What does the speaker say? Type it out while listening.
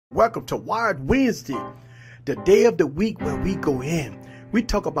Welcome to Wired Wednesday, the day of the week where we go in. We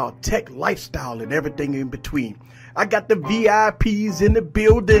talk about tech, lifestyle, and everything in between. I got the VIPs in the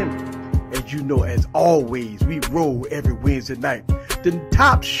building. As you know, as always, we roll every Wednesday night. The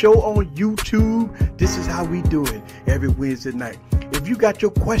top show on YouTube, this is how we do it every Wednesday night. If you got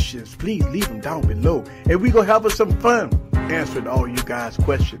your questions, please leave them down below. And we're going to have us some fun answering all you guys'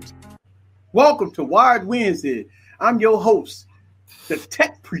 questions. Welcome to Wired Wednesday. I'm your host, the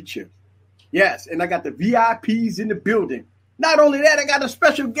tech preacher. Yes, and I got the VIPs in the building. Not only that, I got a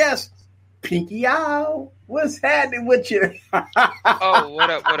special guest, Pinky Owl. What's happening with you? Oh, what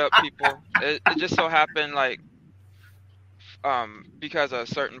up, people? It just so happened, because of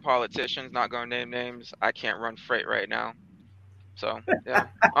certain politicians, not going to name names, I can't run freight right now. So, yeah,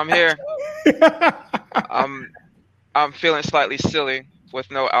 I'm here. I'm feeling slightly silly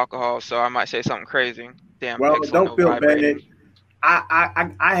with no alcohol, so I might say something crazy. Damn. Well, don't feel bad.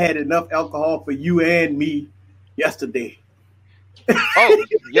 I had enough alcohol for you and me yesterday. Oh,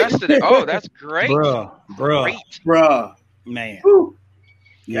 yesterday. Oh, that's great. Bruh. Man. Woo.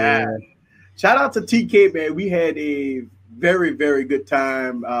 Yeah. Shout out to TK, man. We had a very, very good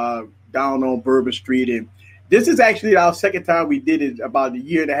time down on Bourbon Street. And this is actually our second time. We did it about a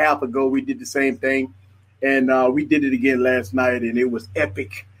year and a half ago. We did the same thing. And we did it again last night, and it was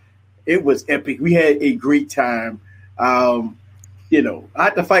epic. It was epic. We had a great time. I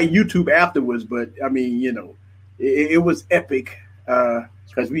had to fight YouTube afterwards, but I mean, it was epic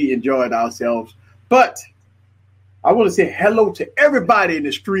because we enjoyed ourselves. But I want to say hello to everybody in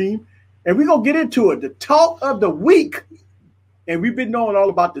the stream, and we're going to get into it. The talk of the week. And we've been knowing all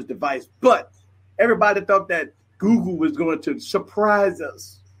about this device, but everybody thought that Google was going to surprise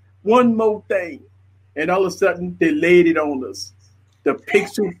us. One more thing. And all of a sudden, they laid it on us. The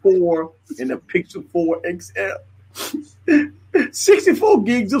Pixel 4 and the Pixel 4 XL. 64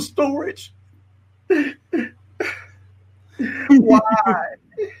 gigs of storage. Why?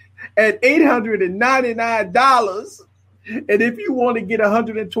 At $899. And if you want to get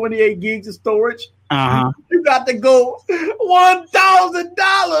 128 gigs of storage, you got to go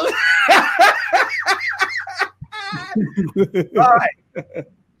 $1,000. All right.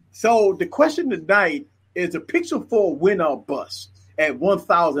 So the question tonight is a Pixel 4 win or bust at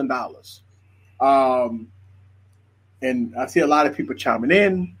 $1,000. And I see a lot of people chiming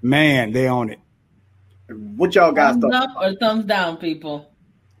in. Man, they own it. What y'all guys thumbs thought? Up or thumbs down, people?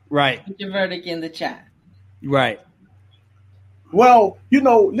 Right. Put your verdict in the chat. Right. Well,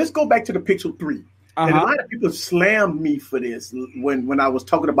 let's go back to the Pixel 3. And a lot of people slammed me for this when I was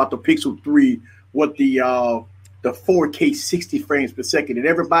talking about the Pixel 3 with the 4K 60 frames per second. And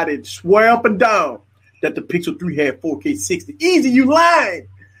everybody swear up and down that the Pixel 3 had 4K 60. Easy, you lying.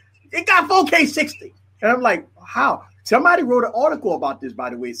 It got 4K 60. And I'm like, how? Somebody wrote an article about this, by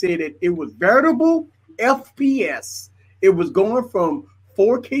the way, saying that it was variable FPS. It was going from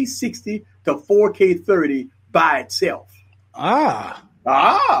 4K 60 to 4K 30 by itself.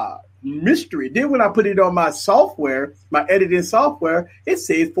 Mystery. Then when I put it on my software, my editing software, it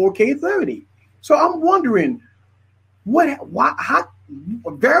says 4K 30. So I'm wondering, how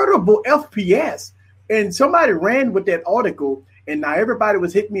variable FPS? And somebody ran with that article, and now everybody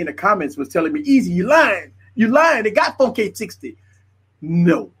was hitting me in the comments was telling me, easy, you lying. You lying. It got 4K 60.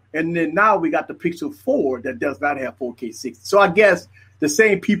 No. And then now we got the Pixel 4 that does not have 4K 60. So I guess the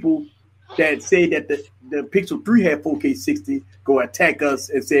same people that say that the Pixel 3 had 4K 60 go attack us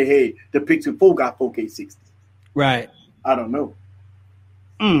and say, hey, the Pixel 4 got 4K 60. Right. I don't know.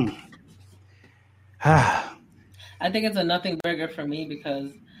 I think it's a nothing burger for me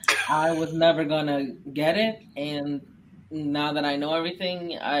because I was never going to get it. And now that I know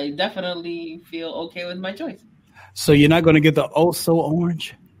everything, I definitely feel okay with my choice. So you're not going to get the Also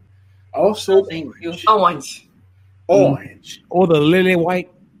Orange? Also Orange. Orange. Or the Lily White?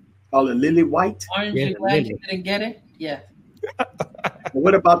 Oh, the Lily White? Orange, you glad you didn't get it? Yeah.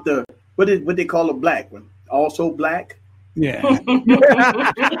 What about what they call a black one? Also black? Yeah. I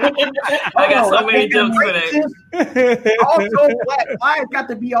got so many jokes for that. Also black. Why it got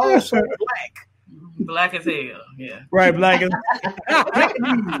to be also black? Black as hell, yeah. Right, black as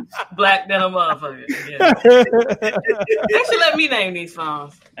black than a motherfucker. Yeah. They should let me name these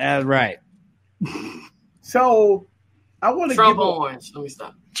phones. That's right. So I want to Trump Orange. Let me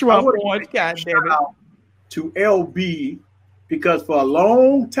stop. Trump Orange. God damn it. To LB because for a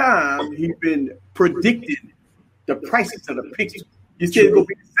long time he's been predicting the prices of the Pixel. He said it's gonna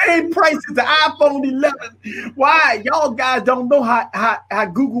be the same price as the iPhone 11. Why? Y'all guys don't know how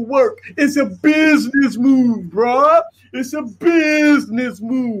Google work. It's a business move, bro. It's a business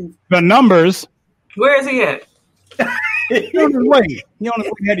move. The numbers. Where is he at? He on his way. He on his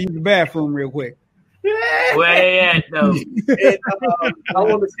way. He had to use the bathroom real quick. Where they at though? And, I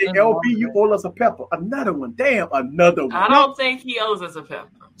want to say, LB, you owe us a pepper. Another one. Damn, another one. I don't think he owes us a pepper.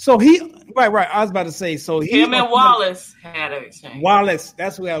 So right. I was about to say, so Him and Wallace had an exchange. Wallace,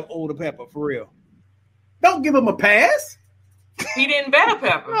 that's who I owe the pepper for real. Don't give him a pass. He didn't bet a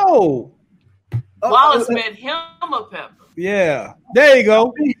pepper. No. Wallace bet him a pepper. Yeah. There you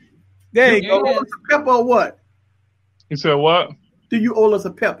go. There you go. Owe us a pepper or what? He said what? Do you owe us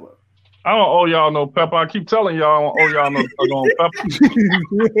a pepper? I don't owe y'all no pepper. I keep telling y'all I don't owe y'all no pepper.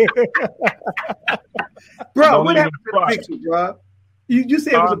 Bro, what happened to the picture, bro? You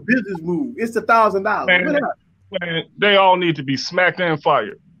said it was a business move. It's $1,000. Man, they all need to be smacked and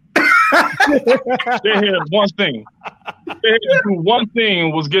fired. They had one thing. They had to do one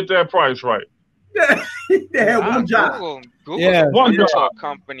thing was get that price right. They had one job. Google one job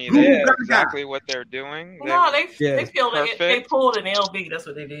company. They know exactly what they're doing. No, they pulled an LB. That's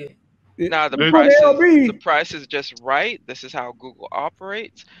what they did. Now the price is just right. This is how Google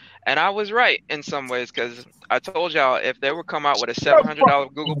operates, and I was right in some ways because I told y'all if they would come out with a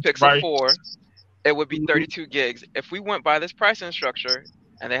 $700 Google Pixel 4, it would be 32 gigs. If we went by this pricing structure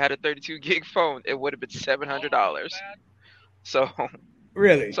and they had a 32 gig phone, it would have been $700. So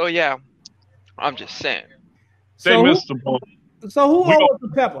really, so yeah, I'm just saying. They missed the boat. So who owes the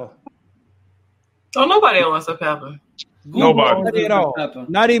pepper? Oh, nobody owes a pepper. Nobody at all.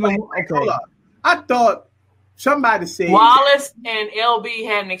 Not even. Okay. Hold on. I thought somebody said Wallace and LB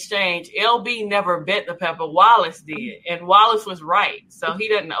had an exchange. LB never bet the pepper. Wallace did, and Wallace was right, so he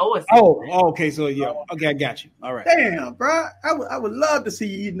doesn't owe us. Oh, okay. So yeah, okay, I got you. All right. Damn, bro. I would love to see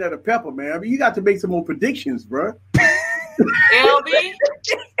you eating another pepper, man. I mean, you got to make some more predictions, bro. LB,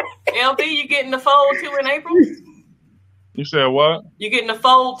 you getting the fold 2 in April? You said what? You getting the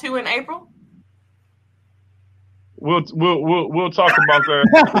fold 2 in April? We'll talk about that.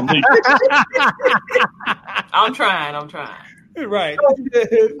 I'm trying. Right.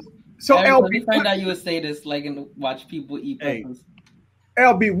 So LB, find out you would say this like and watch people eat peppers.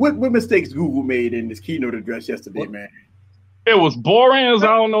 LB, what mistakes Google made in this keynote address yesterday, man? It was boring as I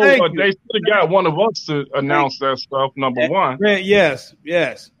don't know, but they should have got one of us to announce that stuff. Number one. Yes.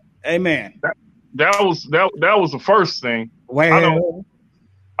 Amen. That was the first thing. Well,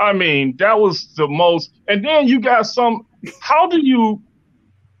 I mean, that was the most. And then you got some. How do you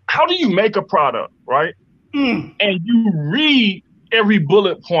make a product, right? And you read every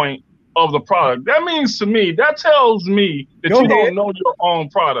bullet point of the product. That tells me that you don't know your own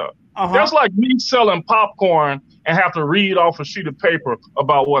product. That's like me selling popcorn and have to read off a sheet of paper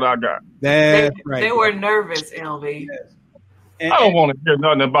about what I got. That's right. They were nervous, LB. Yes. I don't want to hear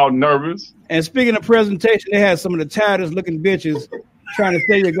nothing about nervous. And speaking of presentation, they had some of the tiredest looking bitches trying to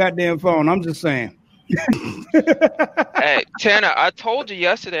sell your goddamn phone. I'm just saying. Hey, Tanner, I told you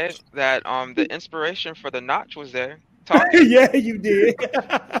yesterday that the inspiration for the notch was there. Yeah, you did.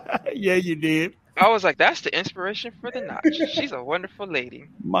 Yeah, you did. I was like, that's the inspiration for the notch. She's a wonderful lady.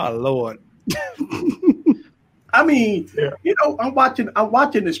 My Lord. I mean, you know, I'm watching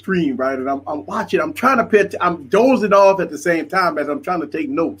the stream, right? And I'm trying to pay I'm dozing off at the same time as I'm trying to take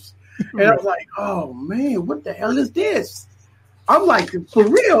notes. And I was like, oh man, what the hell is this? I'm like, for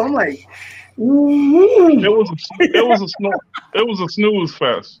real. I'm like, it was a snooze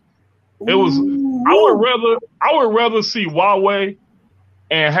fest. It was. I would rather see Huawei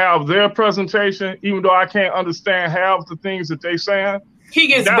and have their presentation, even though I can't understand half the things that they saying. He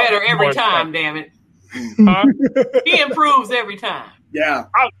gets better every time. Damn it. He improves every time. Yeah.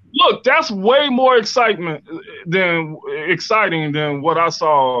 Look, that's way more exciting than what I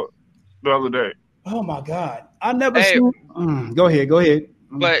saw the other day. Oh my God! I never seen. Go ahead.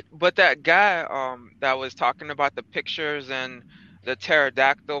 But that guy that was talking about the pictures and the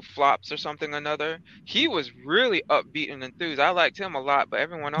pterodactyl flops or something or another, he was really upbeat and enthused. I liked him a lot, but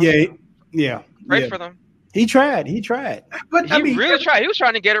everyone else, pray for them. He tried. But he really tried. He was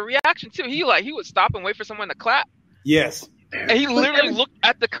trying to get a reaction too. He would stop and wait for someone to clap. Yes. And he literally looked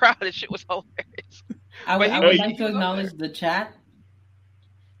at the crowd and shit was hilarious. I would like to acknowledge the chat.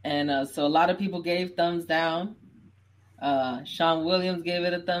 And so a lot of people gave thumbs down. Sean Williams gave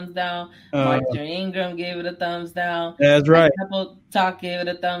it a thumbs down. Marjorie Ingram gave it a thumbs down. That's right. Apple Talk gave it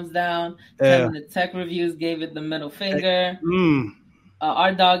a thumbs down. The Tech Reviews gave it the middle finger.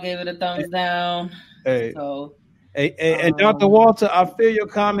 Our dog gave it a thumbs down. Hey. So, and Dr. Walter, I feel your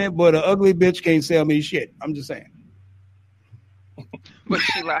comment, but an ugly bitch can't sell me shit. I'm just saying. But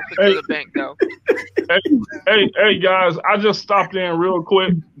she laughed into the bank though. Hey guys, I just stopped in real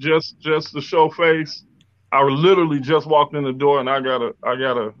quick, just to show face. I literally just walked in the door and I gotta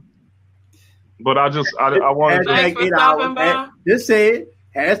But I wanted hashtag to 8 hours. Just say it.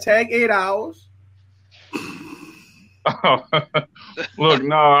 Hashtag 8 hours. Look,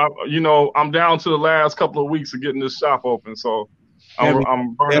 I'm down to the last couple of weeks of getting this shop open, so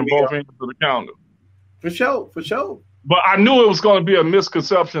I'm burning both ends of the calendar. For sure. But I knew it was going to be a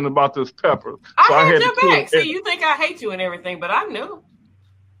misconception about this pepper. I had your back. See, you think I hate you and everything, but I knew.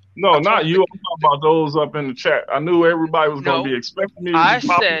 No, not you. I'm talking about those up in the chat. I knew everybody was going to be expecting me to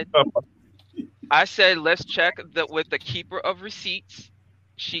I said, let's check with the keeper of receipts.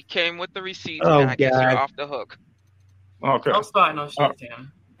 She came with the receipts, and I guess you're off the hook. Okay. Don't start no shit,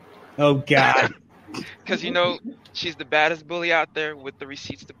 Tim. Oh, God. Because, she's the baddest bully out there with the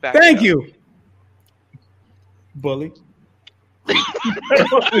receipts to back Thank you. Bully.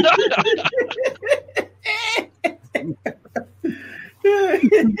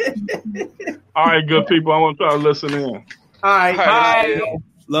 All right, good people. I want to try to listen in. All right. Bye.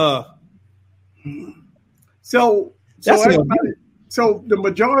 Love. So the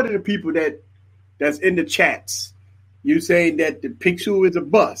majority of the people that's in the chats, you saying that the Pixel is a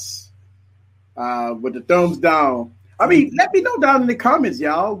bust with the thumbs down. I mean, let me know down in the comments,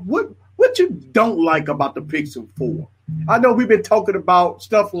 y'all. What you don't like about the Pixel 4? I know we've been talking about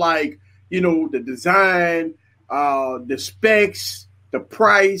stuff like, the design, the specs, the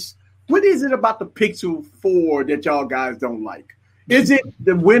price. What is it about the Pixel 4 that y'all guys don't like? Is it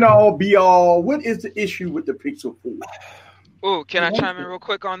the win-all, be-all? What is the issue with the Pixel 4? Oh, can I chime in real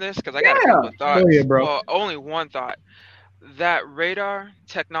quick on this? Because I got a couple of thoughts. Go ahead, bro. Well, only one thought. That radar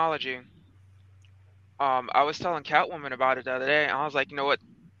technology, I was telling Catwoman about it the other day, and I was like, you know what?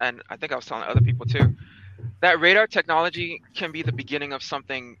 And I think I was telling other people too. That radar technology can be the beginning of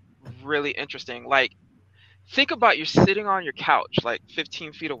something really interesting. Like, think about you're sitting on your couch, like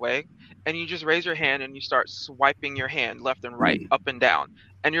 15 feet away, and you just raise your hand and you start swiping your hand left and right, up and down.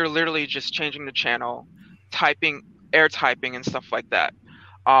 And you're literally just changing the channel, air typing and stuff like that.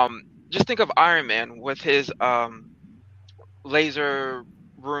 Just think of Iron Man with his laser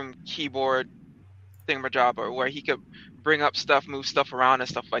room keyboard thingamajobber, where he could bring up stuff, move stuff around and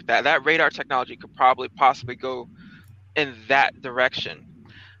stuff like that. That radar technology could possibly go in that direction.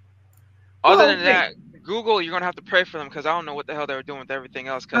 Other than that, Google, you're gonna have to pray for them, because I don't know what the hell they were doing with everything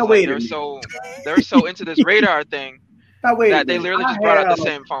else. Because they're so into this radar thing that they literally just brought out the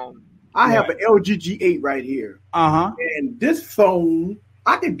same phone. I have an LG G8 right here. And this phone,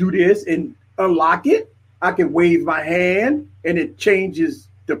 I can do this and unlock it. I can wave my hand and it changes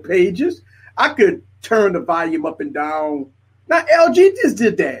the pages. I could turn the volume up and down. Now LG just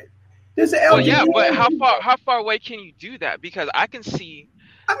did that. This LG. Well, yeah, but how far away can you do that? Because I can see.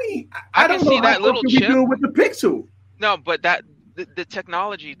 I mean, I don't know that little chip. We do with the Pixel. No, but the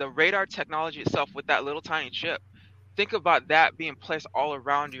technology, the radar technology itself, with that little tiny chip. Think about that being placed all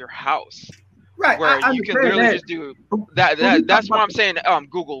around your house, right? Where you can literally just do that. That's what I'm saying.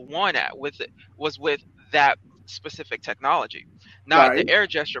 Google won at with that specific technology. Now, the air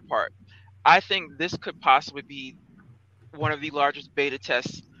gesture part, I think this could possibly be one of the largest beta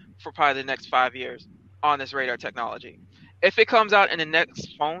tests for probably the next 5 years on this radar technology. If it comes out in the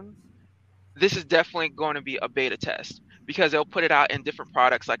next phone, this is definitely going to be a beta test, because they'll put it out in different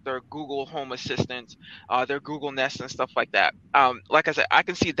products like their Google Home Assistant, their Google Nest and stuff like that. Like I said, I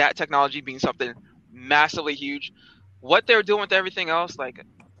can see that technology being something massively huge. What they're doing with everything else, like,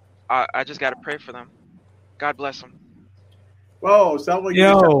 I just got to pray for them. God bless them. Whoa, someone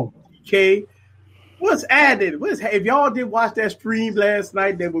TK. What's added? If y'all did watch that stream last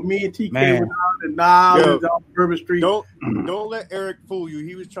night, that with me and TK went out and Nas on Bourbon Street. Don't let Eric fool you.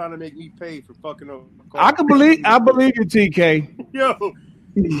 He was trying to make me pay for fucking up. I believe you, TK. Yo,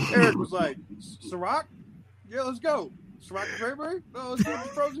 Eric was like, Ciroc? Yeah, let's go. Ciroc and Cranberry? No, let's go to the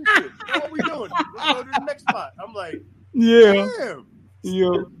frozen shit. What are we doing? Let's go to the next spot. I'm like, damn.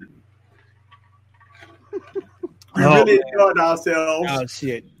 Yeah. We really enjoyed ourselves. Oh,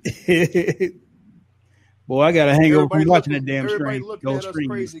 shit. Boy, I got to hang over from watching that damn stream. Everybody looking at us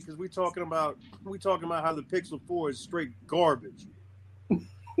crazy because we talking about how the Pixel 4 is straight garbage.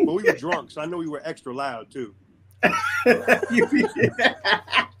 But we were drunk, so I know we were extra loud too.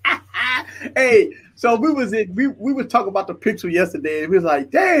 Hey, so we was talking about the Pixel yesterday, and we was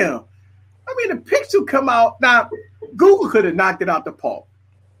like, damn. I mean, the Pixel come out now. Google could have knocked it out the park.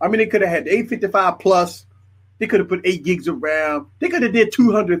 I mean, they could have had the 855 plus. They could have put 8 gigs of RAM. They could have did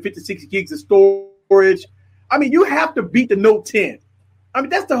 256 gigs of storage. I mean, you have to beat the Note 10. I mean,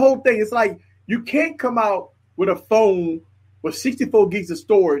 that's the whole thing. It's like you can't come out with a phone with 64 gigs of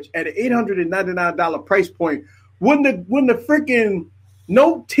storage at an $899 price point when the freaking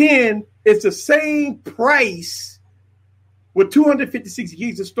Note 10 is the same price with 256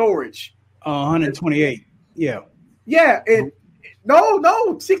 gigs of storage. 128. Yeah. Yeah, and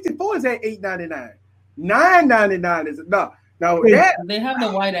no, 64 is at $899. $999 is no. They have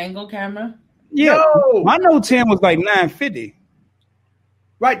the wide angle camera. Yeah, no. My Note 10 was like $950.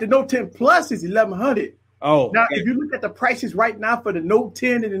 Right, the Note 10 Plus is $1,100. Oh, now if you look at the prices right now for the Note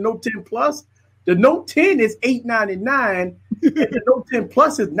 10 and the Note 10 Plus, the Note 10 is $899, and the Note 10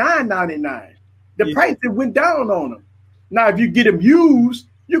 Plus is $999. The price that went down on them. Now, if you get them used,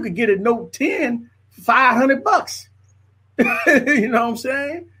 you could get a Note 10 for $500. You know what I'm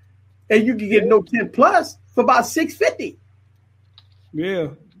saying? And you can get Note 10 Plus for about $650. Yeah.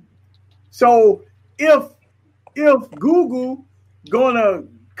 So if Google gonna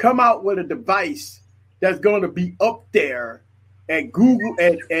come out with a device that's gonna be up there at Google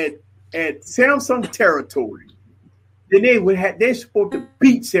at Samsung territory, then they're supposed to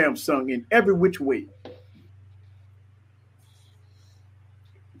beat Samsung in every which way.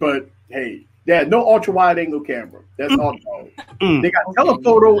 But hey, there's no ultra wide angle camera. That's all. They got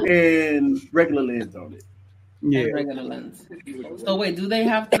telephoto and regular lens on it. Yeah, and regular lens. So wait, do they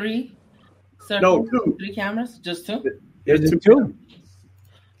have three? No, two. 3 cameras? Just 2? There's just 2.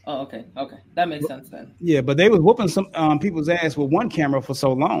 Oh, okay. That makes sense then. Yeah, but they was whooping some people's ass with 1 camera for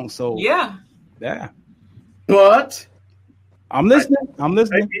so long. So yeah. But I'm listening.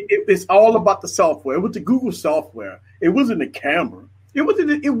 It's all about the software. It was the Google software. It wasn't the camera. It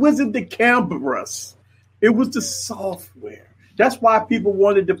wasn't the cameras. It was the software. That's why people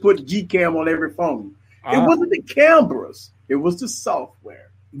wanted to put Gcam on every phone. It wasn't the cameras. It was the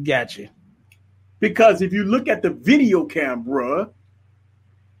software. Gotcha. Because if you look at the video camera,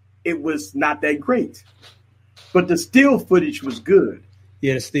 it was not that great. But the still footage was good.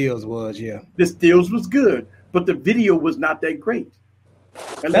 Yeah, the stills was, yeah. The stills was good, but the video was not that great.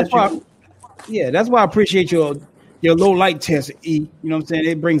 That's why I appreciate your low light test, E. You know what I'm saying?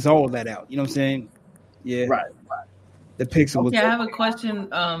 It brings all that out. You know what I'm saying? Yeah. Right. The Pixel was. Yeah, I have a question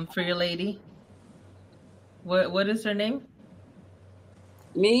for your lady. What is her name?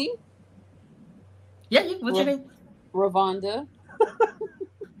 Me? Yeah, what's your name? Ravonda.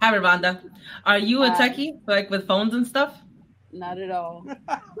 Hi, Ravonda. Are you a techie, like with phones and stuff? Not at all.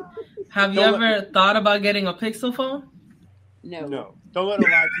 Have you ever thought about getting a Pixel phone? No. Don't let her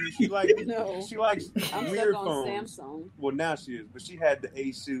lie to you. She likes I'm weird on phones. Samsung. Well, now she is, but she had the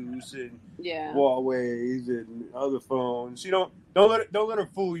Asus and yeah. Huawei's and other phones. She don't let her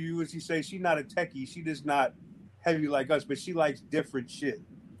fool you. As she say, she's not a techie. She just not heavy like us, but she likes different shit.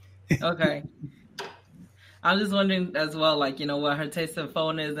 Okay. I'm just wondering as well, like, you know, what her taste in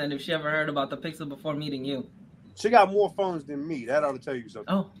phone is, and if she ever heard about the Pixel before meeting you. She got more phones than me. That ought to tell you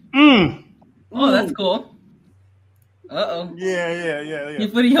something. Oh. Oh, that's cool. Uh-oh. Yeah. You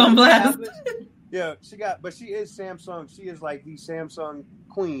putting you on blast. Yeah, but she is Samsung. She is like the Samsung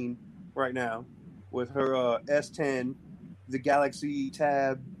queen right now with her S10, the Galaxy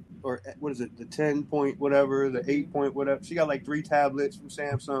Tab, or what is it, the 10 point whatever, the 8 point whatever. She got like 3 tablets from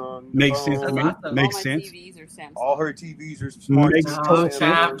Samsung. Makes sense to me. Awesome. Makes sense. TVs are Samsung. All her TVs are smart.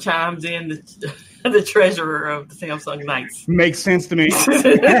 Chimes in the treasurer of the Samsung Knights. Makes sense to me.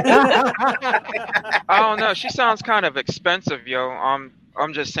 I don't know. She sounds kind of expensive, yo.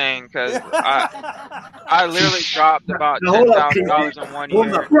 I'm just saying because I literally dropped about $10,000 in 1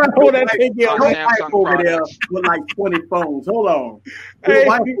 year. Hold that thing there. Samsung over there with like 20 phones. Hold on. Your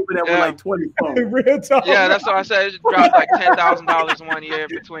wife over there with like 20 phones. Real talk. Yeah, that's what I said. It dropped like $10,000 in 1 year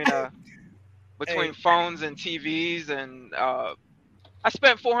between phones and TVs, and I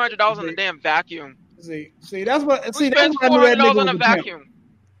spent $400 on a damn vacuum. See, that's what. Who spends $400 on a vacuum?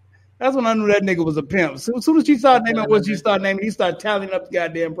 That's when I knew that nigga was a pimp. So as soon as she started naming what she started naming, he started tallying up the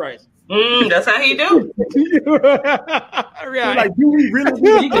goddamn price. That's how he do. Right. Like, do we really?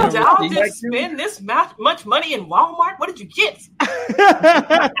 Did y'all just spend this much money in Walmart? What did you get?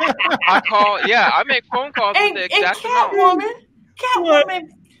 I make phone calls with the exact amount. Catwoman.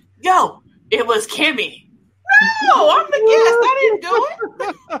 Yo, it was Kimmy. No, I'm the guest. I didn't do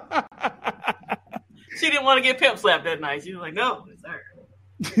it. She didn't want to get pimp slapped that night. She was like, no, it's her.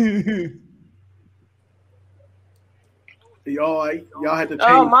 Y'all had to change.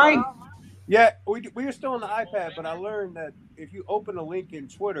 Oh, Mike. Yeah, we were still on the iPad, but I learned that if you open a link in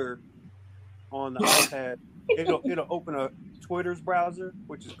Twitter on the iPad, it'll open a Twitter's browser,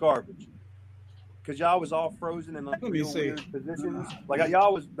 which is garbage. Because y'all was all frozen in like weird positions. Like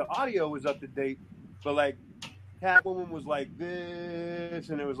the audio was up to date, but like Catwoman was like this,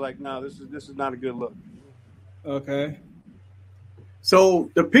 and it was like, no, this is not a good look. Okay. So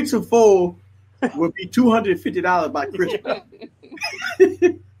the Pixel 4 will be $250 by Christmas.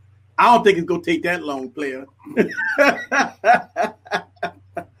 I don't think it's gonna take that long, player.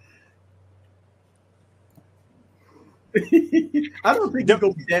 I don't think they're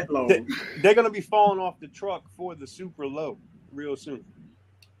gonna be that low. They're gonna be falling off the truck for the super low real soon.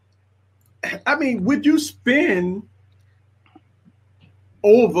 I mean, would you spend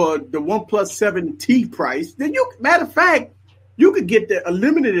over the OnePlus 7T price? Then matter of fact, you could get a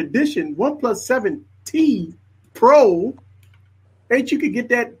limited edition OnePlus 7T Pro. Ain't you could get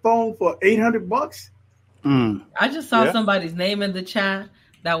that phone for $800? I just saw somebody's name in the chat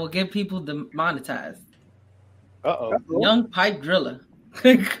that will get people demonetized. Young pipe driller.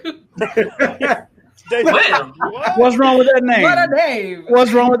 What's wrong with that name? What a name!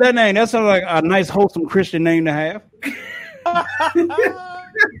 What's wrong with that name? That sounds like a nice, wholesome Christian name to have.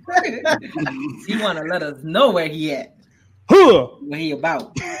 He want to let us know where he at. What he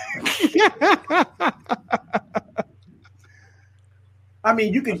about? I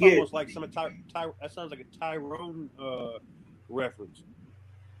mean, you could get almost like some that sounds like a Tyrone reference.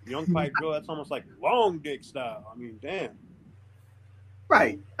 Young pipe girl, that's almost like long dick style. I mean, damn.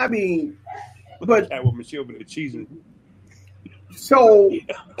 Right. I mean, but that with Michelle with the cheese. So,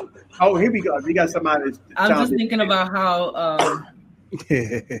 here we go. We got somebody. I'm just thinking about how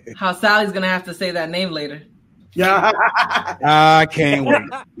Sally's gonna have to say that name later. Yeah, I can't wait.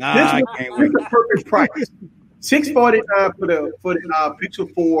 I can't wait. This is a perfect price. $649 for the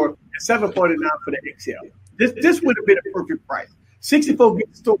Pixel 4 and $749 for the XL. This would have been a perfect price. 64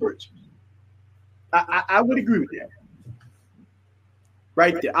 gig storage. I would agree with that.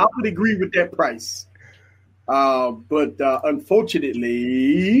 Right there, I would agree with that price. But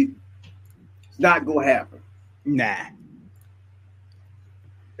unfortunately, it's not gonna happen. Nah.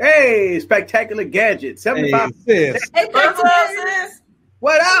 Hey, Spectacular Gadget, 75. Hey, sis. Hey, sis.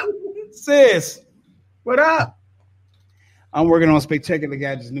 What up, sis? What up? I'm working on Spectacular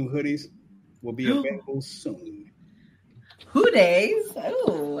Gadget's new hoodies. Will be available soon. Who days?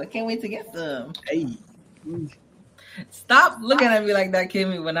 Oh, I can't wait to get them. Hey. Stop looking at me like that,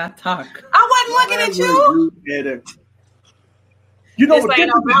 Kimmy, when I talk. I wasn't looking at you. You know, this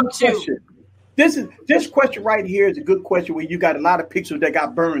ain't about you. This question right here is a good question where you got a lot of pixels that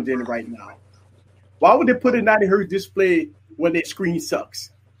got burned in it right now. Why would they put a 90 hertz display when their screen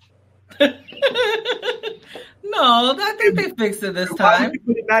sucks? No, I think they fixed it this time.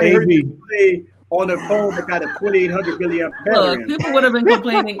 Put a 90 hertz display on a phone that got a 2800 milliamp battery. Look, people would have been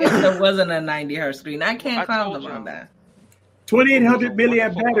complaining if there wasn't a 90 hertz screen. I can't clown them on that. 2800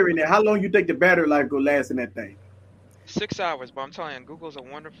 milliamp battery in there. How long you think the battery life will last in that thing? 6 hours, but I'm telling you, Google's a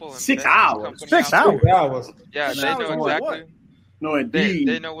wonderful 6 hours. 6 hours. Yeah, they know exactly. No, indeed.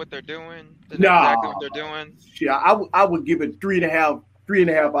 They know what they're doing. They know exactly what they're doing. Yeah, I would give it 3.5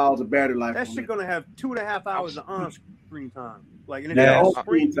 hours of battery life. That shit gonna have 2.5 hours of on-screen time. Like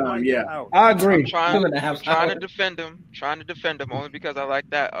screen time. Yeah, I agree. I'm trying to defend them. Only because I like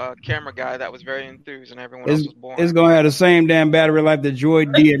that camera guy that was very enthused, and everyone else was boring. It's gonna have the same damn battery life that Joy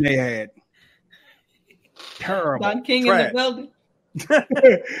DNA had. Terrible. Don King in the building.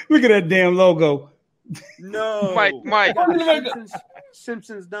 Look at that damn logo. No, Mike.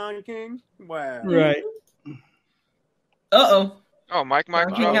 Simpsons Don King. Wow. Right. Oh, Mike.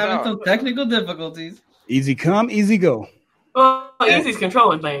 Don King having some technical difficulties. Easy come, easy go. Oh, Easy's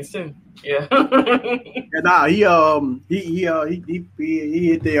controlling things too. Yeah. He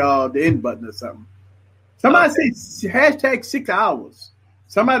hit the end button or something. Somebody say hashtag 6 hours.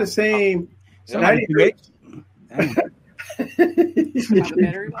 Somebody saying.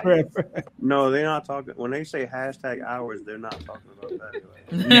 No, they're not talking. When they say hashtag hours, they're not talking about that.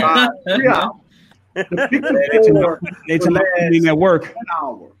 3 hours. They talking at work. 1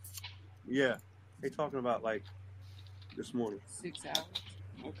 hour. Yeah, they're talking about like this morning. 6 hours.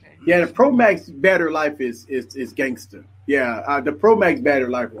 Okay. Yeah, the Pro Max battery life is gangster. Yeah, the Pro Max battery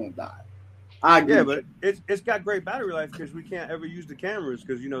life won't die. I agree. Yeah, but it's got great battery life because we can't ever use the cameras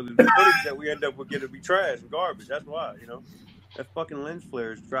because the footage that we end up with get to be trash and garbage. That's why that fucking lens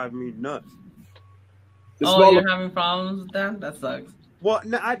flare is driving me nuts. You're having problems with that? That sucks. Well,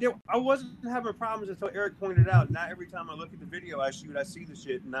 no, I wasn't having problems until Eric pointed out. Now every time I look at the video I shoot, I see the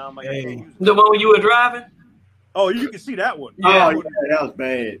shit, and now I'm like, I can't use it. The one when you were driving? Oh, you can see that one. Yeah, that was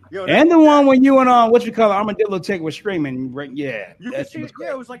bad. And the one when you and Armadillo Tech was streaming. Yeah, you can see it. Yeah,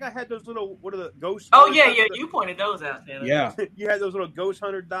 it was like I had those little ghosts. Oh yeah, you pointed those out there. Yeah, you had those little ghost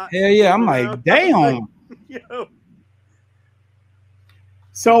hunter dots. Hell yeah, I'm like, damn.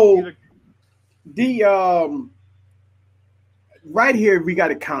 So the right here we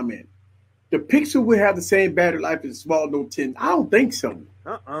got a comment. The Pixel will have the same battery life as the small Note 10. I don't think so.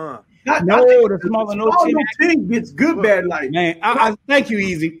 The smaller Note 10 gets good battery life. Man, I thank you,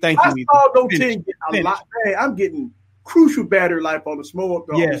 Easy. Thank you, Easy. Small Note 10 get a lot. Man, I'm getting crucial battery life on the small.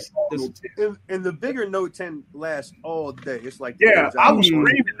 Yes. And the bigger Note 10 lasts all day. It's like I was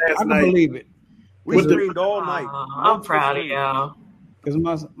screaming last night. I can believe it. We streamed all night. I'm proud of y'all.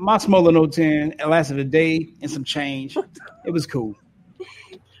 Because my smaller Note 10 lasted a day and some change. It was cool.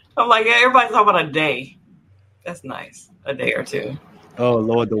 I'm like, yeah, everybody's talking about a day. That's nice. A day or two. Oh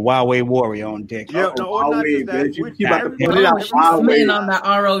Lord, the Huawei warrior on deck. Yeah, not just that. She's on that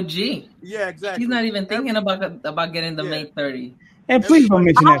ROG. Yeah, exactly. She's not even thinking about getting the Mate 30. And please don't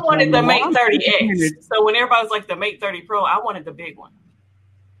mention that. I wanted the Mate 30X. So when everybody was like the Mate 30 Pro, I wanted the big one.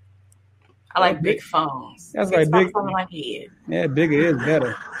 I like big phones. That's like big. My head. Yeah, bigger is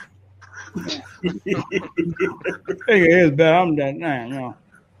better. Bigger is better. I'm done. No.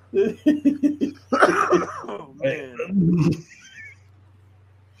 Oh man.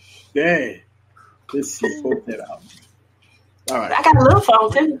 Dang. Let's see. Poke that out. All right. I got a little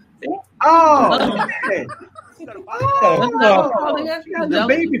phone too. Oh, okay. The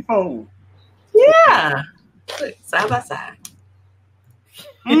baby phone. Yeah. Side by side.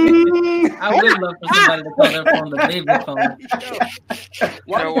 I would love for somebody to call their phone the baby phone.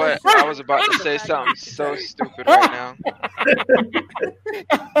 You know what? I was about to say something so stupid right now.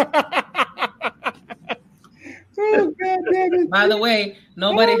 Oh, God damn it. By the way,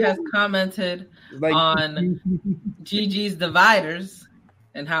 nobody has commented on Gigi's dividers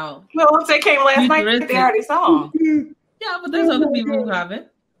and how. Well, once they came last night, they already saw them. Yeah, but there's other people who haven't.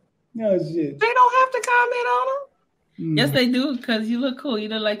 No shit. They don't have to comment on them. Yes, they do, because you look cool. You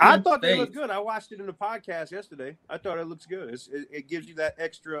look like I thought they looked good. I watched it in the podcast yesterday. I thought it looks good. It gives you that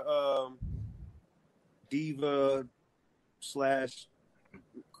extra diva /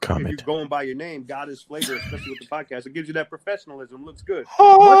 comment. If you're going by your name, Goddess flavor, especially with the podcast, it gives you that professionalism. Looks good.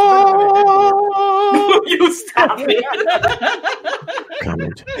 You stop it.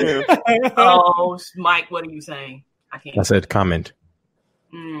 Comment. Yeah. Oh, Mike, what are you saying? I said comment.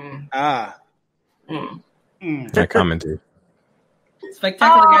 Ah. I commented.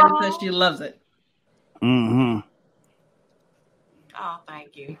 Spectacular guy that says she loves it. Mm-hmm. Oh,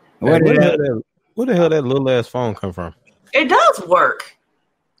 thank you. Where the hell that little ass phone come from? It does work.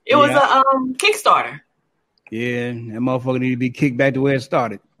 It was a Kickstarter. Yeah, that motherfucker need to be kicked back to where it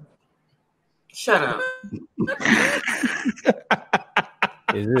started. Shut up.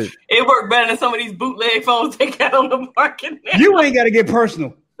 Is it? It worked better than some of these bootleg phones they got on the market now. You ain't got to get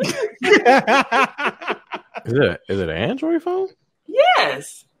personal. Is it an Android phone?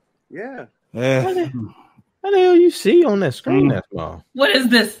 Yes. Yeah. How the hell you see on that screen that small? What is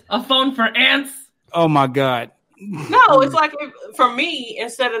this? A phone for ants? Oh my God. No, it's like for me,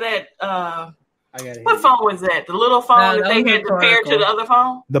 instead of that, what phone was that? The little phone that they had to pair to the other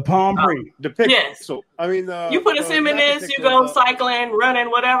phone? The Palm Pre. The Pixel. Yes. So, I mean, you put a SIM in this, you go cycling, running,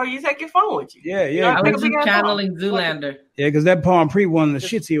 whatever, you take your phone with you. Yeah. I was just channeling Zoolander. Yeah, because that Palm Pre won the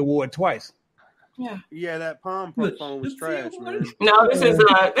Shitsy Award twice. Yeah, that Palm Pro phone was trash, man. No, this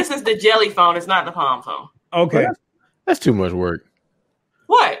is the Jelly phone. It's not the Palm phone. Okay. That's too much work.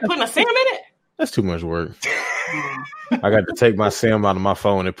 What? Putting a SIM in it? That's too much work. I got to take my SIM out of my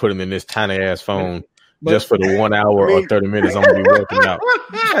phone and put it in this tiny ass phone just for the 1 hour or 30 minutes I'm gonna be working out.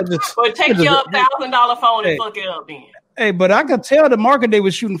 But take your $1,000 phone and fuck it up then. Hey, but I could tell the market they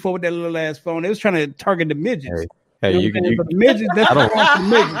was shooting for with that little ass phone. They was trying to target the midgets. Hey, you can the midgets. That's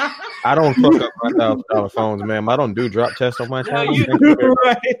I don't fuck up my $1,000 phones, ma'am. I don't do drop tests on my channel. Look,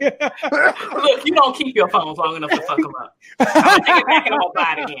 you don't keep your phones long enough to fuck them up. I'm gonna take it back and I'm gonna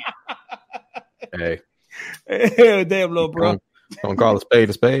buy it again. Hey, damn little bro. Don't call a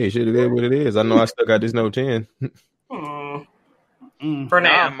spade. Shit, it is what it is. I know I still got this Note 10. For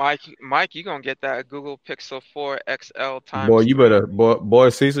now, Mike, you gonna get that Google Pixel 4 XL time. Boy, you better, boy,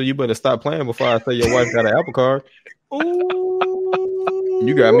 Cecil, you better stop playing before I say your wife got an Apple Card. Ooh.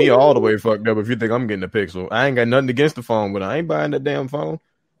 You got me all the way fucked up if you think I'm getting a Pixel. I ain't got nothing against the phone, but I ain't buying that damn phone.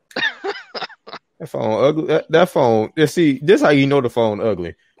 That phone ugly. That phone. See, this how you know the phone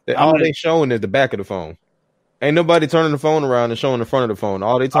ugly. All they showing is the back of the phone. Ain't nobody turning the phone around and showing the front of the phone.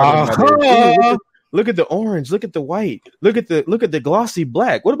 All they talking about is, look at the orange, look at the white, look at the glossy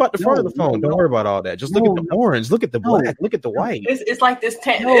black. What about the front of the phone? Don't worry about all that. Just look at the orange, look at the black, look at the white. It's like this.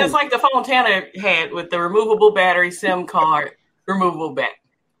 It's like the phone Tanner had with the removable battery, SIM card, removable back.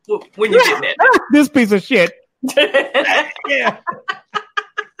 When you get that, this piece of shit. Yeah.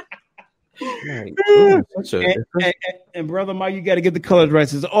 And brother Mike, you got to get the colors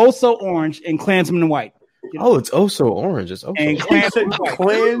right. It's also orange and Klansman white. Oh, it's also orange. It's also and Klansman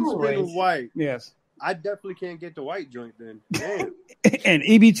white. Yes. I definitely can't get the white joint then. Damn. And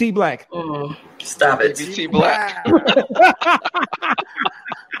EBT black. Stop it. EBT black.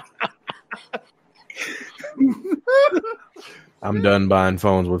 I'm done buying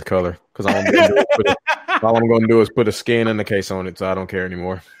phones with color because all I'm going to do is put a skin in the case on it, so I don't care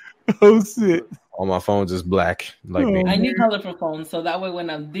anymore. Oh shit! All my phones is black, like me. I need color for phones, so that way when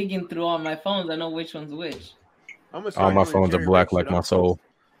I'm digging through all my phones, I know which one's which. All my phones are black like my soul.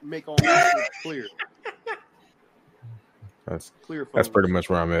 Make all my shit clear. That's pretty much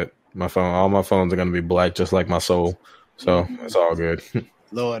where I'm at. All my phones are going to be black, just like my soul. So it's all good.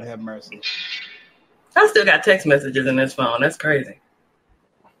 Lord have mercy. I still got text messages in this phone. That's crazy.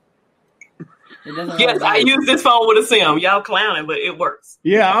 Yes, I use this phone with a SIM. Y'all clowning, but it works.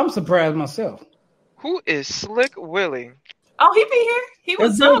 Yeah, I'm surprised myself. Who is Slick Willie? Oh, he be here. He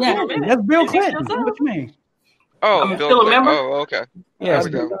was that's Bill Clinton. What you mean? Oh, Bill still a member? Oh, okay. Yeah,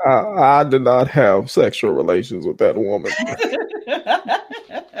 I did not have sexual relations with that woman.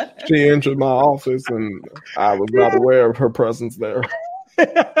 She entered my office, and I was not aware of her presence there.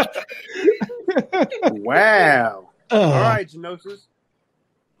 Wow. All right, Genosis.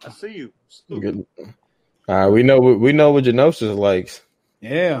 I see you. Good. We know what Genosis likes.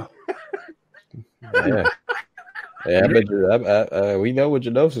 Yeah. Yeah. Yeah, we know what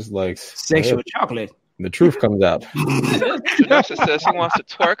Genosis likes. Sexual chocolate. The truth comes out. Genosis says he wants to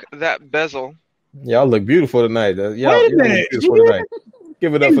twerk that bezel. Y'all look beautiful tonight. Wait a minute. Tonight.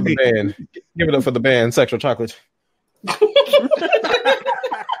 Give it up for the band. Give it up for the band, Sexual Chocolate.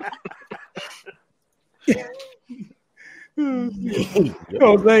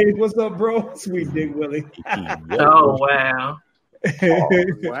 Jose, what's up, bro? Sweet Dick Willie. Oh, wow.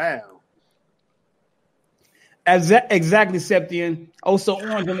 Wow. Exactly, Septian. Also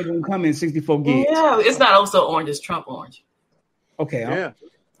orange only gonna come in 64 gigs. Yeah, it's not also orange, it's Trump orange. Okay, Yeah.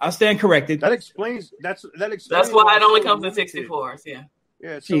 I'll stand corrected. That explains that's why it only comes in 64s, yeah.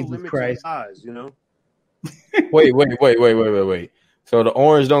 Yeah, it's so Jesus limited Christ. size, you know. Wait. So the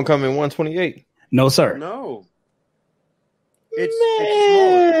orange don't come in 128? No, sir. No. It's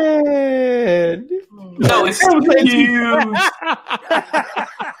smaller. No, it's huge.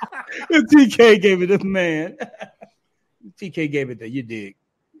 TK gave it to man. TK gave it to you, dig.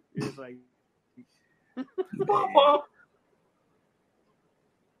 It's like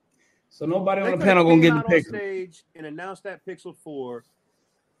so nobody on the panel gonna get the Pixel stage and announce that Pixel 4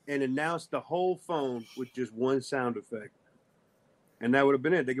 and announce the whole phone with just one sound effect. And that would have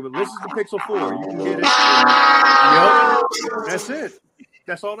been it. They give it, this is the Pixel 4. You can get it. That's it.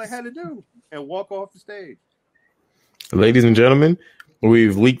 That's all they had to do. And walk off the stage. Ladies and gentlemen,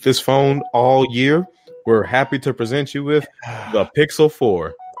 we've leaked this phone all year. We're happy to present you with the Pixel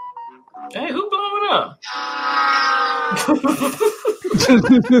 4. Hey, who blowing up?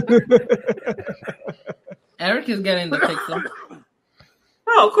 Eric is getting the Pixel.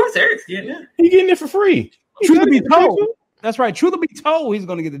 Oh, of course Eric's getting it. He's getting it for free. Truth be told. That's right. Truth be told, he's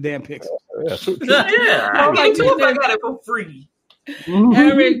going to get the damn Pixel. Yeah. I got it for free.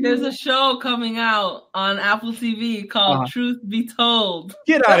 Eric, there's a show coming out on Apple TV called Truth Be Told.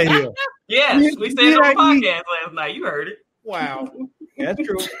 Get out of here. Yes, we said it on the podcast last night. You heard it. Wow. That's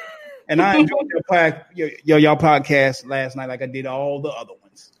true. And I enjoyed y'all podcast last night like I did all the other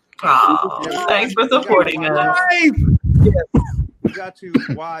ones. Oh, thanks for supporting us. We got to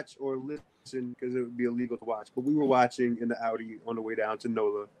watch or listen because it would be illegal to watch. But we were watching in the Audi on the way down to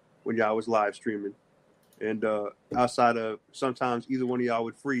NOLA when y'all was live streaming. And outside of sometimes either one of y'all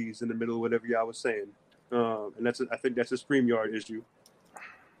would freeze in the middle of whatever y'all was saying. And I think that's a StreamYard issue.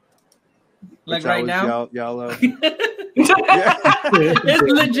 Like right now? Y'all It's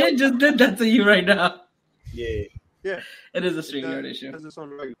legit just did that to you right now. Yeah. It is a StreamYard issue.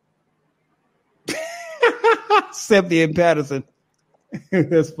 Septi and Patterson.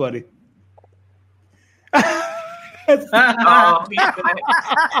 That's funny. Mr.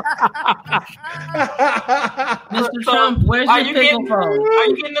 Trump, where's your pickle phone? Are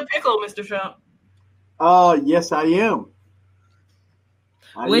you getting the pickle, Mr. Trump? Yes, I am.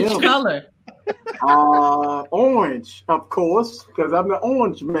 Which color? Orange, of course, because I'm the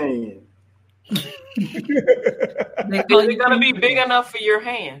orange man. Is it going to be big enough for your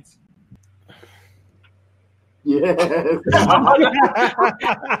hands? Yes.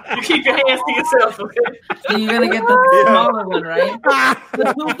 You keep your hands to yourself, okay? So you're going to get the smaller one, right?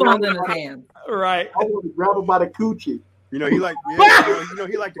 The two phones in his hand. Right. I want to grab him by the coochie. He like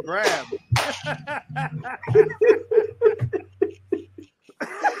to grab.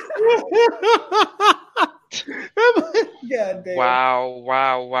 God damn.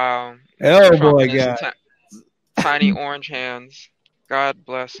 Wow. Oh boy, God. Tiny orange hands. God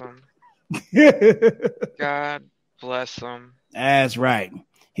bless him. God bless him. That's right.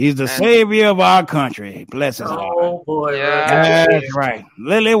 He's the savior of our country. Bless his heart. Oh boy. Yeah. That's right.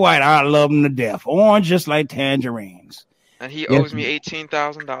 Lily White, I love him to death. Orange just like tangerines. And he owes me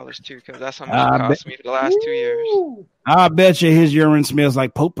 $18,000 too, because that's how much it cost me for the last 2 years. I bet you his urine smells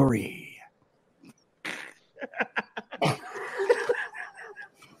like potpourri.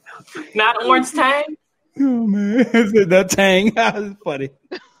 Not orange tang. Oh man, that tang. That's funny.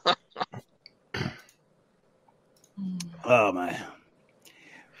 Oh man.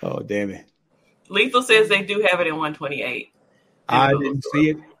 Oh damn it. Lethal says they do have it in 128. I didn't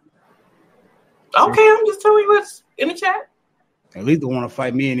see it. Okay, I'm just telling you what's in the chat. Lethal want to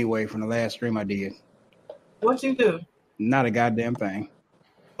fight me anyway from the last stream I did. What you do? Not a goddamn thing.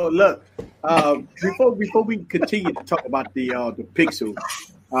 Oh look, before we continue to talk about the Pixel,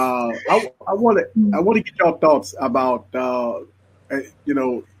 I want to get your thoughts about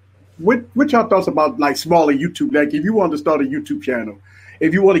what your thoughts about like smaller YouTube. Like if you want to start a YouTube channel,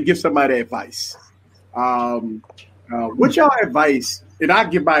 if you want to give somebody advice, what's your advice? And I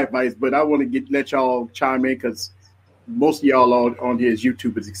give my advice, but I want to let y'all chime in because most of y'all on here is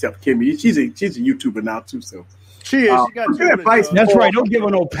YouTubers except Kimmy. She's a YouTuber now too. So she is. She got advice. That's right. Don't give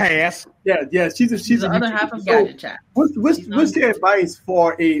her no pass. Yeah. She's the other half of Gadget Chat. What's the advice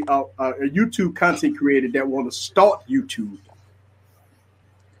for a YouTube content creator that want to start YouTube?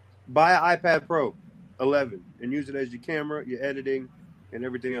 Buy an iPad Pro 11 and use it as your camera, your editing, and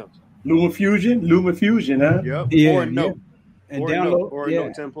everything else. LumaFusion, huh? Yep. Yeah, or a Note. And or download a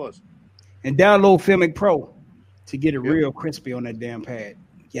Note 10 Plus. And download Filmic Pro to get it real crispy on that damn pad.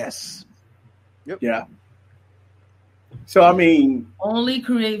 Yes. Yep. Yeah. So I mean, only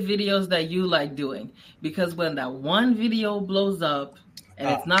create videos that you like doing, because when that one video blows up and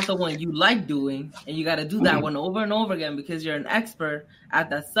it's not the one you like doing, and you got to do that one over and over again because you're an expert at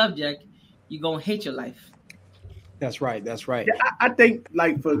that subject, you're gonna hate your life. That's right. Yeah, I think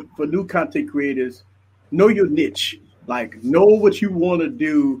like for new content creators, know your niche. Like know what you want to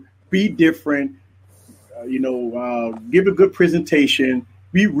do. Be different. Give a good presentation.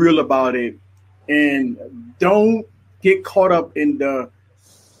 Be real about it, and don't get caught up in the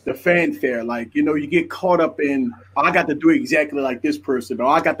fanfare. Like you get caught up in I got to do exactly like this person, or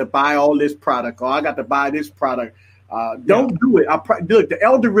I got to buy all this product, or I got to buy this product. Don't do it. Look, the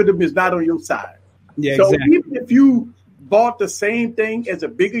algorithm is not on your side. Yeah, so exactly. Even if you bought the same thing as a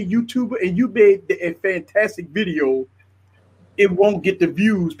bigger YouTuber and you made a fantastic video, it won't get the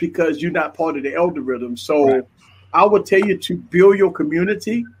views because you're not part of the algorithm. So I would tell you to build your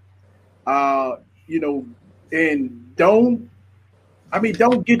community, and don't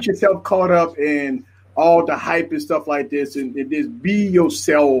get yourself caught up in all the hype and stuff like this, and just be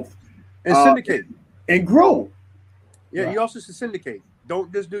yourself and syndicate and grow. Yeah, you also should syndicate.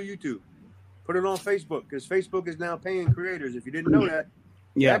 Don't just do YouTube. Put it on Facebook because Facebook is now paying creators. If you didn't know that,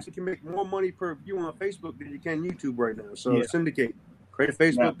 you actually can make more money per view on Facebook than you can YouTube right now. So syndicate. Create a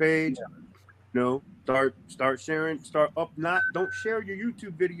Facebook page. Start sharing. Don't share your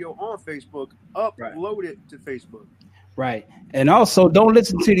YouTube video on Facebook. Upload it to Facebook. Right. And also don't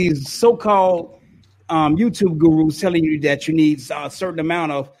listen to these so-called YouTube gurus telling you that you need a certain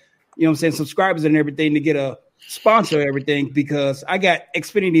amount of, subscribers and everything to get a sponsor everything, because I got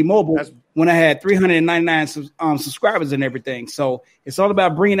Xfinity Mobile when I had 399 subscribers and everything. So it's all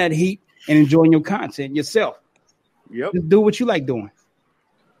about bringing that heat and enjoying your content yourself. Yep. Just do what you like doing.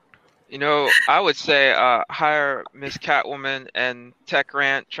 I would say hire Miss Catwoman and Tech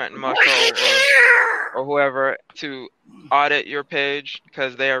Rant, Trenton Marshall, or whoever to audit your page,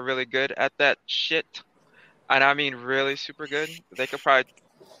 because they are really good at that shit. And I mean really super good. They could probably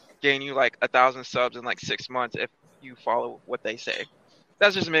gain you like 1,000 subs in like 6 months if you follow what they say.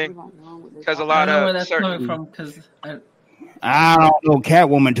 That's just me. Because a lot of where that's coming from. Because I don't know.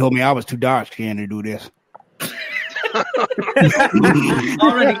 Catwoman told me I was too dark skinned to do this.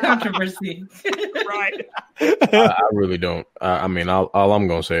 Already controversy. Right. I really don't. I mean, all I'm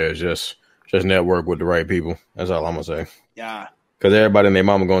gonna say is just network with the right people. That's all I'm gonna say. Yeah. Because everybody and their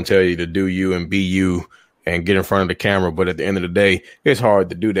mama gonna tell you to do you and be you and get in front of the camera, but at the end of the day, it's hard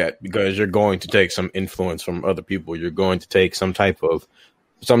to do that because you're going to take some influence from other people. You're going to take some type of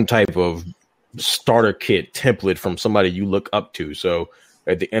starter kit template from somebody you look up to. So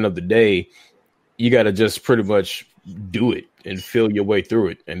at the end of the day, you got to just pretty much do it and feel your way through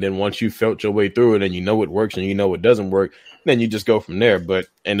it. And then once you felt your way through it and you know it works and you know it doesn't work, then you just go from there. But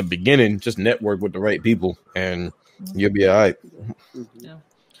in the beginning, just network with the right people and you'll be all right.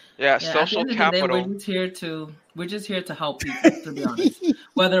 Yeah, social capital. We're just here to help people, to be honest.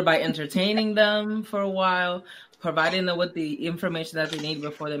 Whether by entertaining them for a while, providing them with the information that they need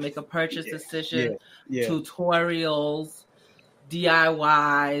before they make a purchase decision, tutorials,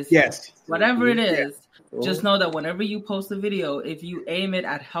 DIYs, whatever it is. Just know that whenever you post a video, if you aim it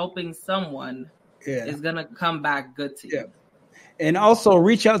at helping someone, it's gonna come back good to you. And also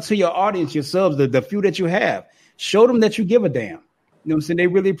reach out to your audience, your subs, the few that you have. Show them that you give a damn. You know what I'm saying? They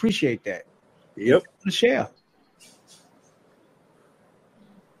really appreciate that. Yep. Share.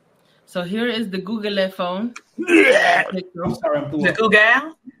 So here is the Google phone. The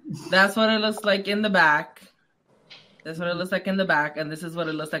Google. That's what it looks like in the back. That's what it looks like in the back, and this is what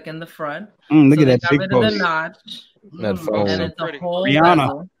it looks like in the front. Look so at that got big rid of the notch. That phone. And it's a whole Rihanna.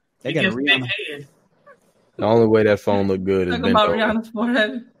 bezel. They got a Rihanna. The only way that phone look good is Talk bent about over. Rihanna's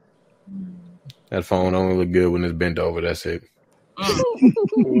forehead. That phone only look good when it's bent over. That's it.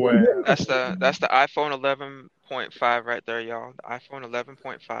 Wow. That's the iPhone 11.5 right there, y'all. The iPhone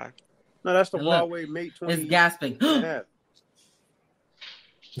 11.5. No, that's the And look, Huawei Mate 20. It's gasping.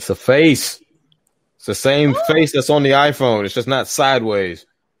 It's a face. It's the same face that's on the iPhone. It's just not sideways.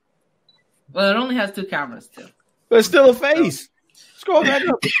 Well, it only has 2 cameras too. But it's still a face. Scroll back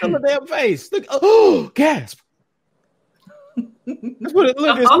up. It's still a damn face. Look. Oh, gasp. That's what it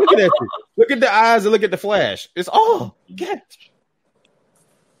look. It's looking at you. Look at the eyes and look at the flash. It's gasp.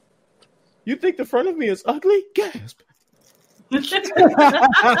 You think the front of me is ugly? Gasp.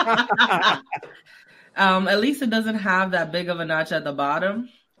 At least it doesn't have that big of a notch at the bottom.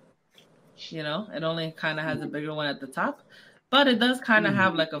 You know, it only kind of has a bigger one at the top, but it does kind of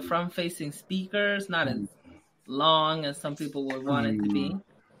have like a front-facing speaker. It's not as long as some people would want it to be,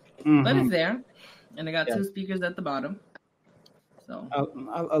 but it's there, and it got 2 speakers at the bottom. So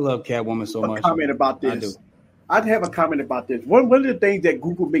I love Catwoman so much. Comment about this. I'd have a comment about this. One of the things that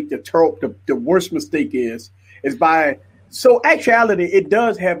Google make the worst mistake is by actuality it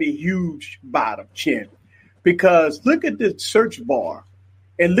does have a huge bottom chin, because look at the search bar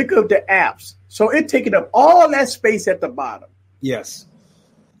and look at the apps. So it's taking up all that space at the bottom. Yes.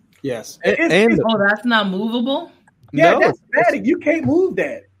 That's not movable. Yeah, that's static. You can't move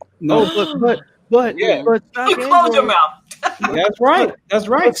that. No, but close your mouth. That's right. That's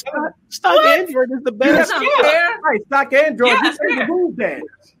right. Stock Android is the best. Right, stock Android. Yeah, you can't move that.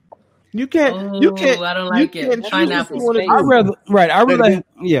 You can't. You can't. I don't like it. Pineapple. I rather.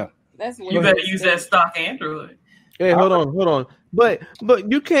 Yeah. That's You better use that stock Android. Hey, hold on. But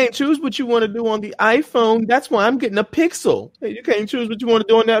you can't choose what you want to do on the iPhone. That's why I'm getting a Pixel. Hey, you can't choose what you want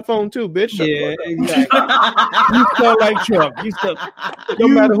to do on that phone too, bitch. Yeah, exactly. You sound like Trump. No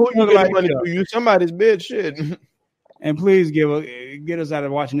matter who you get money to, you somebody's bitch. Shit. And please get us out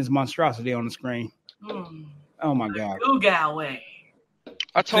of watching this monstrosity on the screen. Oh my God. Google way.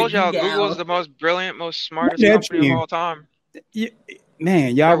 I told y'all Google is the most brilliant, most smartest company of all time. Yeah,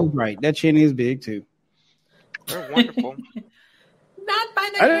 man, y'all was right. That chin is big too. They're wonderful. Not by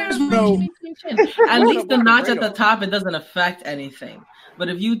the hair. At least the notch at the top, it doesn't affect anything. But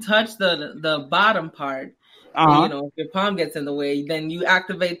if you touch the bottom part, you know, if your palm gets in the way, then you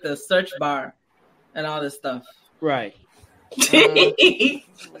activate the search bar and all this stuff. Right. They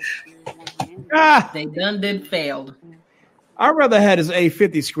did failed. I'd rather have this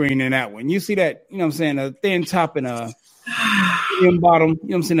A50 screen than that one. You see that, you know what I'm saying, a thin top and a thin bottom, you know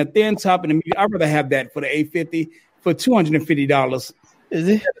what I'm saying, a thin top and a medium. I'd rather have that for the A50 for $250. Is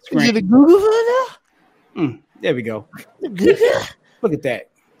it a Google for there we go. Look at that.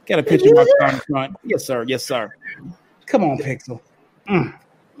 Got a picture of my car in the front. Yes, sir. Yes, sir. Come on, Pixel.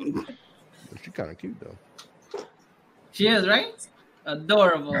 She's kind of cute, though. She is, right?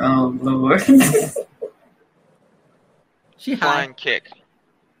 Adorable. Oh, Lord. She Flying kick.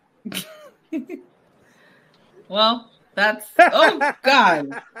 Well, that's... Oh,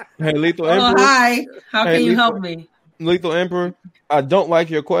 God. Hey, Lethal Emperor. Oh, hi. How can you help me? Lethal Emperor, I don't like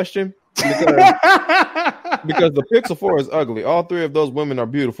your question because the Pixel 4 is ugly. All 3 of those women are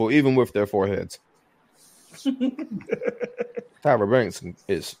beautiful, even with their foreheads. Tyra Banks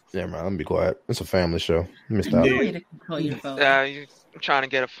is... Never mind, let me be quiet. It's a family show. Let me stop. You're trying to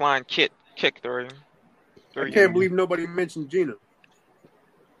get a flying kick through. I can't believe nobody mentioned Gina.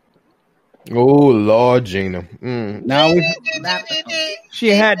 Oh, Lord, Gina. Now she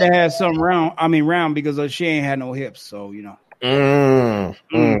had to have some round because she ain't had no hips. So, you know. Ooh,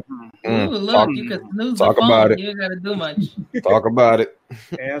 look, you can snooze the phone. About it. You ain't got to do much. Talk about it.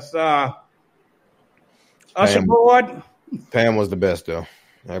 Yes, Usher Board. Pam was the best, though.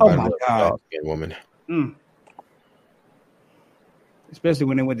 Oh, my God. Woman. Especially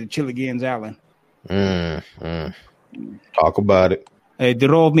when they went to Chilligan's Island. Talk about it. Hey, they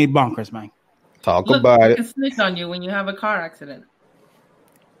drove me bonkers, man. Talk about it. It can snitch on you when you have a car accident.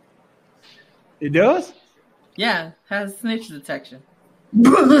 It does? Yeah, it has snitch detection.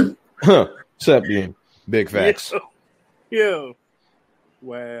 Sapien. Big facts. Yeah.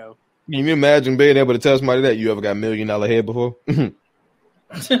 Wow. Can you imagine being able to tell somebody that you ever got $1 million head before?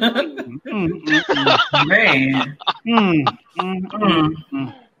 Man.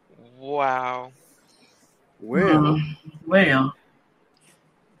 Wow. Well.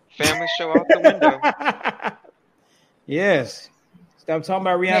 Family show out the window. Yes. Stop talking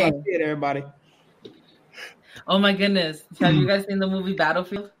about Rihanna. Hey. Everybody. Oh my goodness. Have you guys seen the movie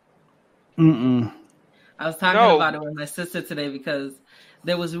Battlefield? I was talking about it with my sister today because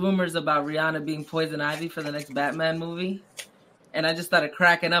there was rumors about Rihanna being Poison Ivy for the next Batman movie. And I just started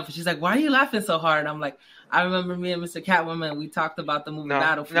cracking up. She's like, why are you laughing so hard? I'm like, I remember me and Mr. Catwoman, we talked about the movie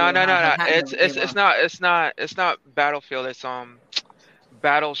Battlefield. No. It's not Battlefield. It's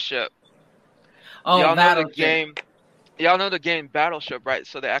Battleship. Oh, y'all Battleship. Know the game. Y'all know the game Battleship, right?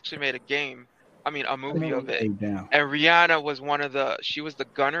 So they actually made a movie of it. And Rihanna was she was the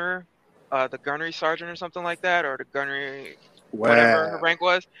gunner, the gunnery sergeant or something like that, or the gunnery, whatever her rank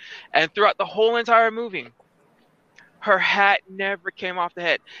was. And throughout the whole entire movie, her hat never came off the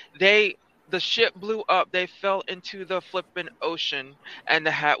head. The ship blew up. They fell into the flipping ocean, and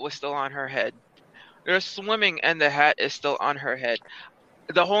the hat was still on her head. They're swimming, and the hat is still on her head.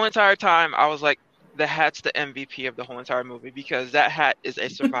 The whole entire time, I was like, the hat's the MVP of the whole entire movie because that hat is a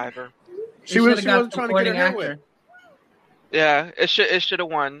survivor. she was trying to get her hair wet. Yeah, it should have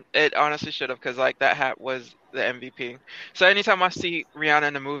won. It honestly should have because like that hat was the MVP. So anytime I see Rihanna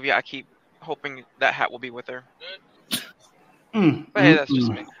in a movie, I keep hoping that hat will be with her. But hey, that's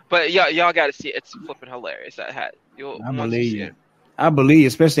just me. But y'all got to see it. It's flipping hilarious, that hat. I believe it.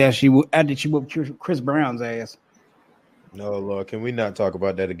 Especially after she whooped Chris Brown's ass. No, Lord, can we not talk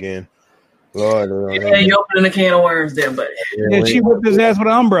about that again? Lord, yeah, you opening a can of worms there, buddy. Yeah, she whooped his ass with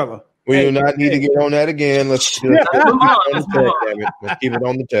an umbrella. We do not need to get on that again. Let's keep it on the tech, damn it. Let's keep it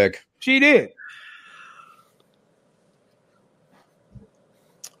on the tech. She did.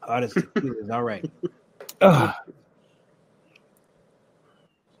 Oh, this is all right. Uh-oh.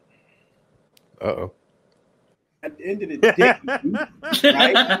 At the end of the day,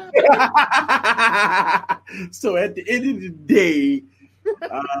 right? So at the end of the day,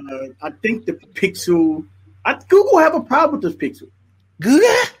 I think the Pixel. Google have a problem with this Pixel. Google.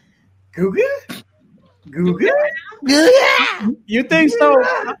 You think so?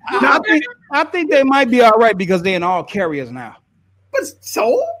 No, I think they might be all right because they're in all carriers now. But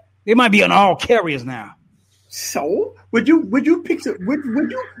so they might be in all carriers now. So would you Pixel? Would you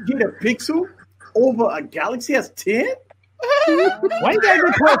get a Pixel over a Galaxy S10? Why you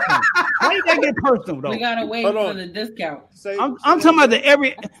gotta get personal? Though? We gotta wait for the discount. I'm talking about the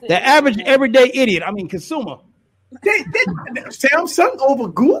average everyday idiot. I mean consumer. Samsung over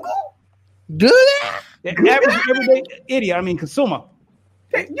Google? The average everyday idiot. I mean consumer.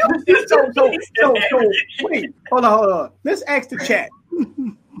 So wait, hold on. Let's ask the chat.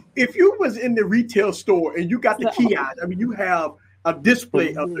 If you was in the retail store and you got the kiosk, I mean you have a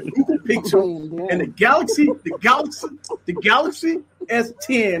display of the Google Pixel and the Galaxy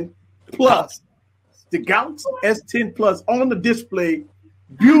S10 Plus, the Galaxy S10 Plus on the display,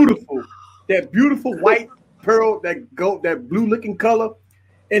 beautiful, that beautiful white pearl, that blue looking color,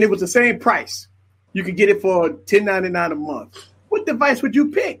 and it was the same price. You could get it for $10.99 a month. What device would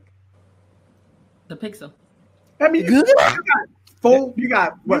you pick? The Pixel. I mean, you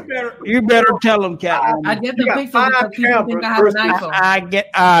got what? You better tell them, Captain. I get the Pixel because people think I have an iPhone. I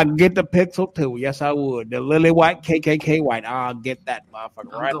get the Pixel too. Yes, I would. The lily white, KKK white. I'll get that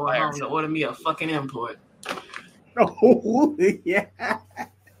motherfucker right there. I'm going to order me a fucking import. Oh yeah.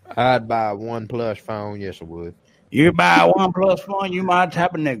 I'd buy a OnePlus phone. Yes, I would. You buy a OnePlus phone, you might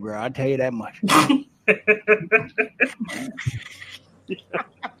type a nigger. I'll tell you that much.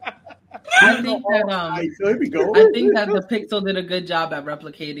 I think that the Pixel did a good job at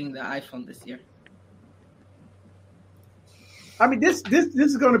replicating the iPhone this year. I mean, this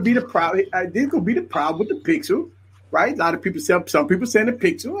is going to be the problem. This is going to be the problem with the Pixel, right? A lot of people say, some people saying the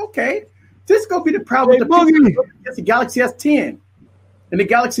Pixel. Okay, this is going to be the problem with the Pixel. It's the Galaxy S10 and the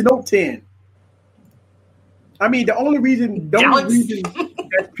Galaxy Note 10. I mean, the only reason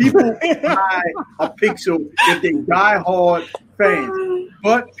that people buy a Pixel if they die-hard fans,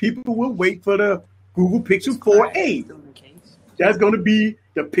 but people will wait for the Google Pixel 4a. That's going to be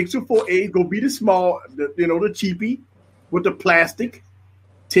the Pixel 4a. Going to be the small, the cheapie with the plastic,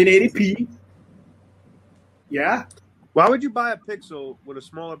 1080p. Yeah. Why would you buy a Pixel with a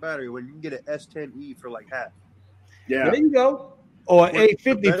smaller battery when you can get an S10e for like half? Yeah. There you go. Or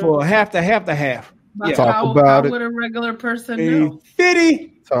A50 for half to half. Yeah. How would a regular person know?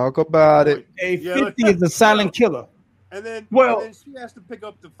 A50. Talk about it. A50 is the silent killer. And then, she has to pick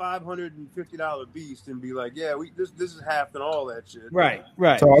up the $550 beast and be like, "Yeah, this is half and all that shit." Right.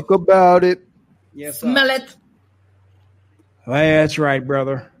 Talk about it. Yes. Smell it. Well, that's right,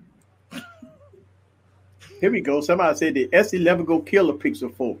 brother. Here we go. Somebody said the S11 go kill a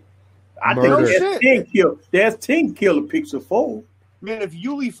Pixel 4. I Murder. think there's 10 kill a Pixel 4. Man, if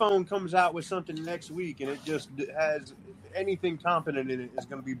Ulefone comes out with something next week and it just has anything competent in it, it's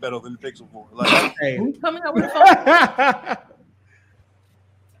going to be better than the Pixel 4. Like, Who's coming out with a phone?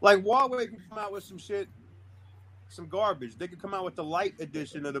 like Huawei can come out with some shit, some garbage. They could come out with the light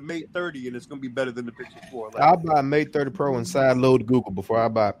edition of the Mate 30 and it's going to be better than the Pixel 4. Like, I'll buy a Mate 30 Pro and sideload Google before I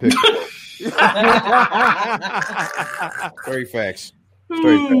buy a Pixel. Straight facts.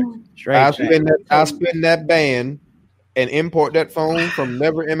 I'll spend that band and import that phone from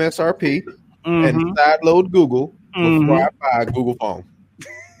never MSRP and sideload Google before I buy a Google phone.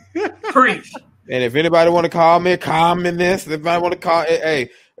 Preach. And if anybody want to call me this, if anybody want to call, hey,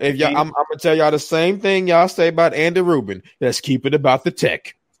 if y'all, I'm gonna tell y'all the same thing y'all say about Andy Rubin. Let's keep it about the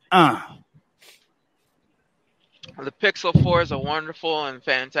tech. The Pixel 4 is a wonderful and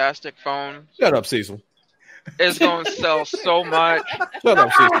fantastic phone. Shut up, Cecil. It's going to sell so much. Shut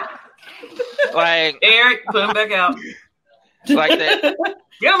up, Cecil. Like Eric, put him back out. Like the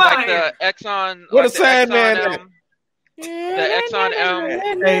Get him out of here. the Exxon. What like a sad man. The Exxon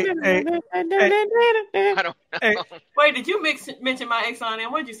M. I don't know. Wait, did you mention my Exxon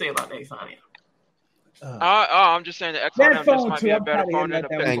M? What did you say about the Exxon M? I'm just saying the Exxon M just might be a better phone than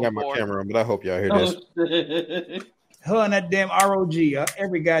the I ain't got Pixel my 4. camera on, but I hope y'all hear this. Her and that damn ROG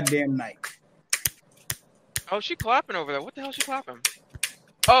every goddamn night. Oh, she clapping over there. What the hell is she clapping?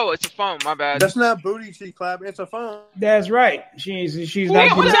 Oh, it's a phone. My bad. that's not booty she clapping. It's a phone. That's right. She's Hey,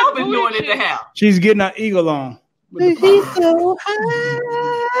 not. what y'all been doing at the house? She's getting her eagle on. With the phone.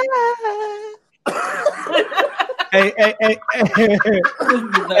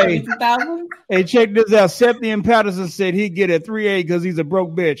 Hey, check this out. Septian Patterson said he'd get a 3A because he's a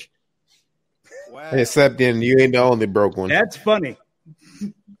broke bitch. Wow. Hey, Septian, you ain't the only broke one. That's funny.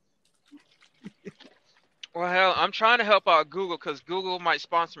 Well, hell, I'm trying to help out Google because Google might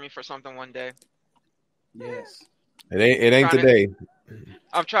sponsor me for something one day. Yes. It ain't today.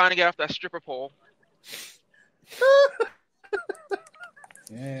 I'm trying to get off that stripper pole.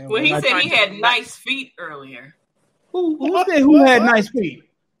 Yeah, Well, he said he had nice feet earlier. Who said who had nice feet?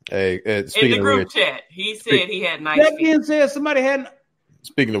 Hey, In speaking the of group which, chat, he said he had nice That feet. being said, somebody had.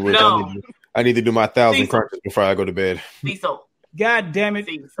 speaking of which, No. I need to do my 1,000 Cecil. crunches before I go to bed. Cecil. God damn it!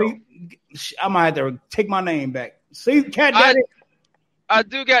 Cecil. I might have to take my name back. See, Cat Daddy. I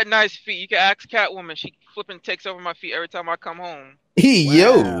do got nice feet. You can ask Catwoman. She flipping takes over my feet every time I come home.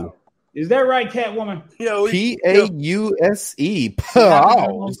 Yo, Is that right, Catwoman? Yo, Pause.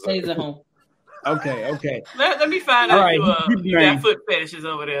 Pause. Stays at home. Okay. Let me find All out right, you got foot fetishes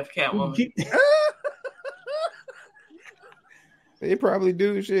over there, Catwoman. They probably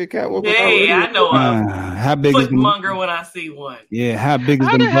do shit. Catwoman. Hey, I know a how big is footmonger when I see one. Yeah, how big is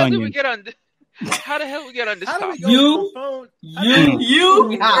How them the hell did we bunions? get on? How the hell we get on this How do we topic? go You- from You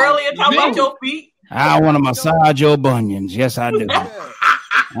You earlier talking about your feet. I want to massage your bunions. Yes, I do. Yeah.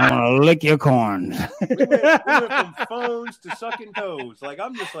 I want to lick your corns. We went from phones to sucking toes. Like,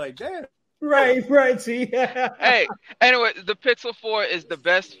 I'm just like, damn. right. See, Hey, anyway, the Pixel 4 is the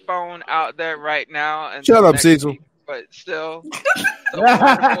best phone out there right now. And Shut up, next Cecil. week, but still, it's a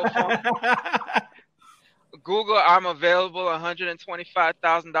wonderful phone. Google, I'm available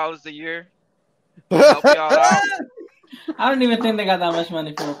 $125,000 a year. Help y'all out. I don't even think they got that much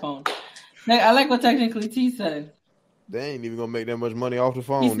money for a phone. I like what technically T said. They ain't even gonna make that much money off the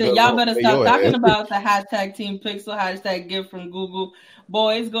phone. He said, They'll y'all better pay stop your talking ass. about the hashtag Team Pixel, hashtag gift from Google.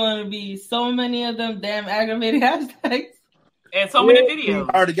 Boy, it's going to be so many of them damn aggravated hashtags. And so many videos.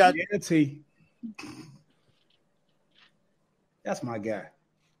 I already got T. That's my guy.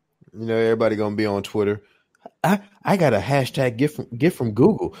 You know, everybody gonna be on Twitter. I got a hashtag gift from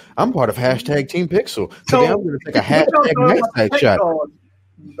Google. I'm part of hashtag Team Pixel. Today I'm gonna take a hashtag hashtag shot.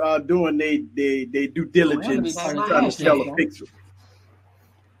 Doing they due diligence trying to sell a Pixel.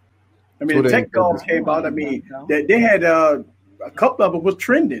 I mean, the tech dogs came out. I mean, they had a couple of them was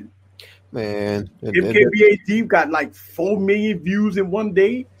trending. Man, MKBHD got like 4 million views in one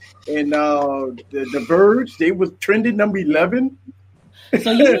day, and the Verge they was trending number 11.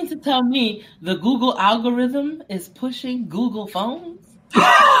 So you mean to tell me the Google algorithm is pushing Google phones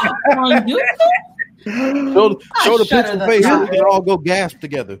on YouTube? Show the Pixel face so we can all go gasp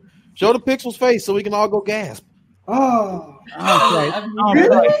together. Show the Pixel's face so we can all go gasp. Oh,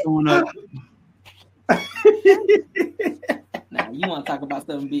 Now you want to talk about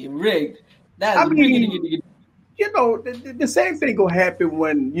something being rigged? That's I mean, you know, the same thing gonna happen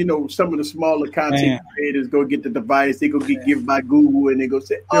when some of the smaller content creators go get the device. They go get given by Google, and they go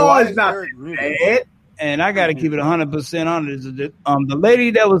say, "Oh, it's not bad." and I got to keep it 100% honest. The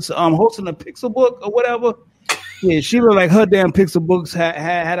lady that was hosting the Pixel Book or whatever, yeah, she looked like her damn Pixel Books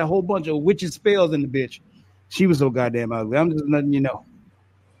had a whole bunch of witches spells in the bitch. She was so goddamn ugly. I'm just letting you know.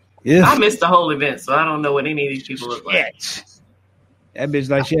 Yeah. I missed the whole event, so I don't know what any of these people look like. That bitch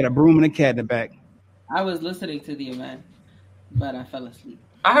like she had a broom and a cat in the back. I was listening to the event, but I fell asleep.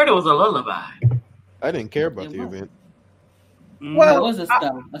 I heard it was a lullaby. I didn't care about the event. Well, it was a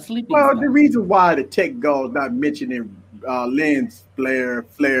sleeping Well, spell. the reason why the tech guy's not mentioning lens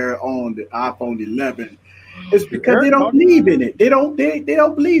flare on the iPhone 11 is because they don't believe in it. They don't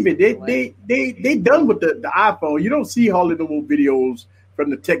believe it. They done with the iPhone. You don't see hardly no more videos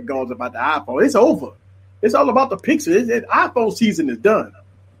from the tech guys about the iPhone. It's over. It's all about the Pixel. iPhone season is done.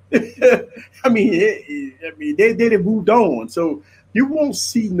 I mean, they moved on. So you won't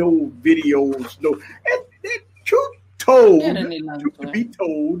see no videos. Truth to be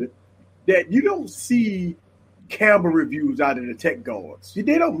told that you don't see camera reviews out of the tech guards. They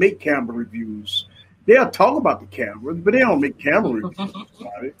don't make camera reviews. They'll talk about the cameras, but they don't make camera reviews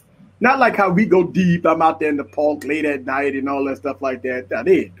about it. Not like how we go deep. I'm out there in the park late at night and all that stuff like that. Now,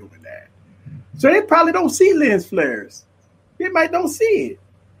 they ain't doing that. So they probably don't see lens flares. They might don't see it.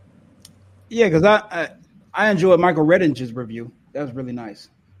 Yeah, because I enjoyed Michael Reddinger's review. That was really nice.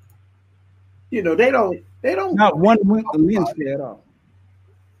 You know, they don't not one lens flare at all.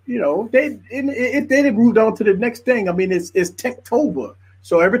 You know, if they moved on to the next thing, I mean, it's Techtober,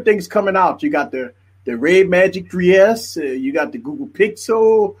 so everything's coming out. You got the Ray Magic 3S, you got the Google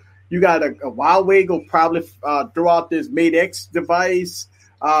Pixel, you got a Huawei will probably throw out this Mate X device.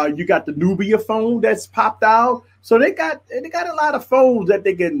 You got the Nubia phone that's popped out, so they got a lot of phones that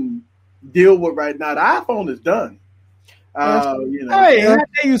they can deal with right now. The iPhone is done. You know, hey, how dare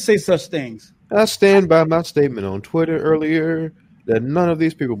you say such things? I stand by my statement on Twitter earlier that none of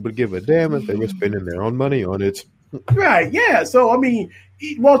these people would give a damn if they were spending their own money on it. Right, yeah. So, I mean,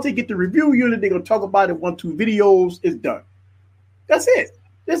 once they get the review unit, they're going to talk about it 1-2 videos. It's done. That's it.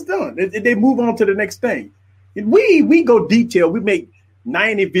 It's done. They move on to the next thing. We go detail. We make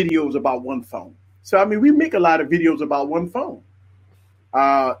 90 videos about one phone. So, I mean, we make a lot of videos about one phone.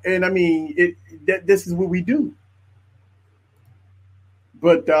 And, I mean, this is what we do.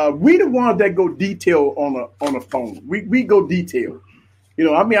 But we the ones that go detail on a phone. We go detail. You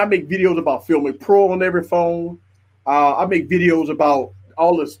know, I mean, I make videos about Filmic Pro on every phone. I make videos about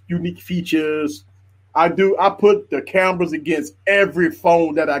all the unique features. I put the cameras against every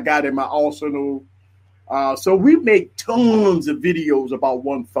phone that I got in my arsenal. So we make tons of videos about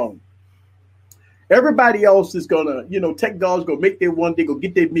one phone. Everybody else is gonna, you know, tech guys go make their one. They go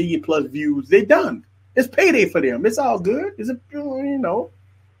get their 1 million+ views. They done. It's payday for them. It's all good. You know,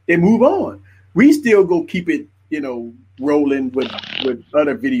 they move on. We still go keep it, you know, rolling with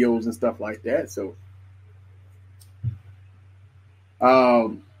other videos and stuff like that. So,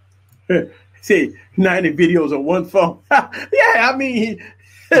 see, 90 videos on one phone. Yeah, I mean,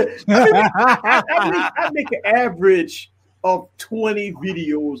 I make an average of 20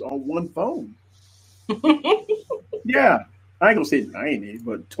 videos on one phone. Yeah. I ain't gonna say 90,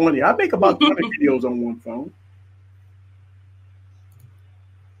 but 20. I make about 20 videos on one phone.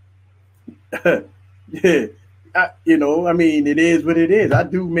 Yeah, you know, I mean, it is what it is. I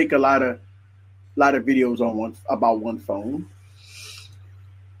do make a lot of videos on about one phone.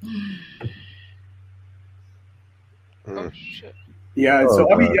 Oh shit! Yeah,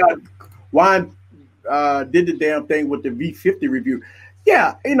 so I mean, Juan did the damn thing with the V50 review.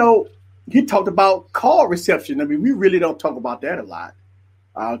 Yeah, you know. He talked about call reception. I mean, we really don't talk about that a lot.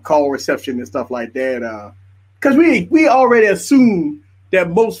 Call reception and stuff like that. Because we already assume that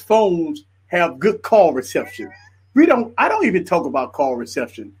most phones have good call reception. I don't even talk about call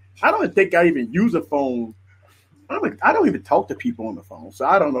reception. I don't think I even use a phone. I don't even talk to people on the phone. So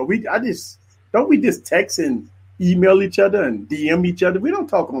I don't know. We just text and email each other and DM each other. We don't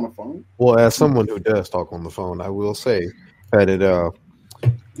talk on the phone. Well, as someone who does talk on the phone, I will say that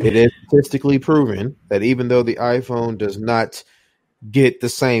it is statistically proven that even though the iPhone does not get the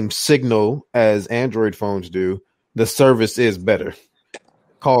same signal as Android phones do, the service is better.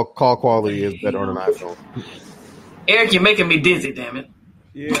 Call quality is better on an iPhone. Eric, you're making me dizzy, damn it.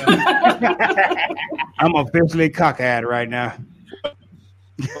 Yeah. I'm officially cockeyed right now.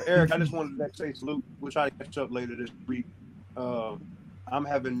 Well, Eric, I just wanted to say salute. We'll try to catch up later this week. I'm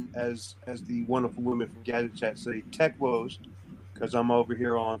having, as the wonderful women from Gadget Chat say, tech woes, because I'm over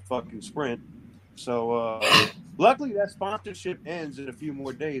here on fucking Sprint. So luckily that sponsorship ends in a few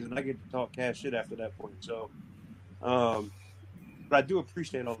more days, and I get to talk cash shit after that point. So, but I do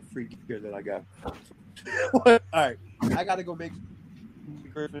appreciate all the free gear that I got. All right, I got to go make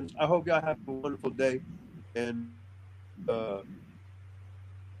Christmas. I hope y'all have a wonderful day. And all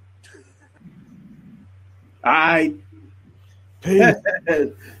right.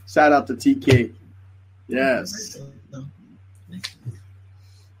 Shout out to TK. Yes.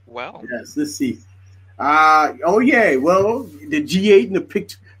 Well. Yes, let's see. Oh yeah, well, the G8 and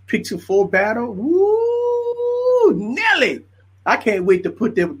the Pixel 4 battle. Woo, Nelly! I can't wait to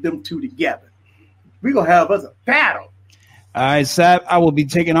put them two together. We're gonna have us a battle. All right, Sab, I will be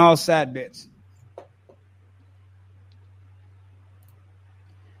taking all side bets.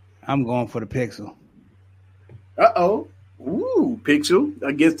 I'm going for the Pixel. Uh-oh. Ooh, Pixel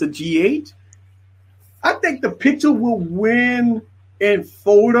against the G8. I think the Pixel will win in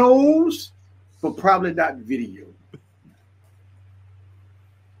photos, but probably not video.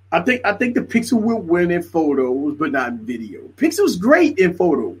 I think the Pixel will win in photos, but not in video. Pixel's great in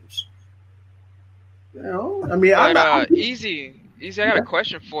photos. You know, I mean, Easy. I got a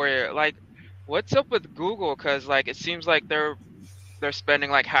question for you. Like, what's up with Google? Because like, it seems like they're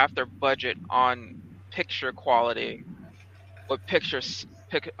spending like half their budget on picture quality with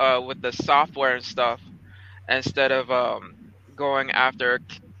with the software and stuff, instead of going after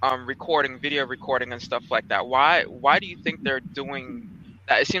video recording and stuff like that. Why do you think they're doing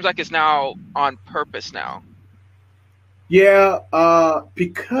that? It seems like it's now on purpose now. Yeah,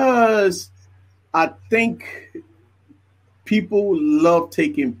 because I think people love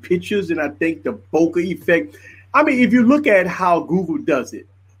taking pictures, and I think the bokeh effect. I mean, if you look at how Google does it,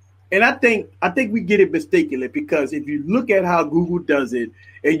 and I think we get it mistakenly, because if you look at how Google does it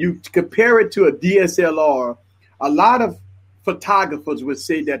and you compare it to a DSLR, a lot of photographers would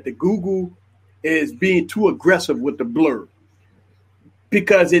say that the Google is being too aggressive with the blur,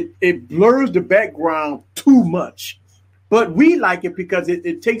 because it blurs the background too much. But we like it because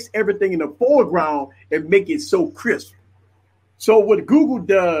it takes everything in the foreground and make it so crisp. So what Google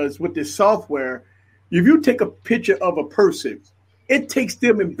does with this software, if you take a picture of a person, it takes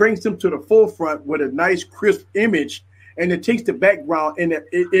them and brings them to the forefront with a nice crisp image, and it takes the background and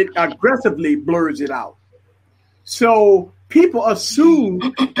it aggressively blurs it out. So people assume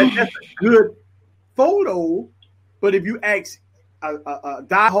that that's a good photo, but if you ask a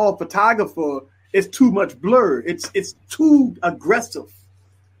diehard photographer, it's too much blur. It's too aggressive.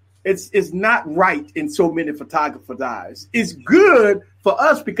 It's not right in so many photographers' eyes. It's good for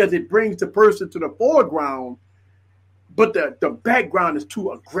us because it brings the person to the foreground, but the background is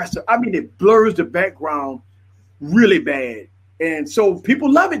too aggressive. I mean, it blurs the background really bad. And so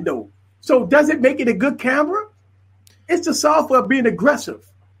people love it though. So does it make it a good camera? It's the software being aggressive.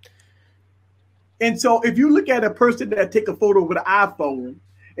 And so if you look at a person that take a photo with an iPhone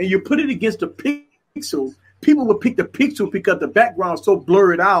and you put it against the Pixel, people will pick the Pixel because the background is so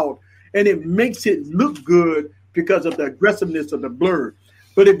blurred out, and it makes it look good because of the aggressiveness of the blur.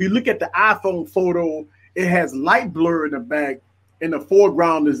 But if you look at the iPhone photo, it has light blur in the back, and the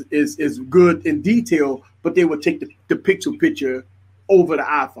foreground is good in detail, but they will take the Pixel picture over the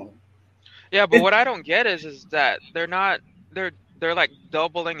iPhone. Yeah, but what I don't get is that they're like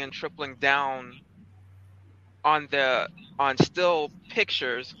doubling and tripling down on still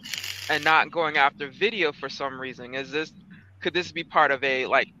pictures and not going after video for some reason. Could this be part of a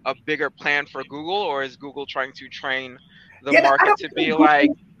bigger plan for Google, or is Google trying to train the market to be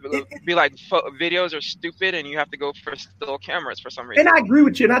like videos are stupid and you have to go for still cameras for some reason? And I agree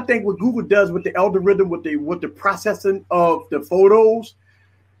with you. And I think what Google does with the algorithm, with the processing of the photos,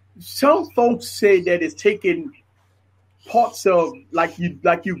 some folks say that it's taking parts of like you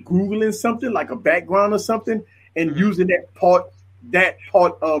Googling something, like a background or something, and using that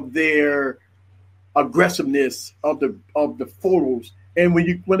part of their aggressiveness of the photos. And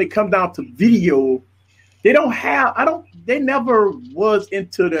when it comes down to video, they never was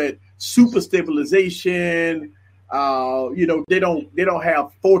into the super stabilization. They don't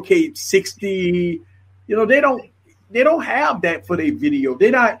have 4K 60. They don't have that for their video.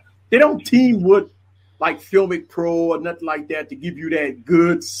 They don't team with like Filmic Pro or nothing like that to give you that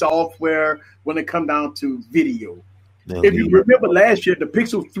good software when it comes down to video. If you remember last year, the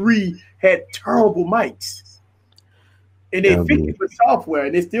Pixel 3 had terrible mics, and they fixed it with software,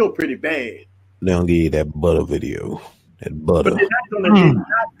 and it's still pretty bad. They don't give you that butter video. That butter. But they're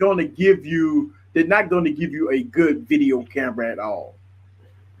not going to give you a good video camera at all.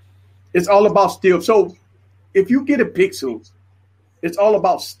 It's all about still. So if you get a Pixel, it's all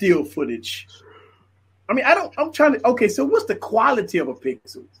about still footage. I mean, okay, so what's the quality of a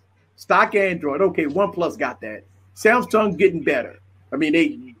Pixel? Stock Android. Okay, OnePlus got that. Samsung getting better. I mean,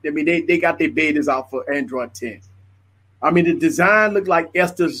 they got their betas out for Android 10. I mean, the design looked like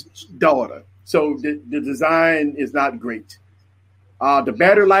Esther's daughter. So the design is not great. The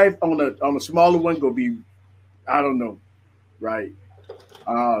battery life on the smaller one gonna be, I don't know, right?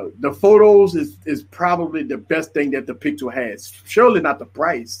 The photos is probably the best thing that the Pixel has. Surely not the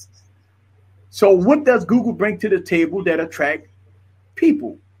price. So what does Google bring to the table that attract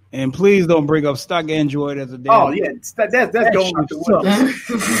people? And please don't bring up stock Android as a damn. Oh yeah, that's going out the window.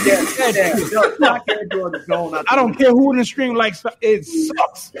 Stock Android is going out. I don't care who in the stream likes it.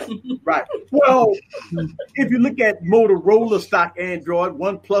 Sucks. Right. Well, if you look at Motorola stock Android,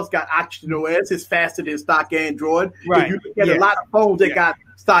 OnePlus got Oxygen OS. It's faster than stock Android. Right. If you look at a lot of phones that got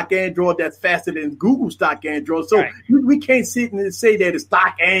stock Android, that's faster than Google stock Android. So we can't sit and say that it's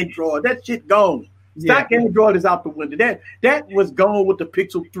stock Android. That shit gone. Stock Android is out the window. That was gone with the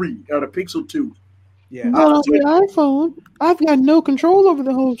Pixel 3 or the Pixel 2. Yeah. But on the iPhone, I've got no control over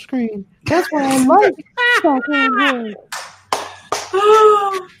the whole screen. That's why I like stock Android.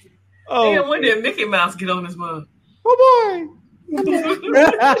 Damn, when did Mickey Mouse get on this mug? Oh boy.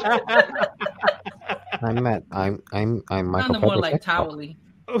 I'm Michael More like Towley.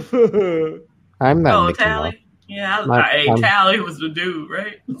 I'm not. Oh, Tally. Yeah, Tally was the dude,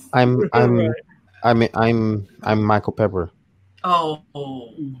 right? I'm Michael Pepper. Oh,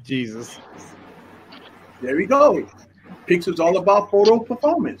 Jesus! There we go. Pixel's all about photo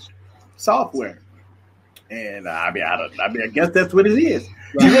performance software, and I guess that's what it is.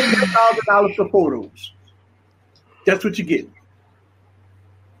 You get $10,000 for photos. That's what you get.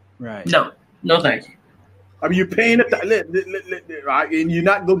 Right? No, thank you. I mean, you're paying right, and you're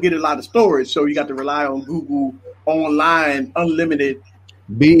not gonna get a lot of storage, so you got to rely on Google Online Unlimited.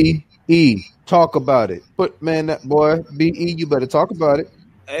 BE, talk about it. That boy, BE, you better talk about it.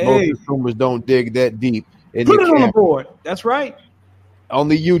 Hey. Most consumers don't dig that deep. Put it on the board. That's right. On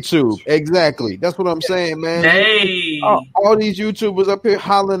the YouTube, exactly. That's what I'm saying, man. Hey, all these YouTubers up here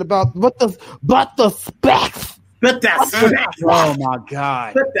hollering about what the specs. But that's oh my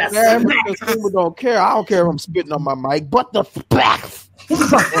God. But that's average consumer don't care. I don't care if I'm spitting on my mic, but the specs.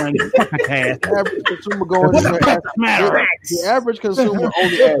 Average consumer going in there. The average consumer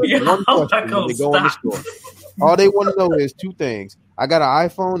only asks one question when they go in the store. All they want to know is two things. I got an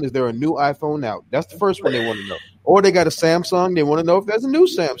iPhone. Is there a new iPhone out? That's the first one they want to know. Or they got a Samsung. They want to know if there's a new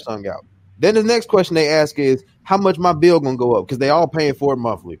Samsung out. Then the next question they ask is, how much my bill going to go up? Because they all paying for it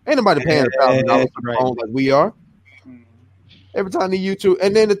monthly. Ain't nobody paying $1,000 for a phone like we are. Every time the YouTube,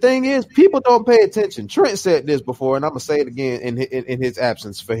 and then the thing is, people don't pay attention. Trent said this before, and I'm gonna say it again in his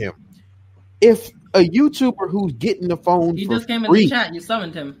absence for him. If a YouTuber who's getting the phone, he for just came free, in the chat. You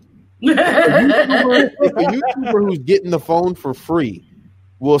summoned him. if a YouTuber who's getting the phone for free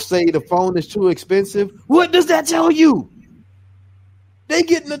will say the phone is too expensive, what does that tell you? They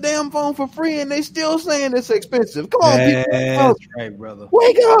getting the damn phone for free, and they still saying it's expensive. Come on, people. That's right, brother.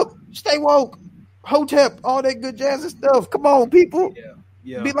 Wake up, stay woke. Hotep, all that good jazzy stuff. Come on, people.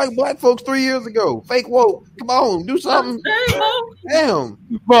 Yeah. Be like black folks 3 years ago. Fake woke. Come on, do something. Damn.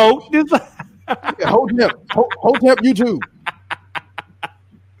 Vote. Hotep YouTube.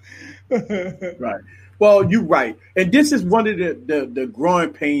 Right. Well, you're right. And this is one of the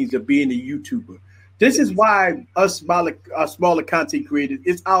growing pains of being a YouTuber. This is why us smaller content creators,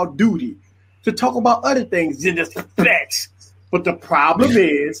 it's our duty to talk about other things than the specs. But the problem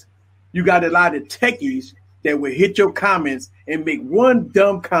is, you got a lot of techies that will hit your comments and make one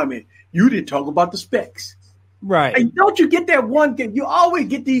dumb comment. You didn't talk about the specs. Right. And don't you get that one thing? You always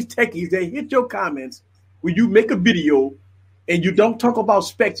get these techies that hit your comments when you make a video and you don't talk about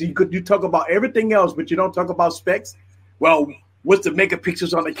specs. You talk about everything else, but you don't talk about specs. Well, what's the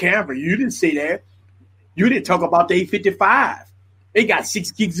megapixels on the camera? You didn't say that. You didn't talk about the 855. It got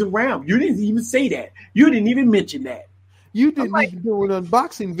 6 gigs of RAM. You didn't even say that. You didn't even mention that. You didn't even do an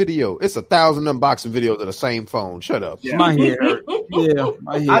unboxing video. It's 1,000 unboxing videos of the same phone. Shut up. Yeah. My head hurt. Yeah,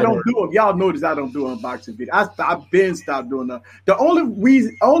 my head I don't do them. Y'all notice I don't do unboxing video. I've been stopped doing that. The only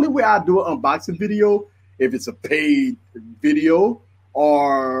way I do an unboxing video if it's a paid video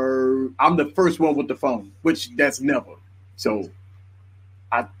or I'm the first one with the phone, which that's never. So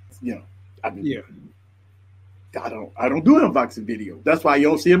I don't do an unboxing video. That's why you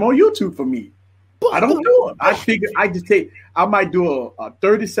don't see them on YouTube for me. I don't do it. I figure I might do a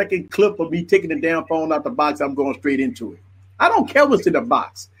 30-second clip of me taking the damn phone out the box. I'm going straight into it. I don't care what's in the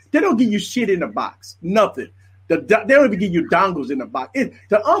box. They don't give you shit in the box. Nothing. They don't even give you dongles in the box.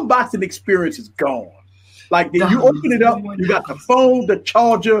 The unboxing experience is gone. Like you open it up, you got the phone, the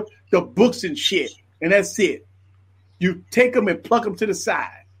charger, the books and shit, and that's it. You take them and plug them to the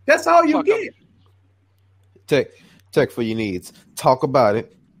side. That's all you get. Tech for your needs. Talk about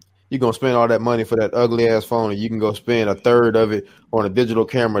it. You're going to spend all that money for that ugly ass phone, and you can go spend a third of it on a digital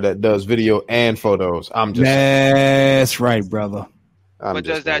camera that does video and photos. That's right, brother. But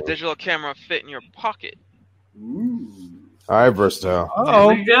does that digital camera fit in your pocket? All right, versatile. There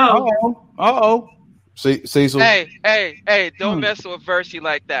we go. Uh-oh. Cecil. Hey! Don't mess with Versy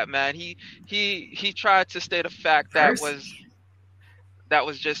like that, man. He tried to state a fact that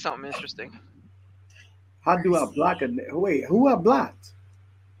was just something interesting. How do I block a? Wait, who I blocked?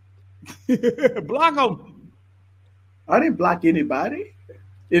 Block them. I didn't block anybody.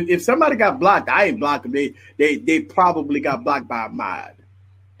 If somebody got blocked, I ain't blocked them. They probably got blocked by a mod.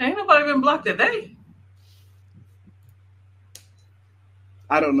 Ain't nobody been blocked today.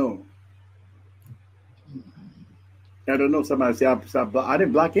 I don't know. Somebody say I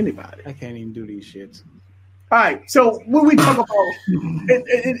didn't block anybody. I can't even do these shits. All right. So when we talk about,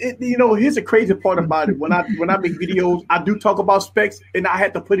 here's the crazy part about it. When I make videos, I do talk about specs, and I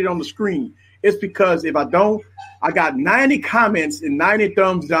had to put it on the screen. It's because if I don't, I got 90 comments and 90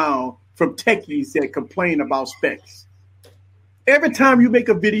 thumbs down from techies that complain about specs. Every time you make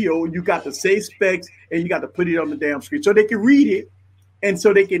a video, you got to say specs and you got to put it on the damn screen so they can read it and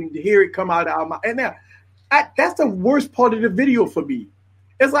so they can hear it come out of our mouth. And now, that's the worst part of the video for me.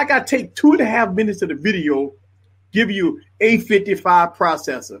 It's like I take 2.5 minutes of the video, give you A55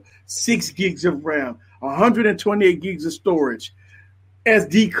 processor, 6 gigs of RAM, 128 gigs of storage,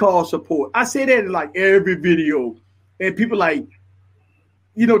 SD card support. I say that in like every video, and people like,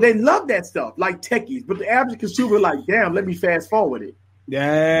 they love that stuff, like techies. But the average consumer, like, damn, let me fast forward it.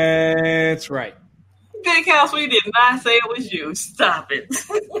 That's right. Big House, we did not say it was you. Stop it.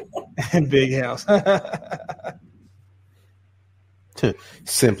 Big House.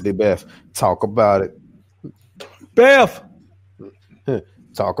 Simply Beth, talk about it. Beth,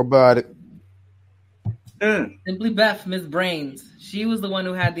 talk about it. Simply Beth, Miss Brains. She was the one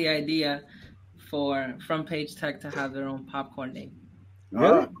who had the idea for Front Page Tech to have their own popcorn name.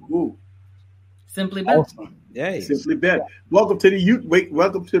 Really? Cool. Simply Beth. Awesome. Yay. Simply Beth. Welcome to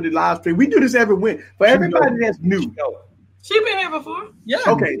the live stream. We do this every week for everybody that's new. She been here before. Yeah.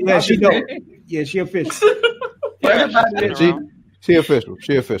 Okay. Yeah, she know. Yeah, she official.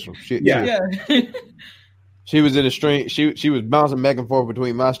 She official. Yeah. She was in the stream. She was bouncing back and forth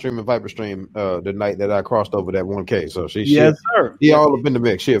between my stream and Viper stream the night that I crossed over that 1K. So yes, sir. She all up in the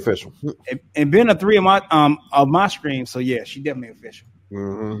mix. She official. And been a 3 of my streams. So yeah, she definitely official.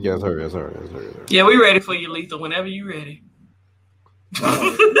 Mm-hmm. Yes, her. Yeah, we ready for you, Lethal. Whenever you ready.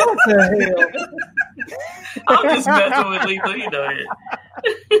 What the hell? I'm just messing with Lethal. You know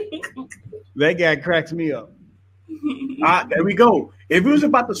that. That guy cracks me up. There we go. If it was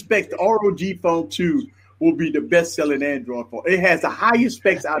about the specs, the ROG Phone 2 will be the best-selling Android phone. It has the highest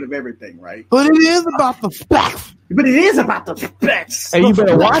specs out of everything, right? But it is about the specs. Hey, you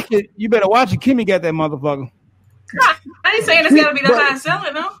better watch it. Kimmy got that motherfucker. I ain't saying it's gotta be the highest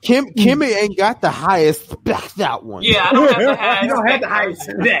selling, though. Kimmy ain't got the highest specs out one. Yeah, I don't have the highest. You don't have the highest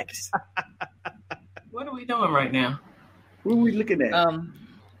specs. What are we doing right now? Who are we looking at?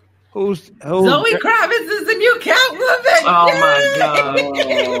 Who's Zoe Kravitz is the new Catwoman. Oh my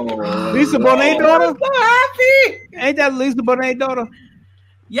god! Lisa Bonet daughter. I'm so happy. Ain't that Lisa Bonet daughter?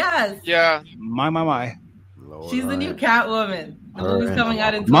 Yes. Yeah. My. Lord, She's the new Catwoman. The Her movie's coming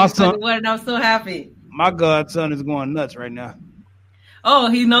out in My son- 2021, and I'm so happy. My godson is going nuts right now. Oh,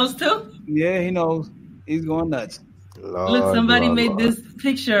 he knows too? Yeah, he knows. He's going nuts. Look, somebody made this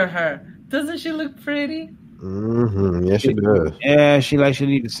picture of her. Doesn't she look pretty? Mm-hmm. Yes, she does. Yeah, she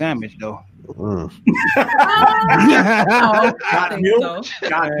need a sandwich though. Mm. Got milk.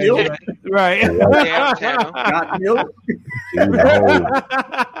 Got milk. Right. Got milk.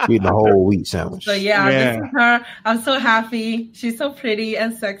 Eating a whole wheat sandwich. So yeah, this is her. I'm so happy. She's so pretty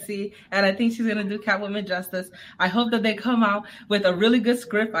and sexy, and I think she's gonna do Catwoman justice. I hope that they come out with a really good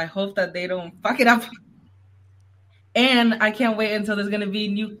script. I hope that they don't fuck it up. And I can't wait until there's gonna be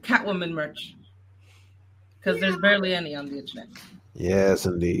new Catwoman merch. Because there's barely any on the internet. Yes,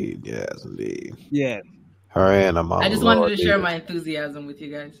 indeed. Yeah. Her and her mom. I just wanted to share my enthusiasm with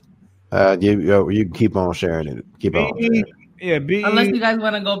you guys. You can keep on sharing it. Keep on. Yeah. Unless you guys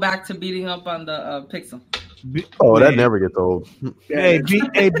want to go back to beating up on the Pixel. That never gets old. Hey,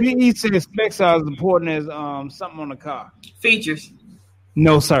 BE says specs are as important as something on the car. Features.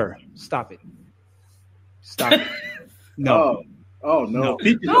 No, sir. Stop it. No. Oh no! No,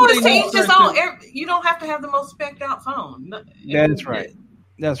 it's just on. You don't have to have the most specced out phone. That's right.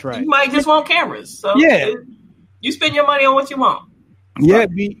 You might just want cameras. So yeah, you spend your money on what you want. Yeah,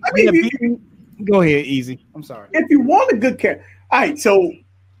 go ahead, Easy. I'm sorry. If you want a good camera, all right. So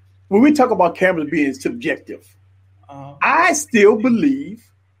when we talk about cameras being subjective, I still believe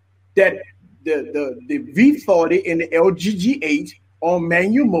that the V40 and the LG G8 on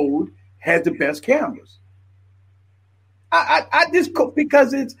manual mode has the best cameras. I just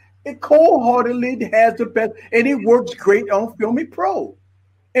because it cold-heartedly has the best, and it works great on Filmy Pro.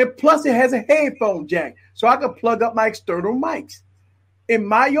 And plus, it has a headphone jack, so I can plug up my external mics. In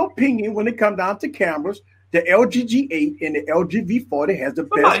my opinion, when it comes down to cameras, the LG G8 and the LG V40 has the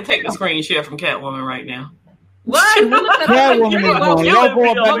best. Somebody take a screen share from Catwoman right now. What? Catwoman is going. Y'all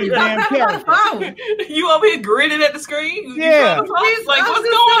go about these damn characters. You over here grinning at the screen? Yeah. Like, what's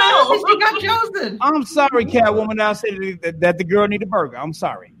going on? She got chosen. I'm sorry, Catwoman. I said that the girl need a burger. I'm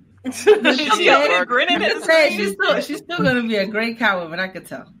sorry. She's still gonna be a great Catwoman. I could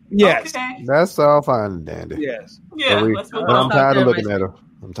tell. Yes, okay. That's all fine and dandy. Yes. Yeah. I'm tired of looking at her.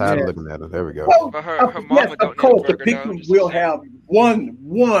 There we go. Well, But her mama yes, don't of course, need the a burger, people though, just will saying. have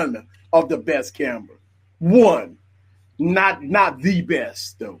one of the best cameras. One, not the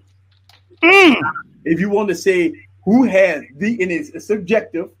best though. If you want to say who has the, and it's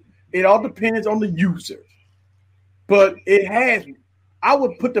subjective. It all depends on the user. But it has. I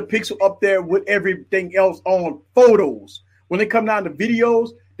would put the Pixel up there with everything else on photos. When it come down to videos,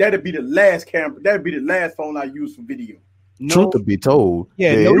 that'd be the last camera. That'd be the last phone I use for video. Truth to be told,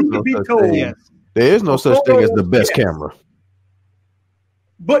 Yeah, there no, is truth to be told, yes. there is no such thing as the best Yes. camera.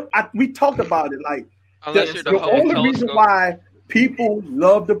 But we talked about it. Like Unless you're the the whole only reason telescope. why people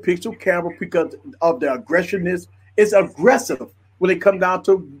love the Pixel camera because of the aggressiveness. It's aggressive when it comes down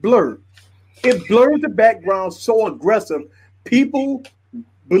to blur. It blurs the background so aggressive. People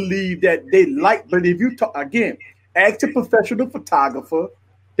believe that they like, but if you talk again, ask a professional photographer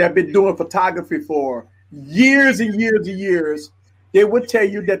that been doing photography for years and years and years, they would tell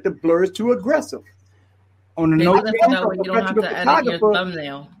you that the blur is too aggressive. On the They note, do that so that way you don't have to edit your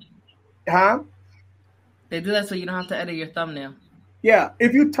thumbnail. Huh? They do that so you don't have to edit your thumbnail. Yeah,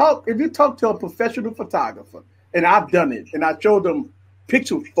 if you talk to a professional photographer, and I've done it, and I showed them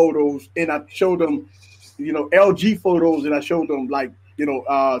Pixel photos, and I showed them, LG photos, and I showed them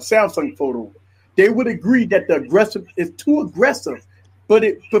Samsung photos, they would agree that the aggressive is too aggressive, but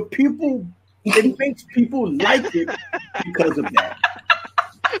it makes people like it because of that.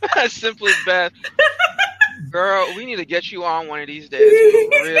 That's simply Beth. Girl, we need to get you on one of these days.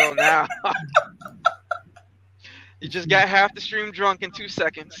 For real now. You just got half the stream drunk in 2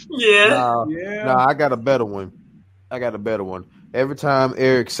 seconds. Yeah. No, I got a better one. Every time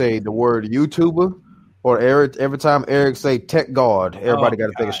Eric say the word YouTuber, or every time Eric say Tech God, everybody got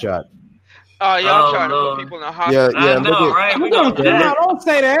to take a shot. Oh, y'all Oh, trying to Lord. put people in the hospital. Yeah. I know, right? We gonna do no, that. don't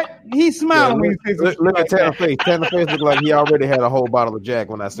say that. He's smiling when he says Look at Tanner face. Tanner face look like he already had a whole bottle of Jack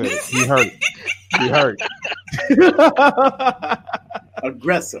when I said it. He hurt.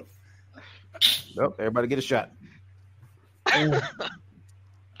 Aggressive. Nope, everybody get a shot.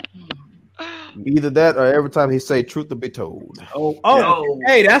 Either that or every time he say truth to be told. Oh,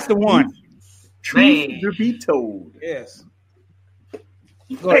 hey, that's the one. Truth Man. to be told. Yes.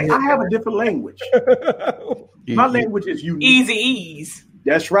 Hey, I have a different language. My language is unique. Easy ease.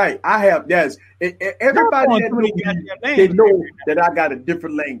 That's right. I have. Everybody that know me, they know that I got a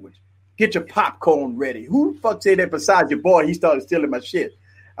different language. Get your popcorn ready. Who the fuck said that besides your boy? He started stealing my shit.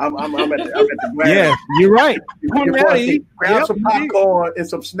 I'm at the grab. Yeah, you're right. Your boy said, grab some popcorn and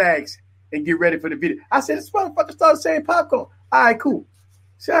some snacks and get ready for the video. I said, this motherfucker started saying popcorn. All right, cool.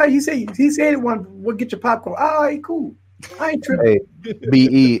 So he said we'll get your popcorn. All right, cool. I ain't tripping. Hey,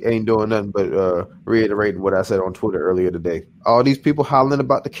 BE ain't doing nothing but reiterating what I said on Twitter earlier today. All these people hollering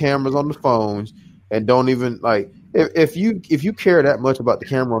about the cameras on the phones and don't even like if you care that much about the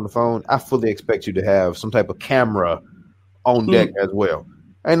camera on the phone, I fully expect you to have some type of camera on deck as well.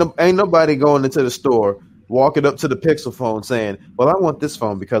 Ain't nobody going into the store walking up to the Pixel phone saying, "Well, I want this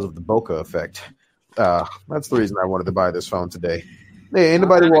phone because of the bokeh effect." That's the reason I wanted to buy this phone today. Hey, ain't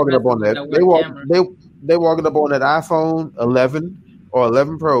nobody walking up on that. They walking up on that iPhone 11 or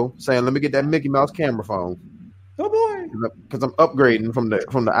 11 Pro saying, "Let me get that Mickey Mouse camera phone." Oh boy, because I'm upgrading from the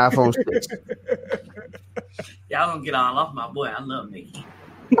iPhone 6. Y'all gonna get all off my boy. I love Mickey.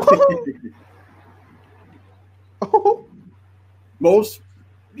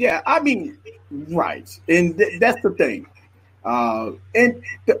 Right, and that's the thing. All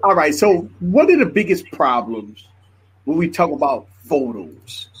right. So, one of the biggest problems when we talk about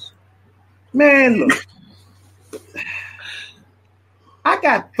photos, man, look, I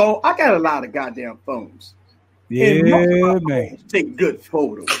got a lot of goddamn phones. Yeah, and man. phones take good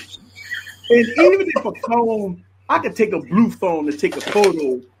photos. And even if a phone, I could take a blue phone to take a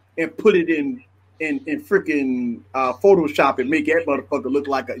photo and put it in freaking Photoshop and make that motherfucker look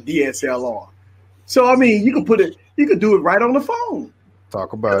like a DSLR. So I mean, you can do it right on the phone.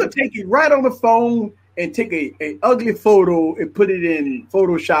 Talk about You can take it right on the phone and take a ugly photo and put it in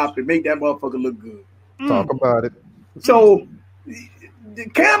Photoshop and make that motherfucker look good. Talk about it. So the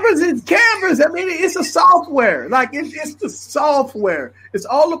cameras is cameras. I mean, it's a software. Like it's the software. It's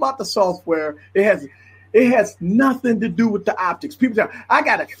all about the software. It has nothing to do with the optics. People say, I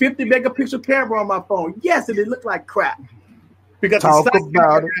got a 50 megapixel camera on my phone. Yes, and it looked like crap because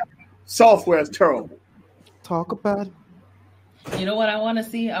the software is terrible. Talk about it. You know what I want to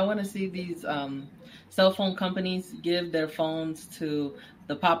see? I want to see these cell phone companies give their phones to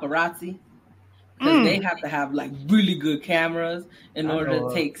the paparazzi. Because they have to have like really good cameras in order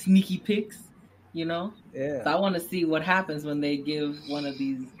to take sneaky pics, you know? Yeah. So I want to see what happens when they give one of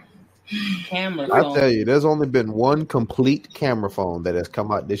these camera I phones. tell you, there's only been one complete camera phone that has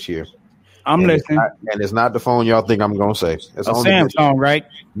come out this year. I'm listening. It's not the phone y'all think I'm going to say. It's a Samsung, right?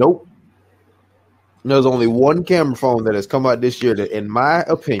 Nope. There's only one camera phone that has come out this year that, in my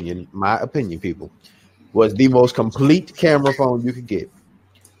opinion, people, was the most complete camera phone you could get.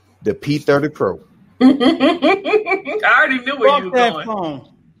 The P30 Pro. I already knew where you were going.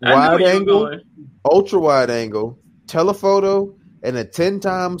 Wide angle, ultra wide angle, telephoto, and a 10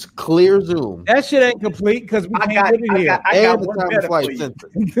 times clear zoom. That shit ain't complete because we can't get it here. And the time flight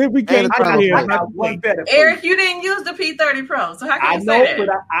sensor. We can't get it here. Eric, you didn't use the P30 Pro, so how can you say that? But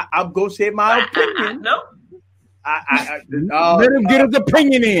I'm going to say my opinion. No. Let him get his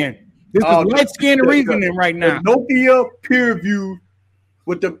opinion in. This is light-skinned reasoning right now. Nokia PureView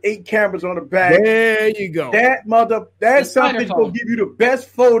with the 8 cameras on the back. There you go. That's something that's going to give you the best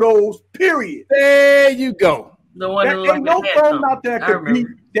photos, period. There you go. The one ain't no phone out there can beat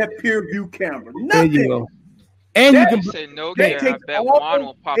that PureView camera. Nothing. There you go. And you can say Nokia. I bet Juan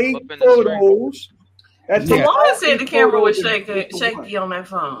will pop up in the screen. Juan said the camera was shaky on that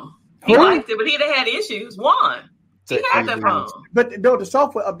phone. He liked it, but he'd have had issues. Juan. He had that phone. But no, the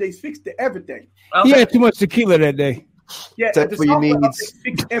software updates fixed everything. Okay. He had too much tequila that day. Yeah, the software updates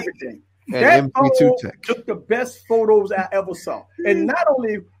fixed everything. That phone took the best photos I ever saw. And not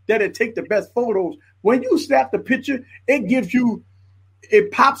only did it take the best photos, when you snap the picture,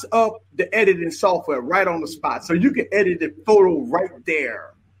 it pops up the editing software right on the spot. So you can edit the photo right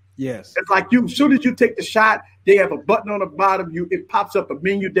there. Yes. It's like as soon as you take the shot, they have a button on the bottom. It pops up a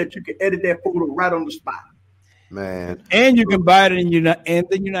menu that you can edit that photo right on the spot. Man. And you can buy it in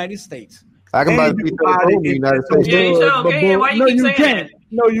the United States. I can buy the P30 in the United States. Yeah, you sure can. Why you keep saying that?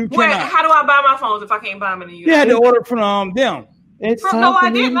 No, you can't. How do I buy my phones if I can't buy them in the United States? You had to order from them. No,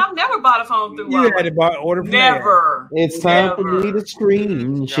 I didn't. I've never bought a phone through Huawei. You had to order from Never. It's time for me to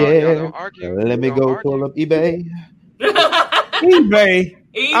screen share. Let me go pull up eBay. eBay.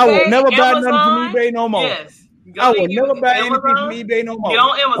 I will never buy nothing from eBay no more. Yes. I will never buy anything from eBay no more. Get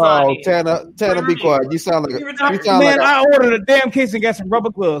on Amazon. Oh, Tanner, be quiet. You sound like I ordered a damn case and got some rubber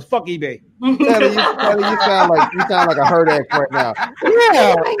gloves. Fuck eBay. Tanner, you sound like a herd ass right now.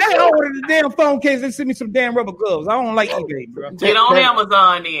 Yeah, I ordered a damn phone case and sent me some damn rubber gloves. I don't like eBay, bro. Get on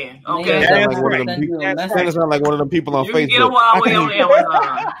Amazon then. Okay. Tanner sound like one of them people on Facebook. Get a Huawei on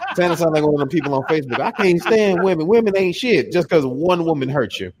Amazon. Tanner sound like one of them people on Facebook. I can't stand women. Women ain't shit just because one woman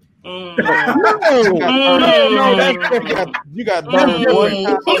hurt you. No, you got burned one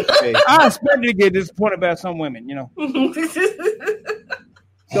time. I expect to get disappointed about some women, you know.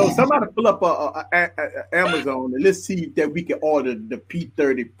 So somebody pull up Amazon and let's see that we can order the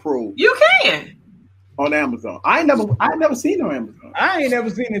P30 Pro. You can on Amazon. I ain't never seen it on Amazon. I ain't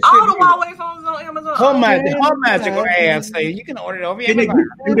never seen it. All the Huawei phones on Amazon. Her magical ass say you can order it over Amazon.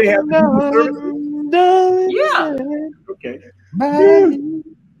 Do they have service? Yeah. Okay.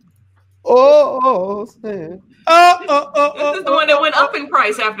 This is the one that went up in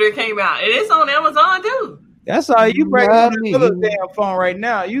price after it came out. And it's on Amazon too. That's all you bragging on the little damn phone right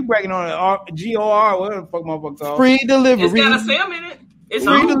now. You bragging on the GOR, whatever the fuck motherfucker called. Free delivery. It's got a SIM in it. It's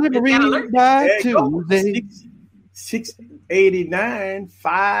free delivery by Tuesday. 689,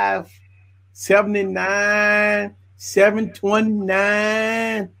 579,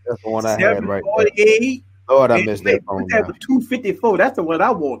 729. That's the one I had right there. Lord, I missed that phone. That was 254. That's the one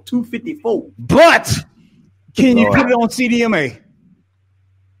I want. 254. But can you put it on CDMA?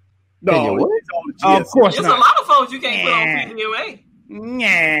 No, of course There's not. a lot of phones you can't put on CDMA.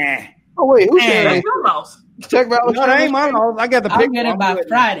 Nah. Oh wait, who said that's your loss? Tech Valor. No, that ain't my loss. I got the pick. I'll get it by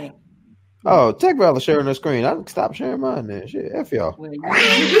Friday. Oh, Tech Valor sharing the screen. I can stop sharing mine then. Shit, F y'all.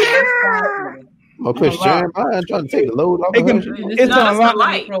 I'm quit sharing mine. I'm trying to take the load off. It's a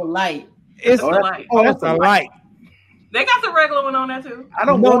light. It's that's a light. They got the regular one on there too. I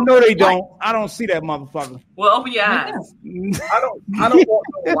don't know. No, they don't. I don't see that motherfucker. Well, open your eyes. I don't want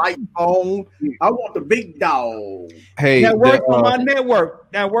no light phone. I want the big dog. Hey, that works on my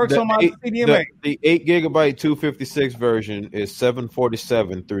network. That works on my CDMA. The 8 gigabyte 256 version is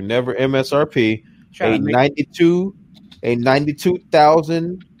 $747 through never MSRP a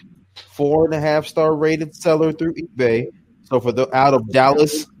 92,000 4.5-star rated seller through eBay. So for the out of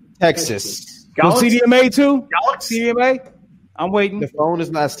Dallas, Texas. CDMA too? CDMA? I'm waiting. The phone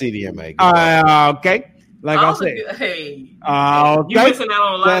is not CDMA. Okay. Like I said. Hey. Okay. You missing out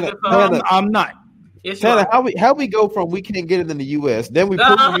on a lot of phone? I'm not. Tanner, how we go from we can't get it in the U.S., then we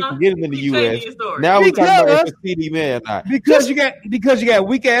prove we can get it in the U.S. Now we talking about if it's CDMA or not. Because you got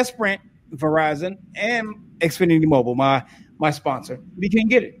weak ass Sprint, Verizon, and Xfinity Mobile, my sponsor. We can't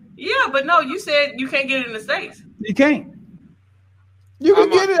get it. Yeah, but no, you said you can't get it in the States. You can't. You can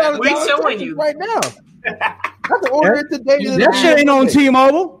get it out of we showing you right now. I can order it today. That shit ain't on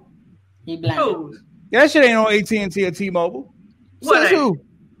T-Mobile. Who? That shit ain't on AT&T or T-Mobile. What? Who?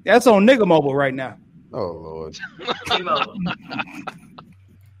 That's on Nigga Mobile right now. Oh Lord. T-Mobile.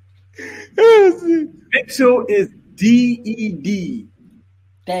 Pixel is DED.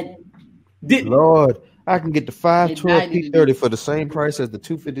 Lord, I can get the 512 P30 for the same price as the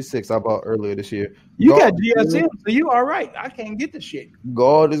 256 I bought earlier this year. You got GSM, so you all right. I can't get the shit.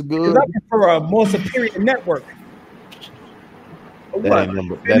 God is good. I'm for a more superior network. That ain't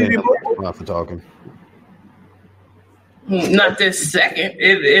number for talking. Not this second.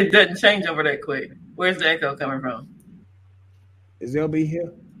 It doesn't change over that quick. Where's the echo coming from? Is LB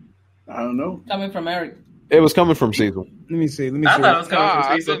here? I don't know. Coming from Eric. It was coming from Cecil. Let me see. I thought it was coming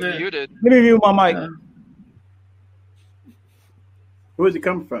from Cecil. Muted. Let me mute my mic. Where's it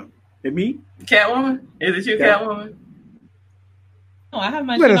coming from? It me? Catwoman? Is it you, Catwoman? No, I have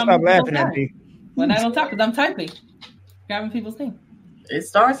my. You better stop laughing at me. When I don't talk, because I'm typing, grabbing people's thing. It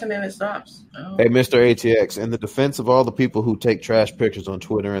starts and then it stops. Oh. Hey, Mr. ATX, in the defense of all the people who take trash pictures on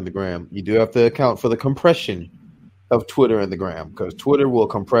Twitter and the Gram, you do have to account for the compression of Twitter and the Gram, because Twitter will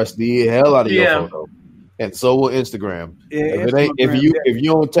compress the hell out of your photo, and so will Instagram. Yeah, if you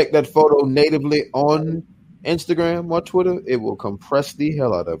don't take that photo natively on Instagram or Twitter, it will compress the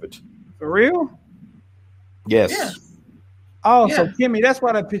hell out of it. For real? Yes. Yeah. Oh, so Kimmy, that's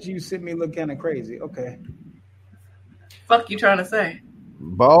why that picture you sent me looked kind of crazy. Okay. Fuck you trying to say?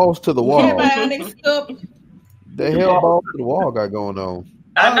 Balls to the wall. The The hell balls to the wall got going on?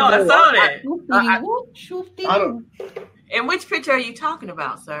 I know, I saw that. I don't. And which picture are you talking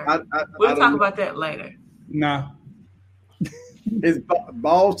about, sir? We'll talk about that later. Nah. It's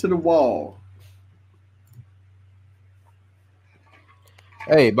balls to the wall.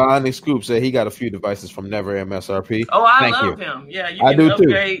 Hey, Bionic Scoop said he got a few devices from Never MSRP. Oh, I Thank love you. him. Yeah, you I can do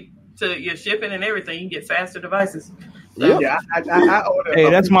upgrade to your shipping and everything. You can get faster devices. So. Yeah, I ordered. Hey,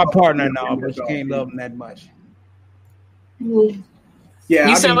 that's my partner now, but you can't love him that much. Yeah,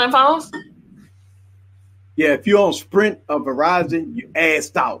 you selling phones? Yeah, if you're on Sprint or Verizon, you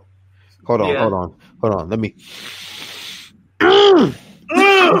assed out. Hold on. Let me.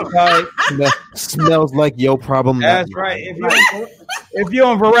 That smells like your problem. That's right. If you're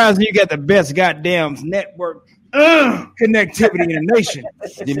on Verizon, you got the best goddamn network connectivity in the nation.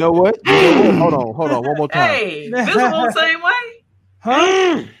 You know what? Hold on. One more time. Hey, Visible the same way?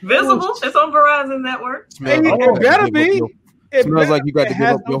 Huh? Visible? It's on Verizon Network. It better be. It smells like you got to give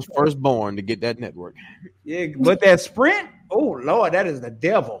up your firstborn to get that network. Yeah, but that Sprint, oh Lord, that is the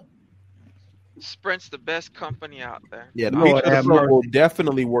devil. Sprint's the best company out there. Yeah, the P30 Pro will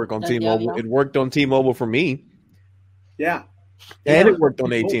definitely work on T-Mobile. It worked on T-Mobile for me. Yeah. And it worked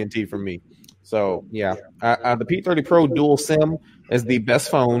on AT&T for me. So, yeah. The P30 Pro dual SIM is the best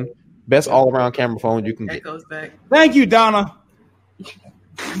phone, best all-around camera phone you can get. Goes back. Thank you, Donna.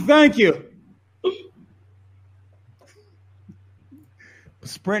 Thank you.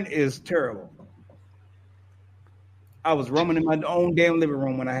 Sprint is terrible. I was roaming in my own damn living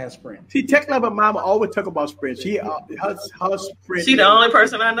room when I had Sprint. See, Tech Lover Mama always talk about Sprint. She her Sprint. She the only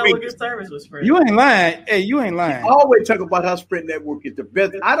person I know with good service with Sprint. You ain't lying. Hey, you ain't lying. She always talk about her Sprint network is the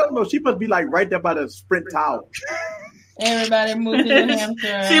best. I don't know. She must be like right there by the Sprint tower. Everybody moved to New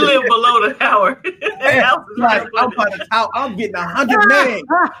Hampshire. She lived below the tower. Right, I'm by the tower. I'm getting 100 megs.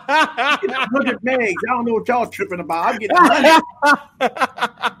 I'm getting 100 megs. I don't know what y'all tripping about. I'm getting 100.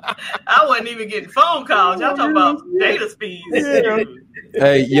 I wasn't even getting phone calls. Y'all talking about data speeds.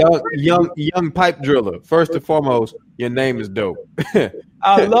 Hey, young pipe driller. First and foremost, your name is dope.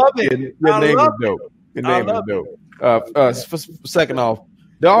 I love it. Your name is dope. Your name is dope. Second off,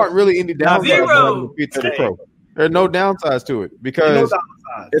 there aren't really any downsides to the P30 Pro. There are no downsides to it because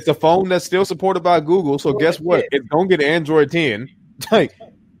it's a phone that's still supported by Google. So guess what? It's gonna get Android 10.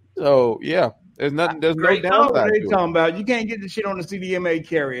 So yeah, there's nothing. There's no downside. What are they talking about? You can't get the shit on the CDMA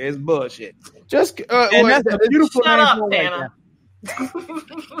carrier. It's bullshit. Just and that's a beautiful shut name up, Dana.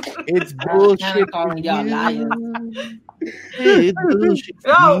 It's bullshit. Calling y'all liars.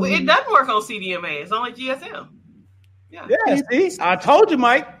 No, it doesn't work on CDMA. It's only GSM. Yeah. See, I told you,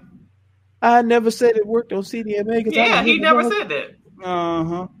 Mike. I never said it worked on CDMA. Yeah, he never said that.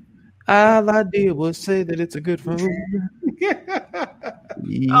 Uh-huh. All I did was say that it's a good phone.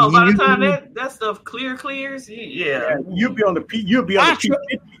 Oh, by the time that stuff clears, yeah. You'll be on the you'll be on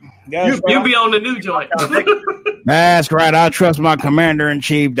the new joint. That's right. I trust my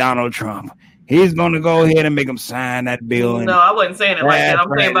commander-in-chief, Donald Trump. He's going to go ahead and make him sign that bill. No, I wasn't saying it like that.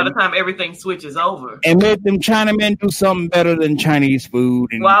 I'm saying by the time everything switches over. And let them Chinamen do something better than Chinese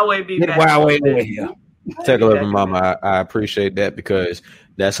food. And Huawei be back. Huawei over here. Take a look, Mama. I appreciate that because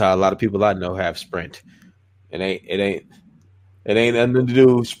that's how a lot of people I know have Sprint. It ain't nothing to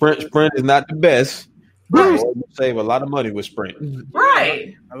do. Sprint is not the best. Right. You save a lot of money with Sprint.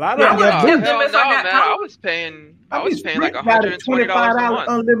 Right. A lot of I was paying like $125 a month.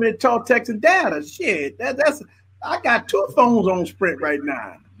 Unlimited talk, text, and data. Shit, that's. I got 2 phones on Sprint right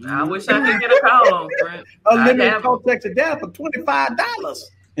now. I wish I could get a call on Sprint. Unlimited talk, text, and data for $25.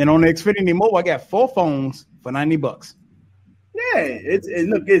 And on the Xfinity Mobile, I got 4 phones for $90. Yeah,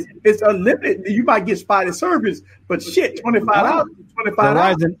 it's unlimited. You might get spotty service, but shit, $25.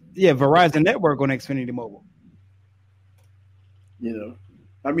 Verizon Network on Xfinity Mobile. You know,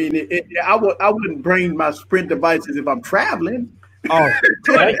 I mean, I wouldn't bring my Sprint devices if I'm traveling. Oh, that's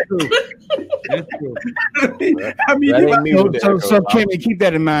true. That's true. I mean, so Kimmy, keep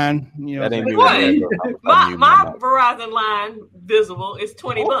that in mind. You know, my Verizon line visible is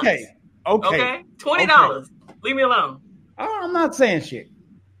 $20. Okay, $20. Leave me alone. I'm not saying shit.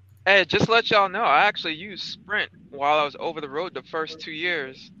 Hey, just to let y'all know, I actually used Sprint while I was over the road the first 2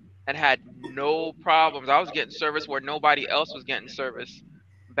 years and had no problems. I was getting service where nobody else was getting service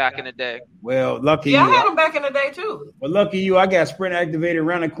back in the day. Well, lucky you. I had them back in the day too. Well, lucky you. I got Sprint activated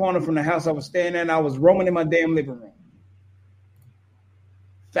around the corner from the house I was staying in. I was roaming in my damn living room.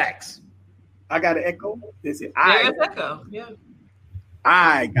 Facts. I got an Echo. It's Echo. Yeah.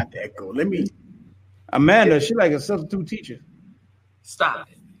 I got the Echo. Let me. Amanda, she like a substitute teacher. Stop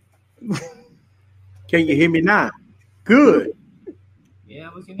it. Can you hear me now? Good. Yeah,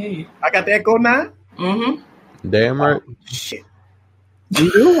 we can hear you. I got the Echo now? Mm-hmm. Damn right. Oh, shit. You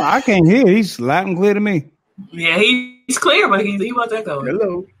do? I can't hear. He's loud and clear to me. Yeah, he's clear, but he wants Echo.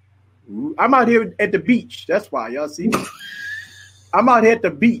 Hello. I'm out here at the beach. That's why y'all see me. I'm out here at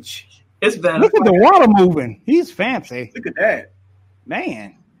the beach. It's better. Look at the water moving. He's fancy. Look at that.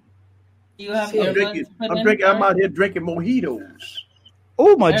 Man. You have I'm out here drinking mojitos.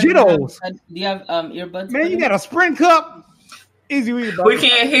 Oh, mojitos. Do you have earbuds? Man, you got a Sprint cup. Easy with you, we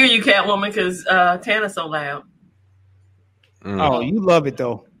can't hear you, Catwoman, because Tana's so loud. Oh, you love it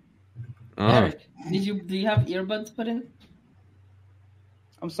though. Eric, do you have earbuds put in?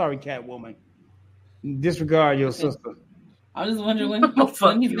 I'm sorry, Catwoman. Disregard your sister. I was just wondering when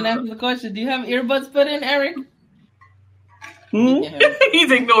he's gonna answer the question. Do you have earbuds put in, Eric? He's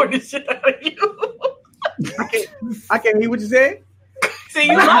ignored the shit out of you. I can't hear what you said. See,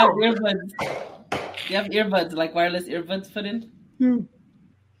 you have earbuds. You have earbuds, like wireless earbuds put in?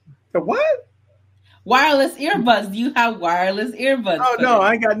 The what? Wireless earbuds. Do you have wireless earbuds? Oh no,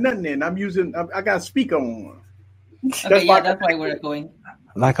 I ain't got nothing in. I'm using. I got a speaker on. Okay, that's why we're going.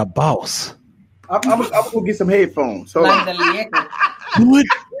 Like a boss. I'm gonna get some headphones. So like the do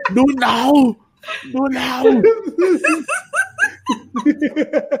it now. Do it now.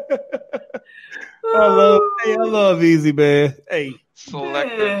 I love Easy, man. Hey,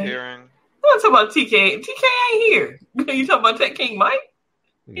 selective hearing. I'm talking about TK. TK ain't here. You talking about that King Mike?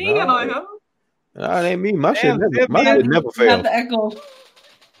 He ain't got no echo. No, it ain't me. My shit never fails. The echo.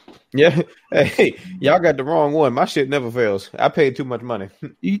 Yeah. Hey, y'all got the wrong one. My shit never fails. I paid too much money.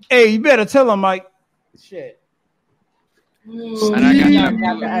 Hey, you better tell him, Mike. Shit. And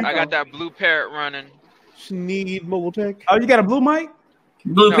I got that blue parrot running. Sneed Mobile Tech. Oh, you got a blue mic?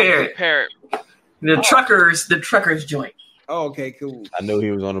 Blue parrot. Blue parrot. The truckers joint. Oh, okay, cool. I knew he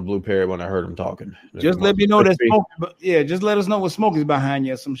was on a blue parrot when I heard him talking. Just let me know that smoke. Yeah, just let us know what smoke is behind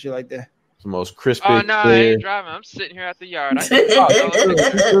you or some shit like that. It's the most crispy. Oh no, I ain't driving. I'm sitting here at the yard.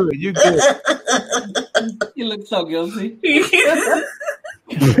 You good. You look so guilty.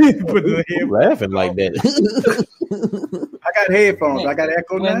 Laughing like that. I got headphones. I got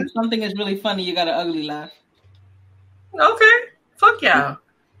echo now. When something is really funny, you got an ugly laugh. Okay, fuck y'all.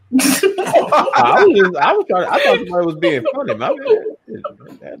 I thought somebody was being funny.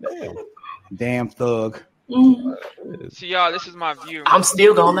 Damn thug. See y'all, this is my view. I'm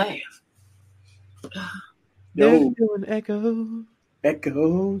still gonna laugh. Yo, doing echo.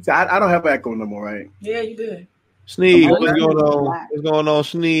 I don't have echo no more, right? Yeah, you did. Sneed, what's going on? What's going on,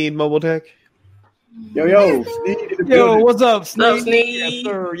 Sneed Mobile Tech? Yo, Sneed in the Yo, what's up, Sneak? Yes,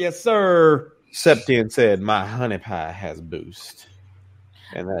 sir. Yes, sir. Septian said, "My honey pie has boost,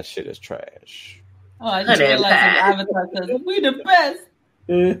 and that shit is trash." Oh, I just realized his avatar says, "We the best."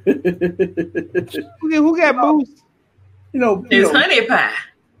 Who got boost? His honey pie.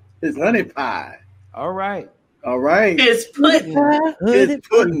 His honey pie. All right. His pudding. His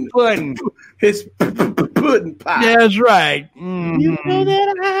pudding. His pudding pie. That's right. Mm-hmm. You know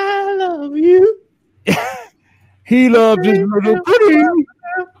that I love you. He loves his little pudding.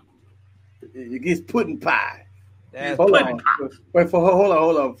 He gets pudding pie. That's hold on.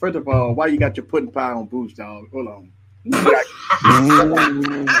 Hold on. First of all, why you got your pudding pie on Boost, dog? Hold on.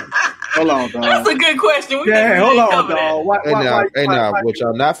 Hold on, dog. That's a good question. Hold on, dog. Why, what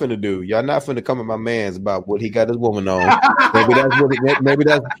y'all not finna do? Y'all not finna come at my man's about what he got his woman on.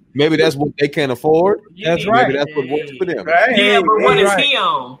 maybe that's what they can't afford. That's right. Maybe that's what works for them. Right? Yeah, but what is he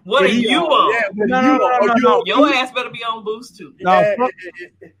on? What are you on? No. Your ass better be on Boost too. No,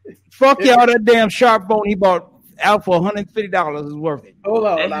 fuck y'all. That damn sharp phone he bought out for $150 is worth it. Hold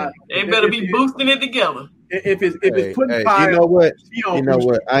on. They better be boosting it together. If it's putting pie, you know what?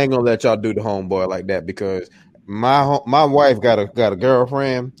 I ain't gonna let y'all do the homeboy like that because my wife got a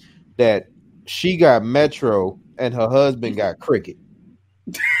girlfriend that she got Metro and her husband got Cricket.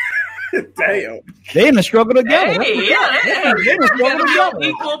 Damn, they in the struggle together. They in the struggle together.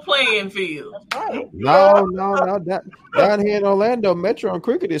 Equal playing field. No. Down here in Orlando, Metro and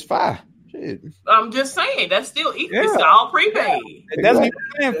Cricket is fire. Shit. I'm just saying that's still equal. It's all prepaid. That's the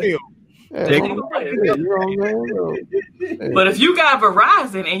playing field. But if you got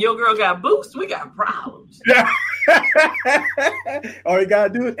Verizon and your girl got Boost, we got problems. All you gotta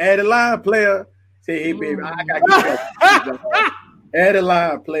do is add a line, player. Say, hey baby, I gotta get that. Add a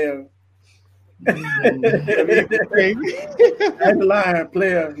line, player. Add a line,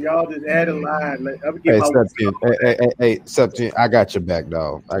 player. Y'all just add a line. Hey, Septian, I got your back,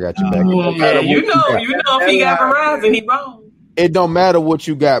 dog. I got your back. You know, if he got Verizon, he wrong. It don't matter what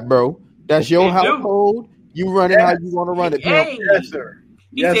you got, bro. That's your household. You run it how you want to run it. Hey. Yes, sir.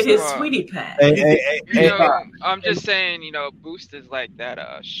 He said his sweetie pie. I'm just saying, Boost is like that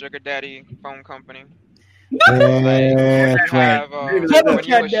sugar daddy phone company. Yeah,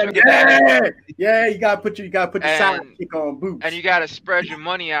 you gotta put your sidekick on Boost, and you gotta spread your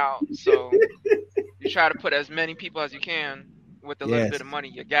money out. So you try to put as many people as you can with the little bit of money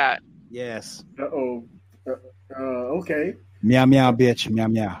you got. Yes. Okay. Meow meow, bitch. Meow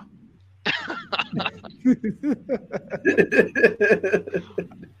meow.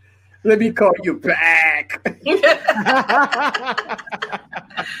 Let me call you back. What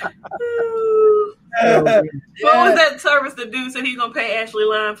was that service the dude said he's gonna pay Ashley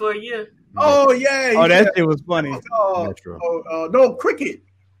Line for a year? Oh yeah. Oh, that shit was funny. No, Cricket.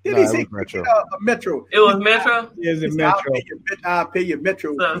 Did he say Metro? Metro. It was Metro. Is it Metro? I'll pay you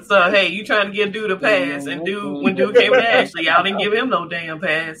Metro. So hey, you trying to give dude a pass, and when dude came to Ashley, y'all didn't give him no damn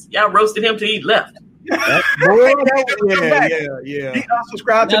pass. Y'all roasted him till he left. Yeah. He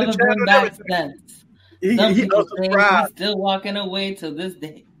unsubscribed to the channel. He unsubscribed. He's still walking away to this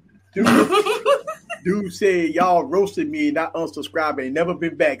day. Dude said y'all roasted me and not unsubscribed. Ain't never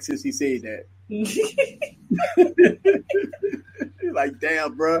been back since he said that. Like,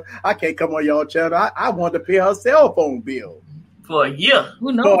 damn, bro, I can't come on y'all channel. I wanted to pay her cell phone bill for a year.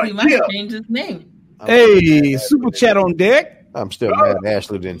 Who knows? He might change his name. Hey, super chat on deck. I'm still mad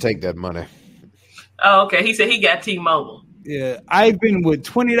Ashley didn't take that money. Oh, okay. He said he got T-Mobile. Yeah, I've been with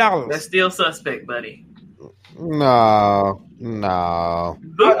 $20. That's still suspect, buddy. No.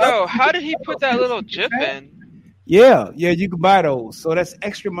 How did he put that little GIF in? Yeah, you can buy those. So that's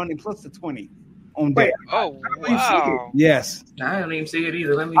extra money plus the 20 on deck. Oh, wow. Yes. I don't even see it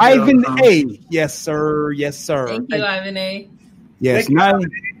either. Let me Ivan A. Yes, sir. Thank you, Ivan A. Yes.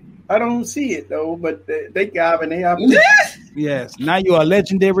 I don't see it though, but thank you, Ivan A. Yes. Now you are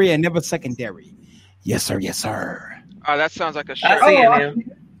legendary and never secondary. Yes, sir. Yes, sir. Oh, that sounds like a shirt.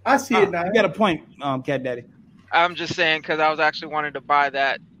 I see it now. You got a point, Cat Daddy. I'm just saying because I was actually wanting to buy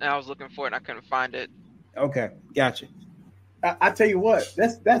that and I was looking for it and I couldn't find it. Okay, gotcha. I tell you what,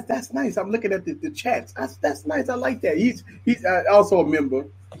 that's nice. I'm looking at the chats. That's nice. I like that. He's also a member,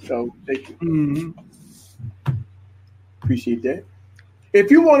 so thank you. Mm-hmm. Appreciate that.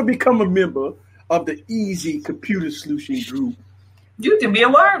 If you want to become a member of the Easy Computer Solution Group, you can be a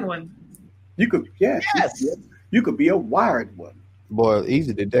wired one. You could, yes. You could be a wired one. Boy,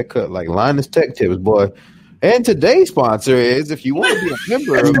 Easy did that cut like Linus Tech Tips, boy. And today's sponsor is, if you want to be a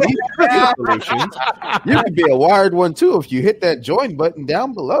member of Easy Computer Solutions, you can be a wired one too if you hit that join button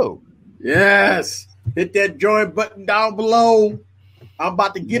down below. Yes. Hit that join button down below. I'm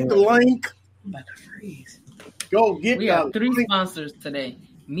about to get the link. I'm about to freeze. Go get. We have 3 sponsors today: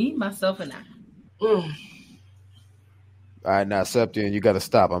 me, myself, and I. All right, now, Septian, you got to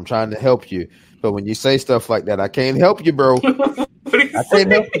stop. I'm trying to help you, but when you say stuff like that, I can't help you, bro. I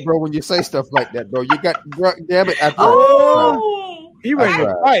can't help you, bro. When you say stuff like that, bro, you got. Damn it! He ready?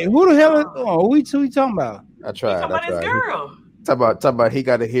 All right, who the hell? Who we talking about? I tried. Talking about his girl. Talk about he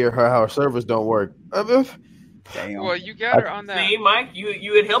got to hear how her servers don't work. Damn. Well, you got her on that. See, Mike,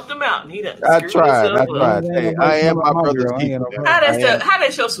 you had helped him out, and he done. I tried. Hey, I am my brother's keeper. How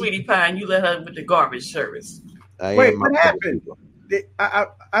that's your sweetie pie, and you let her with the garbage service? Wait, what happened?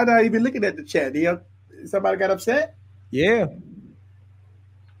 I'm not even looking at the chat. Somebody got upset? Yeah.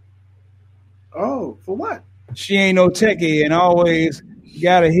 Oh, for what? She ain't no techie and always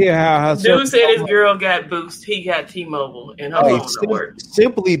gotta hear how her dude said his girl got Boost, he got T-Mobile, and her phone don't work.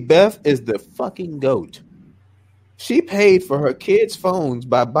 Simply Beth is the fucking GOAT. She paid for her kids' phones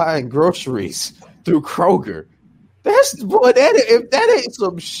by buying groceries through Kroger. If that ain't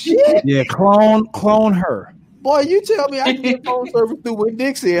some shit. Yeah, clone her. Boy, you tell me I can get phone service through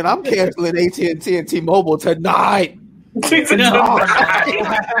Winn-Dixie and I'm canceling AT&T and T-Mobile tonight. I'm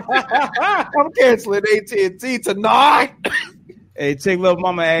canceling AT&T tonight. Hey, take little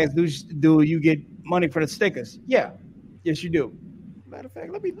mama ask, do you get money for the stickers? Yeah. Yes, you do. Matter of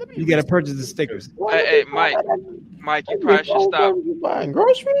fact, let me you gotta purchase the stickers. Hey, Mike, you probably should stop buying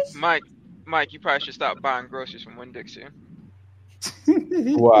groceries. Mike, you probably should stop buying groceries from Winn-Dixie.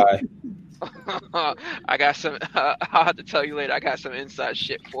 Why? I got some. I'll have to tell you later. I got some inside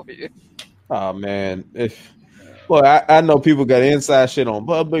shit for you. Oh man, I know people got inside shit on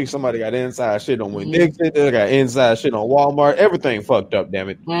Publix. Somebody got inside shit on Winn-Dixie. They got inside shit on Walmart. Everything fucked up. Damn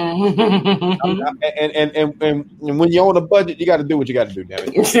it. And when you're on a budget, you got to do what you got to do. Damn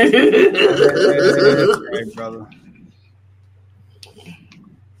it. Right, brother.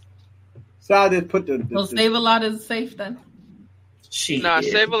 So I just put So Save a Lot is safe then. Save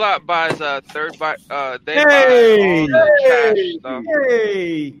a Lot buys third buy. They Hey! buy all the cash stuff.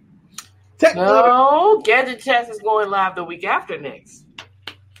 Hey! No, Gadget Chats is going live the week after next.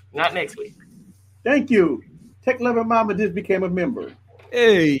 Not next week. Thank you. Tech Loving Mama just became a member.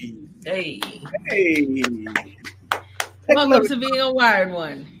 Hey. Welcome to being a wired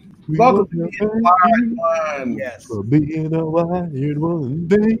one. Welcome to being a wired one. Yes. For being a wired one.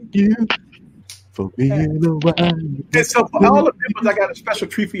 Thank you. For being a wired. And so for all the members, I got a special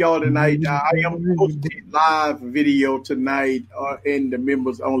treat for y'all tonight. I am posting a live video tonight in the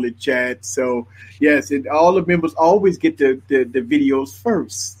members only chat. So yes, and all the members always get the videos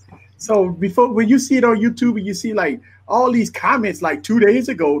first. So when you see it on YouTube and you see like all these comments like 2 days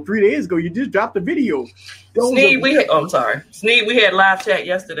ago, 3 days ago, you just dropped the video. Sneed, we had live chat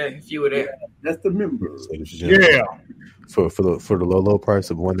yesterday. If you were there, that's the members. Yeah. For the low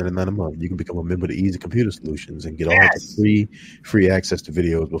price of $1.99 a month, you can become a member of Easy Computer Solutions and get all the free access to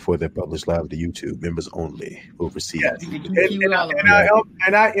videos before they're published live to YouTube. Members only will receive. Yes.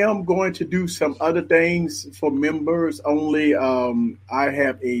 And I am going to do some other things for members only. I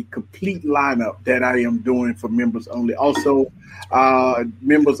have a complete lineup that I am doing for members only. Also,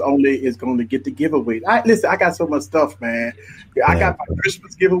 members only is going to get the giveaway. Listen, I got so much stuff, man. I got my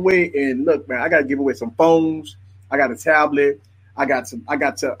Christmas giveaway, and look, man, I got to give away some phones. I got a tablet. I got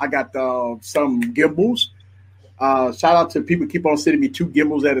some gimbals. Shout out to people keep on sending me 2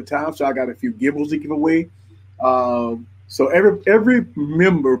 gimbals at a time, so I got a few gimbals to give away. So every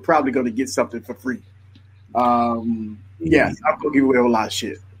member probably going to get something for free. Yes, I'm going to give away a lot of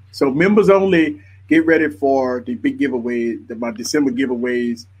shit. So members only, get ready for the big giveaway, my December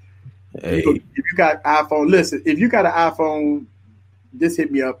giveaways. Hey. If you got iPhone, listen. If you got an iPhone, just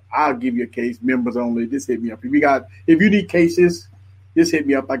hit me up. I'll give you a case. Members only. Just hit me up. If you need cases, just hit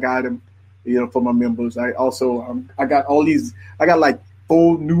me up. I got them, for my members. I also I got all these. I got like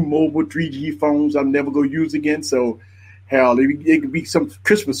 4 new mobile 3G phones I'm never gonna use again. So hell, it could be some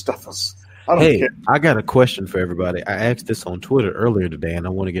Christmas stuffers. I don't care. I got a question for everybody. I asked this on Twitter earlier today, and I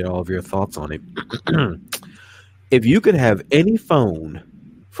want to get all of your thoughts on it. If you could have any phone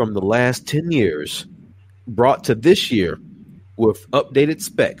from the last 10 years brought to this year with updated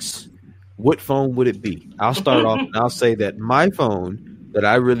specs, what phone would it be? I'll start off and I'll say that my phone that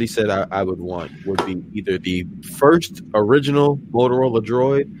I really said I would want would be either the first original Motorola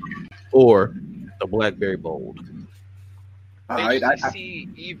Droid or the BlackBerry Bold.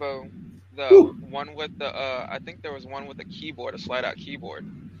 HTC Evo, the one with the I think there was one with a keyboard, a slide-out keyboard.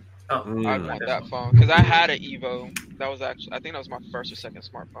 I want that phone because I had an Evo. That was I think that was my first or second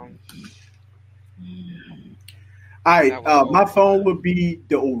smartphone. All right, my phone would be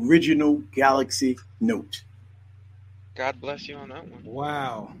the original Galaxy Note. God bless you on that one.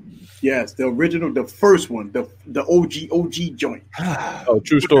 Wow. Yes, the original, the first one, the OG joint. Oh,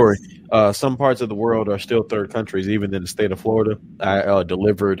 true story. Some parts of the world are still third countries, even in the state of Florida. I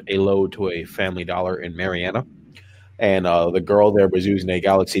delivered a load to a Family Dollar in Mariana, and the girl there was using a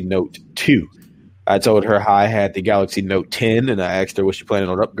Galaxy Note 2. I told her how I had the Galaxy Note 10, and I asked her was she planning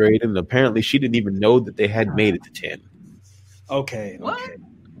on upgrading, and apparently she didn't even know that they had made it to 10. Okay. What?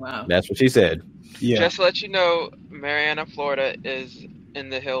 Wow. That's what she said. Yeah. Just to let you know, Mariana, Florida is in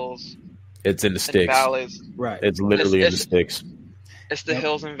the hills. It's in the sticks. Valleys. Right. It's literally in the sticks. It's the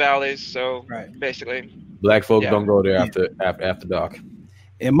hills and valleys, so right. basically. Black folk don't go there after dark.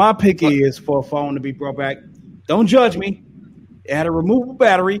 And my pick is for a phone to be brought back. Don't judge me. It had a removable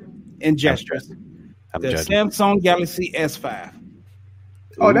battery and gestures. The Samsung Galaxy S5.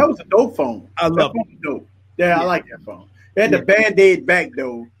 Oh, that was a dope phone. I love it. Dope. Yeah, I like that phone. They had the Band-Aid back,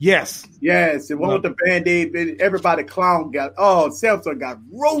 though. Yes. Yes, the one with the Band-Aid, everybody Samsung got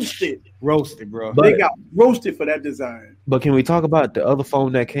roasted. Roasted, bro. They got roasted for that design. But can we talk about the other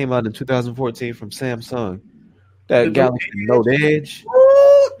phone that came out in 2014 from Samsung? That Galaxy Note Edge.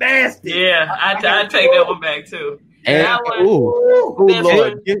 Ooh, nasty. Yeah, I'd take that one back, too. And,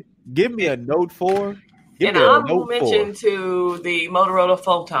 Lord, give me a Note 4. And honorable mention to the Motorola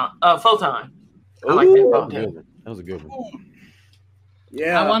Photon. I like that phone, too. That was a good one.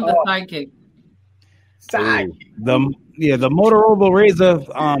 Yeah, I want the Sidekick. The Motorola Razr,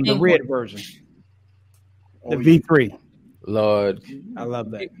 the red version, the V3. Lord, I love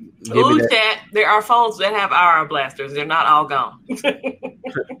that. That there are phones that have IR blasters. They're not all gone.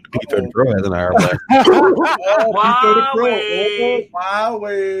 P30 Pro has an IR blaster.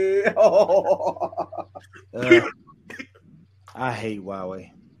 Huawei. I hate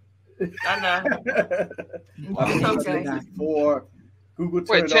Huawei. I know. Okay. For Google.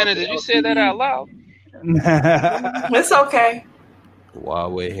 Wait, Tanner, did you say that out loud? It's okay.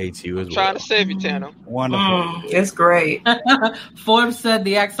 Huawei hates you as well. Trying to save you, Tanner. Wonderful. It's great. Forbes said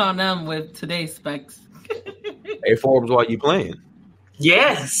the X on M with today's specs. Hey, Forbes, why you playing?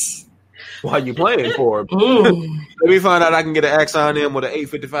 Yes. Why you playing, Forbes? Let me find out I can get an X on M with an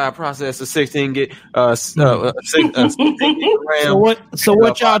 855 processor, 16 gig, 16 RAM. So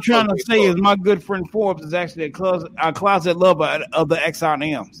what y'all trying to say is my good friend Forbes is actually a closet lover of the X on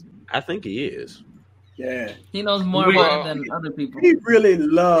M's. I think he is. Yeah, he knows more about it than other people. He really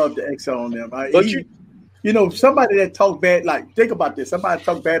loved the X on them. Somebody that talk bad, like think about this. Somebody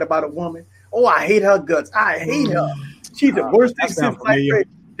talk bad about a woman. Oh, I hate her guts. I hate her. She's the worst thing since life.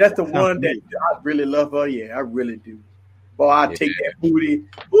 That's the one that I really love her. Yeah, I really do. Boy, I take that booty.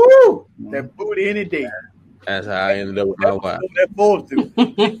 Woo! That booty any day. That's how I ended up with my wife. That Forbes do.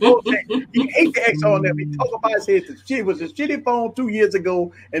 He hate the X on them. He talk about it was a shitty phone 2 years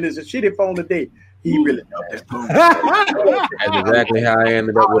ago, and it's a shitty phone today. He really loved that phone. That's exactly how I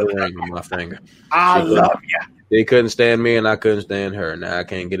ended up with a ring on my finger. I love you. They couldn't stand me, and I couldn't stand her. Now I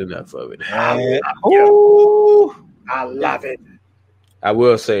can't get enough of it. I love it. I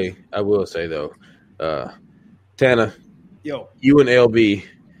will say though, Tanner, yo, you and LB,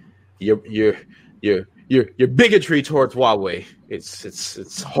 your bigotry towards Huawei,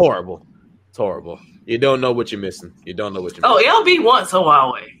 it's horrible. It's horrible. You don't know what you're missing. Oh, LB wants a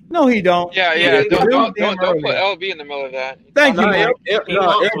Huawei. No, he don't. Yeah. Don't put LB in the middle of that. Thank you.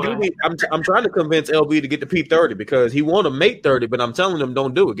 LB, I'm trying to convince LB to get the P30 because he want a Mate 30, but I'm telling him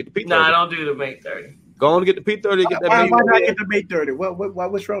don't do it. Get the P30. No, don't do the Mate 30. Go on and get the P30. Get that. Why not get the Mate 30?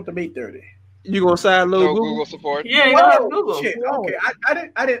 What's wrong with the Mate 30? You gonna side load Google support? Yeah, Google. Shit. Okay,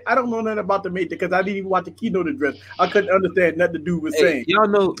 I don't know nothing about the Mate because I didn't even watch the keynote address. I couldn't understand nothing the dude was saying. Y'all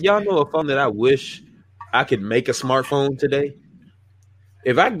know a phone that I wish I could make a smartphone today.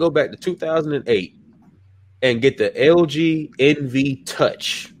 If I can go back to 2008 and get the LG NV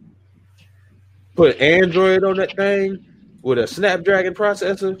Touch, put Android on that thing with a Snapdragon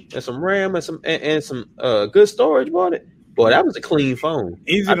processor and some RAM and some good storage on it, boy, that was a clean phone.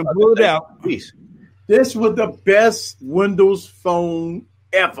 Easy to pull it out. This was the best Windows phone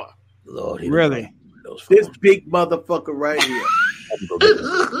ever. Lord, really? This big motherfucker right here.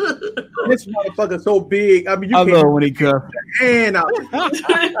 This motherfucker so big. I mean, you can't love when he comes. Hand out.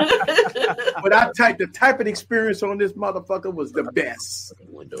 But the typing experience on this motherfucker was the best.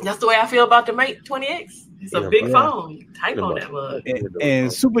 That's the way I feel about the Mate 20X. It's a big phone. You type on that mug.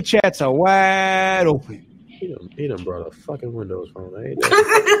 And super chats are wide open. He done brought a fucking Windows phone.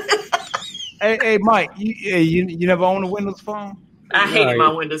 Hey, Mike, you never owned a Windows phone? I hated my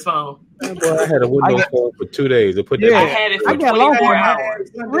Windows phone. Boy, I had a Windows phone for 2 days. I had it for 24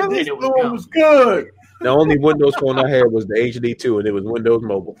 hours. Really? This phone was good. The only Windows phone I had was the HD2, and it was Windows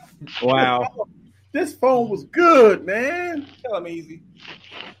Mobile. Wow. This phone was good, man. Tell him easy.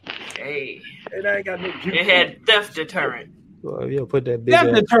 Hey, it ain't got no. It had theft deterrent. Well, you put that big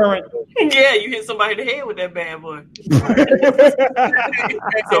theft deterrent. Yeah, you hit somebody in the head with that bad boy. It's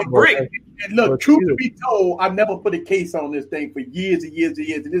a brick. And look, truth to be told, I never put a case on this thing for years and years and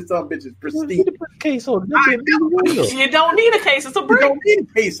years, and this son of a bitch is pristine. You put a case on You don't need a case. It's a brick. You don't need a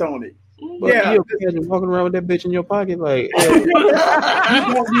case on it. But yeah, you're walking around with that bitch in your pocket, like.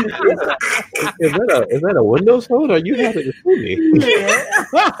 Is that a Windows phone, or you have it to see me?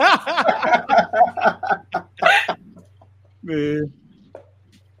 Man,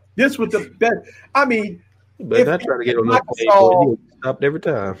 this was the best. I mean, but not trying to get on that page, you stopped every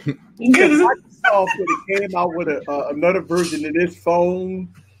time. Microsoft when it came out with another version of this phone,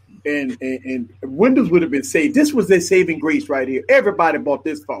 and Windows would have been saved. This was their saving grace right here. Everybody bought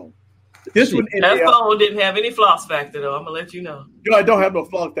this phone. This one, that phone didn't have any floss factor, though. I'm gonna let you know. No, I don't have no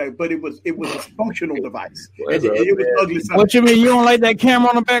floss factor, but it was a functional device. It was ugly. What you mean? You don't like that camera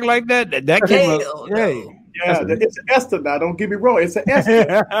on the back like that? That camera, yeah, it's an Esther now. Don't get me wrong. It's an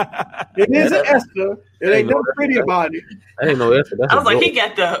Esther. It is an Esther. It ain't no pretty about it. I didn't know Esther. I was like, he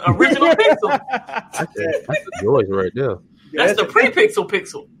got the original Pixel. That's the noise right there. That's the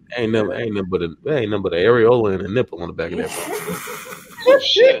pre-Pixel. Ain't nothing but an areola and a nipple on the back of that phone.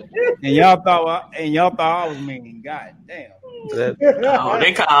 Shit. And y'all thought I was mean. God damn.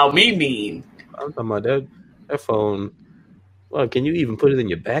 They call me mean. I'm talking about that phone. Well, can you even put it in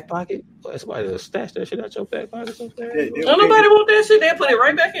your back pocket? Well, somebody will stash that shit out your back pocket. Don't nobody want that shit. They put it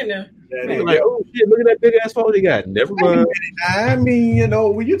right back in there. Like, oh shit, look at that big ass phone he got. Never mind. I mean,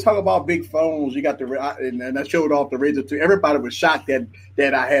 when you talk about big phones, you got and I showed off the Razr 2. Everybody was shocked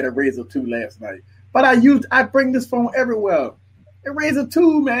that I had a Razr 2 last night. But I bring this phone everywhere. The Razr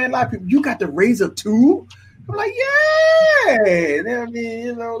 2, man. A lot of people, you got the Razr 2? I'm like, yeah. I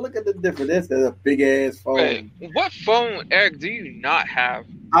mean, look at the difference. That's a big ass phone. Wait, what phone, Eric, do you not have?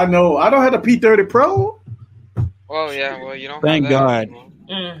 I know. I don't have the P30 Pro. Oh yeah, well you don't. Thank God.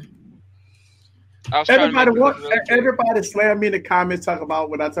 Everybody slam me in the comments talking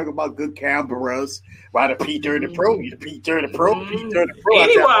about when I talk about good cameras. Why the P30 Pro? The P30 Pro, P30 Pro.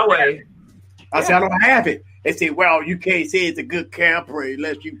 I said I don't have it. They say, well, you can't say it's a good camera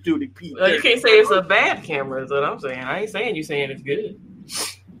unless you do the P30. Well, you can't say it's a bad camera is what I'm saying. I ain't saying you saying it's good.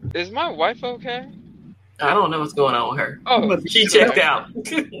 Is my wife okay? I don't know what's going on with her. Oh, she checked out.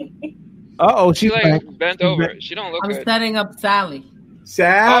 She like bent over. She don't look good. I'm setting up Sally.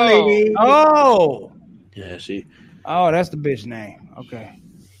 Sally. Oh. Yeah, she. Oh, that's the bitch name. Okay.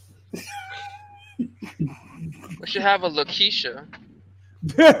 We should have a Lakeisha.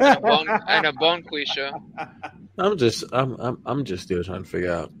 and a Bonquisha. I'm just still trying to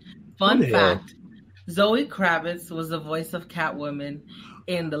figure out. Fun fact: Zoe Kravitz was the voice of Catwoman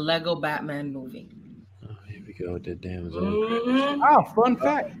in the Lego Batman movie. Oh, here we go with that damn Zoe. Mm-hmm. Oh, fun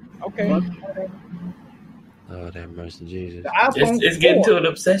fact. Okay. Oh, that mercy, Jesus! It's getting to an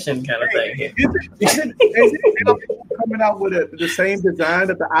obsession kind of thing. Is it coming out with the same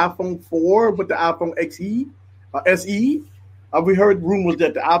design of the iPhone 4 with the iPhone SE? We heard rumors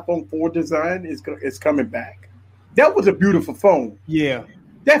that the iPhone 4 design is coming back. That was a beautiful phone. Yeah.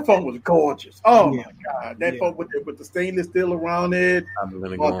 That phone was gorgeous. Oh, my God. That phone with the stainless steel around it.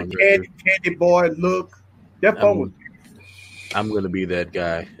 The candy boy look. That phone was beautiful. I'm going to be that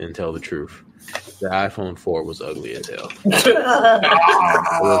guy and tell the truth. The iPhone 4 was ugly as hell. No.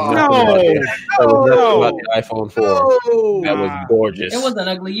 About the iPhone 4. That was gorgeous. It wasn't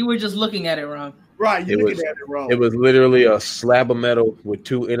ugly. You were just looking at it wrong. Right, you're looking at it wrong. It was literally a slab of metal with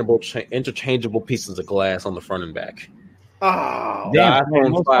two interchangeable pieces of glass on the front and back. Oh, the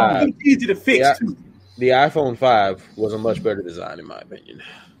iPhone 5. It's easy to fix, too. The iPhone 5 was a much better design, in my opinion.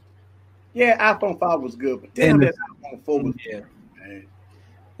 Yeah, iPhone 5 was good, but damn, that iPhone 4 was good.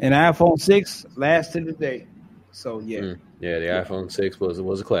 And iPhone 6 lasted the day. So, yeah. Yeah, the iPhone 6 was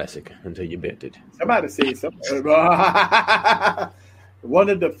a classic until you bent it. Somebody say something. One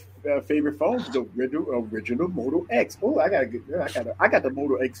of the favorite phones, the original Moto X. Oh, I got the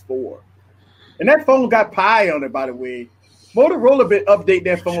Moto X4, and that phone got Pi on it. By the way, Motorola been update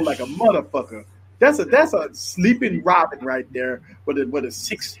that phone like a motherfucker. That's a sleeping Robin right there with a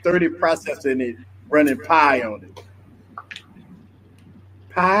 630 processor in it, running Pi on it.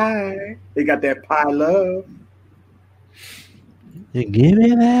 Pi, they got that Pi love. Give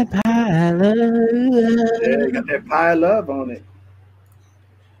me that Pi love. Yeah, they got that Pi love on it.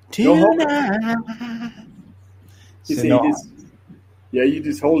 You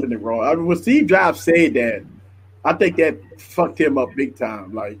just holding it wrong. I mean, when Steve Jobs said that, I think that fucked him up big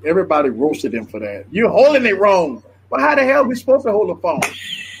time. Like, everybody roasted him for that. You're holding it wrong. Well, how the hell are we supposed to hold a phone?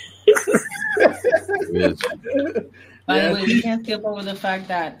 Yes. By the way, we can't skip over the fact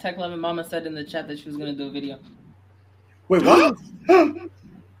that Tech Loving Mama said in the chat that she was going to do a video. Wait, what?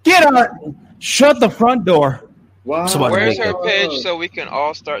 Get her! Shut the front door. Wow. Where's her page so we can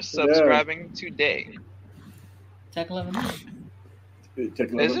all start subscribing today? Tech Loving Mama.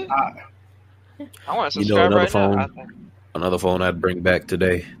 Is it? I want to subscribe another right phone, now. Another phone I'd bring back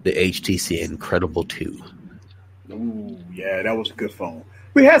today, the HTC Incredible 2. Ooh, yeah, that was a good phone.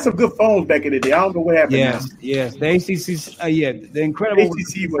 We had some good phones back in the day. I don't know what happened. Yes, now. yes. The HTC, the Incredible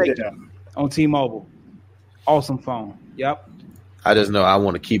HTC was there on T-Mobile. Awesome phone. Yep. I just know I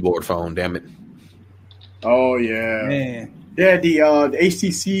want a keyboard phone. Damn it. Oh yeah, man. Yeah, the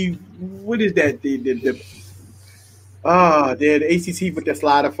HTC. What is that? The HTC with the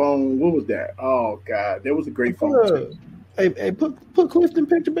slider phone. What was that? Oh god, that was a great phone. Too. Hey, put Clifton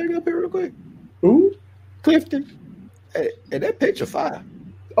picture back up here real quick. Who? Clifton. Hey, that picture fire.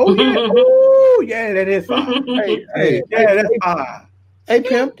 Oh yeah. Oh yeah, that is fire. Hey, that's fire. Hey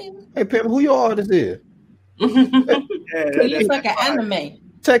Pimp. Who your artist is? It looks like an anime.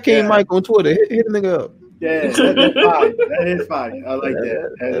 Tech King Mike on Twitter. Hit the nigga up. Yeah, that's fire. That is fire. I like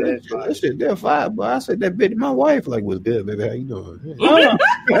that. That is fire. That shit, they're fire, but I said that bitch. My wife like was good, baby. How you doing?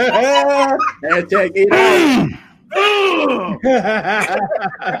 Hashtag it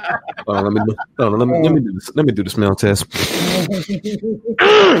let me do the smell test.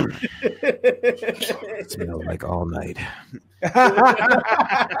 Smells like all night.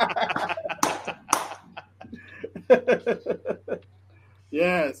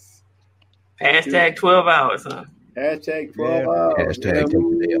 Yes. Hashtag 12 hours, huh? Hashtag 12 hours. Hashtag take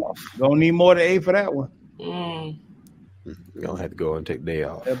the day off. Don't need more than 8 for that one. You're going to have to go and take the day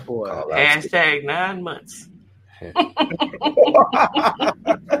off. That boy. Hashtag 9 months. You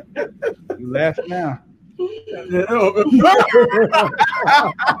laugh now. Look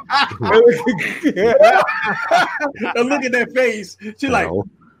at that face. She's like, oh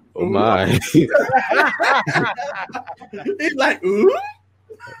my. He's like, ooh.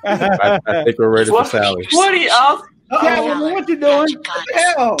 I think we're ready for Sally. What are y'all? Catwoman, what you doing?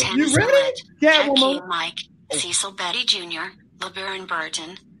 Hell, you ready? Catwoman. Mike, Cecil Betty Jr., LeBaron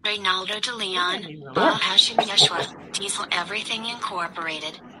Burton, Reynaldo DeLeon, Hashim Yeshua, Diesel Everything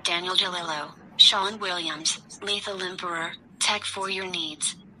Incorporated, Daniel DeLillo, Sean Williams, Lethal Emperor, Tech for Your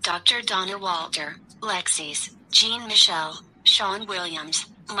Needs, Dr. Donna Walter, Lexi's, Jean Michelle, Sean Williams,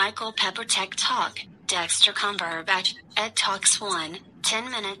 Michael Pepper Tech Talk, Dexter Cumberbatch, Ed Talks 1,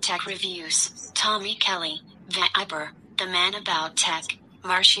 10-Minute Tech Reviews, Tommy Kelly, Viper, The Man About Tech,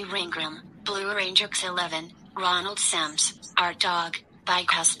 Marshy Ringram, Blue Ranger X11, Ronald Sims, Art Dog,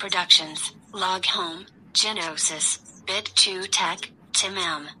 Bikehouse Productions, Log Home, Genosis, Bit2 Tech, Tim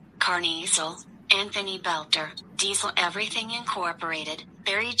M, Carniesel, Anthony Belter, Diesel Everything Incorporated,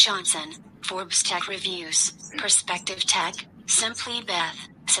 Barry Johnson, Forbes Tech Reviews, Perspective Tech, Simply Beth,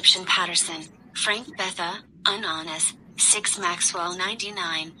 Sipshin Patterson, Frank Betha, Anonis, 6 Maxwell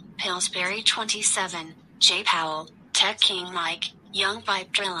 99, Pillsbury 27, Jay Powell, Tech King Mike, Young Vibe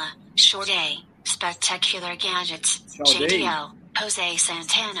Drilla, Short A, Spectacular Gadgets, JDL, Jose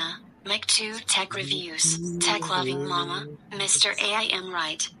Santana, Mick2 Tech Reviews, Tech Loving Mama, Mr. AIM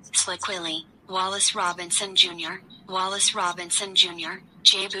Wright, Slick Willie, Wallace Robinson Jr.,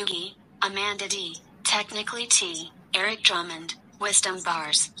 Jay Boogie, Amanda D, Technically T, Eric Drummond, Wisdom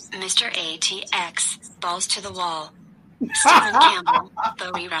Bars, Mr. ATX, Balls to the Wall, Stephen Campbell,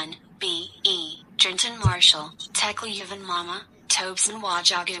 The Rerun, B.E., Trenton Marshall, Tech Leavin' Mama, Tobes and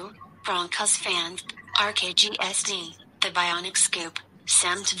Wajagu, Broncos Fans, RKGSD, The Bionic Scoop,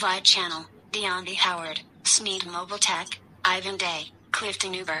 Sam Tvide Channel, Deonde Howard, Sneed Mobile Tech, Ivan Day,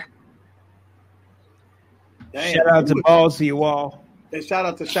 Clifton Uber. Damn. Shout out to Balls to you all. And shout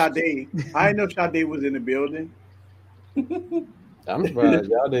out to Sade. I didn't know Sade was in the building. I'm surprised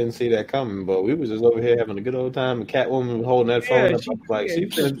y'all didn't see that coming, but we was just over here having a good old time. And Catwoman was holding that phone up like she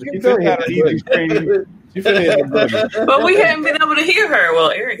But we hadn't been able to hear her.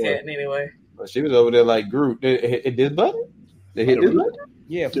 Well, Eric hadn't anyway. But she was over there like Groot. They hit this button? They hit this button?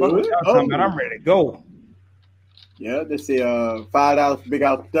 Yeah, fuck what y'all talking about. I'm ready to go. Yeah, they say $5 for Big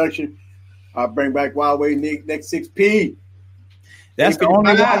House Production. I'll bring back Huawei next 6P. That's the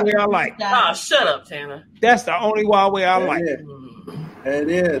only Huawei I like. Oh, shut up, Tanner. That's the only Huawei I like. It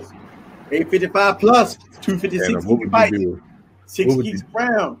is. 855 plus, 256 gigabytes, 6 gigs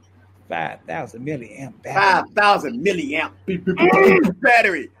RAM. 5,000 milliamp battery. 5,000 milliamp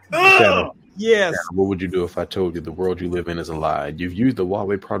battery. Yes. What would you do if I told you the world you live in is a lie? You've used the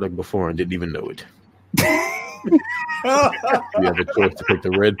Huawei product before and didn't even know it. You have a choice to take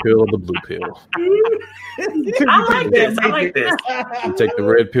the red pill or the blue pill. I like this. I like this. You take the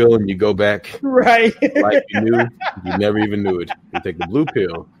red pill and you go back. Right. Like you knew, you never even knew it. You take the blue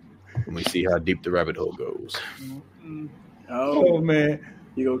pill and we see how deep the rabbit hole goes. Oh man.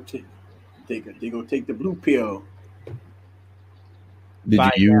 You go take the blue pill. Did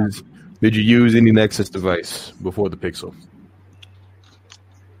you use any Nexus device before the Pixel?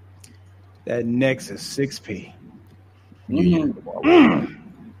 That Nexus 6P. That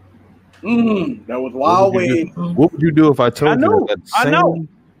was Huawei. What would you do if I told you that I know.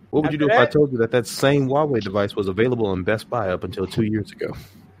 What would you do if I told you that same Huawei device was available in Best Buy up until 2 years ago?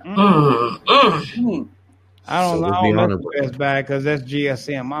 I don't know. Best Buy because that's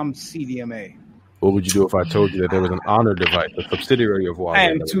GSM. I'm CDMA. What would you do if I told you that there was an Honor device, a subsidiary of Huawei?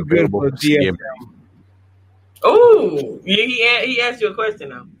 I am too good for GSM. Oh, he asked you a question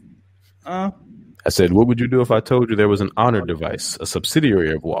now. I said, what would you do if I told you there was an Honor device, a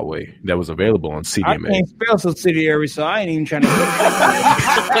subsidiary of Huawei, that was available on CDMA? I can't spell subsidiary, so I ain't even trying to.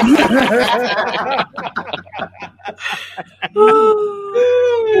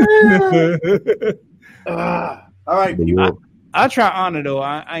 All right. I'll try Honor, though.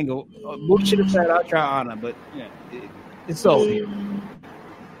 I ain't go. Bullshit aside, I'll try Honor, but yeah, it's over.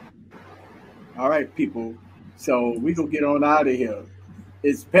 All right, people. So we gonna get on out of here.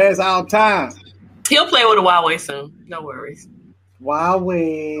 It's past our time. He'll play with a Huawei soon. No worries.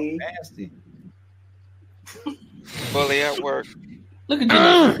 Huawei. Nasty. Fully at work. Look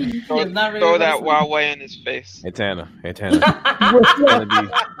at you. Throw that Huawei in his face. Hey, Tanner. Tanner, do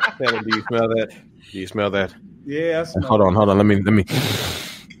you smell that? Do you smell that? Yeah, I smell Hold on. Let me.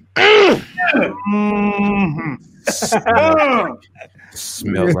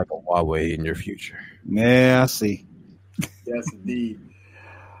 Smells like a Huawei in your future. Yeah, I see. Yes, indeed.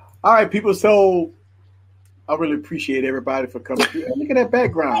 All right, people. So I really appreciate everybody for coming through. Look at that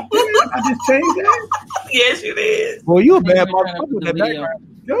background. I just changed that. Yes, you did. Well, you a bad motherfucker with that background.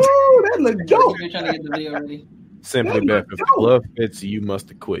 Yo, that looks dope. You're trying to get the video ready. Simply, Beth, if love fits, you must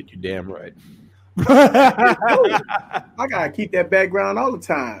have quit. You damn right. I gotta keep that background all the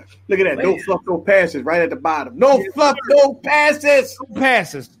time. Look at that. No fluff, no passes right at the bottom. No fluff, no passes. No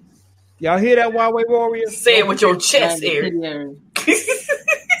passes. Y'all hear that, Huawei Warrior? Say it with your chest, Eric.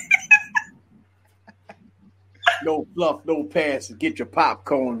 No fluff, no passes. Get your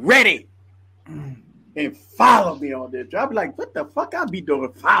popcorn ready. And follow me on this. I'll be like, what the fuck I be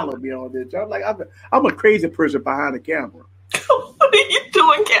doing? Follow me on this. I'm like, I'm a crazy person behind the camera. What are you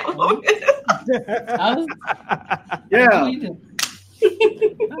doing, Callum? Yeah.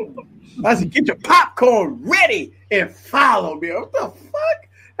 I said, get your popcorn ready and follow me. What the fuck?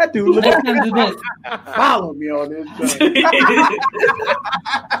 That dude look like follow me on this.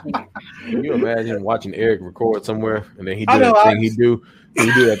 Can you imagine watching Eric record somewhere and then he do that thing he do? He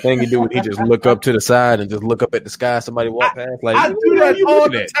do that thing he do, and he just look up to the side and just look up at the sky. Somebody walk past, like I do that all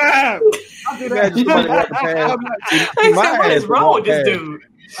the time. I do that. Somebody walking past. What is wrong with this dude?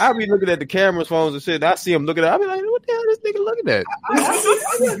 I be looking at the camera's phones and shit. I see him looking at. I be like, what the hell is this nigga looking at?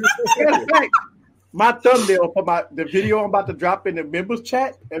 My thumbnail for the video I'm about to drop in the members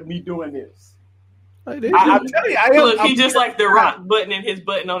chat and me doing this. I tell you, Look, he just like the Rock buttoning his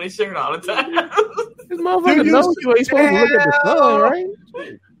button on his shirt all the time. This motherfucker knows you ain't supposed to look at the sun, right?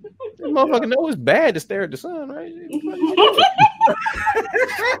 This motherfucker know it's bad to stare at the sun, right?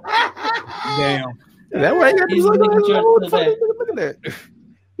 Damn. Is that why you got to look at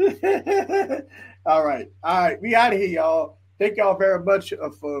that? All right. We out of here, y'all. Thank y'all very much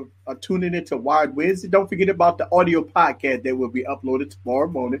for tuning into Wired Wednesday. Don't forget about the audio podcast that will be uploaded tomorrow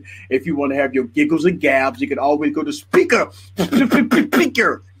morning. If you want to have your giggles and gabs, you can always go to Speaker.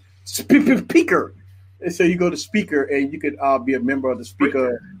 And so you go to Speaker and you can be a member of the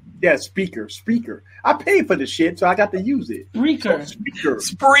Speaker. Yeah, Speaker. I paid for the shit, so I got to use it.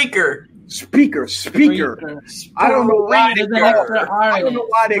 Spreaker. I don't know why they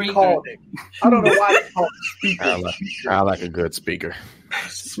called it. I don't know why they called it Speaker. I like a good speaker.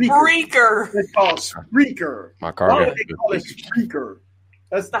 Spreaker. It's called Spreaker. My car got a good speaker.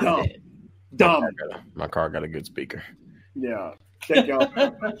 That's dumb. My car got a good speaker. Yeah. Check y'all.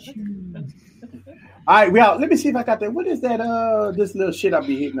 All right, we out. Let me see if I got that. What is that? This little shit I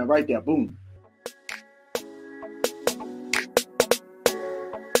be hitting right there. Boom.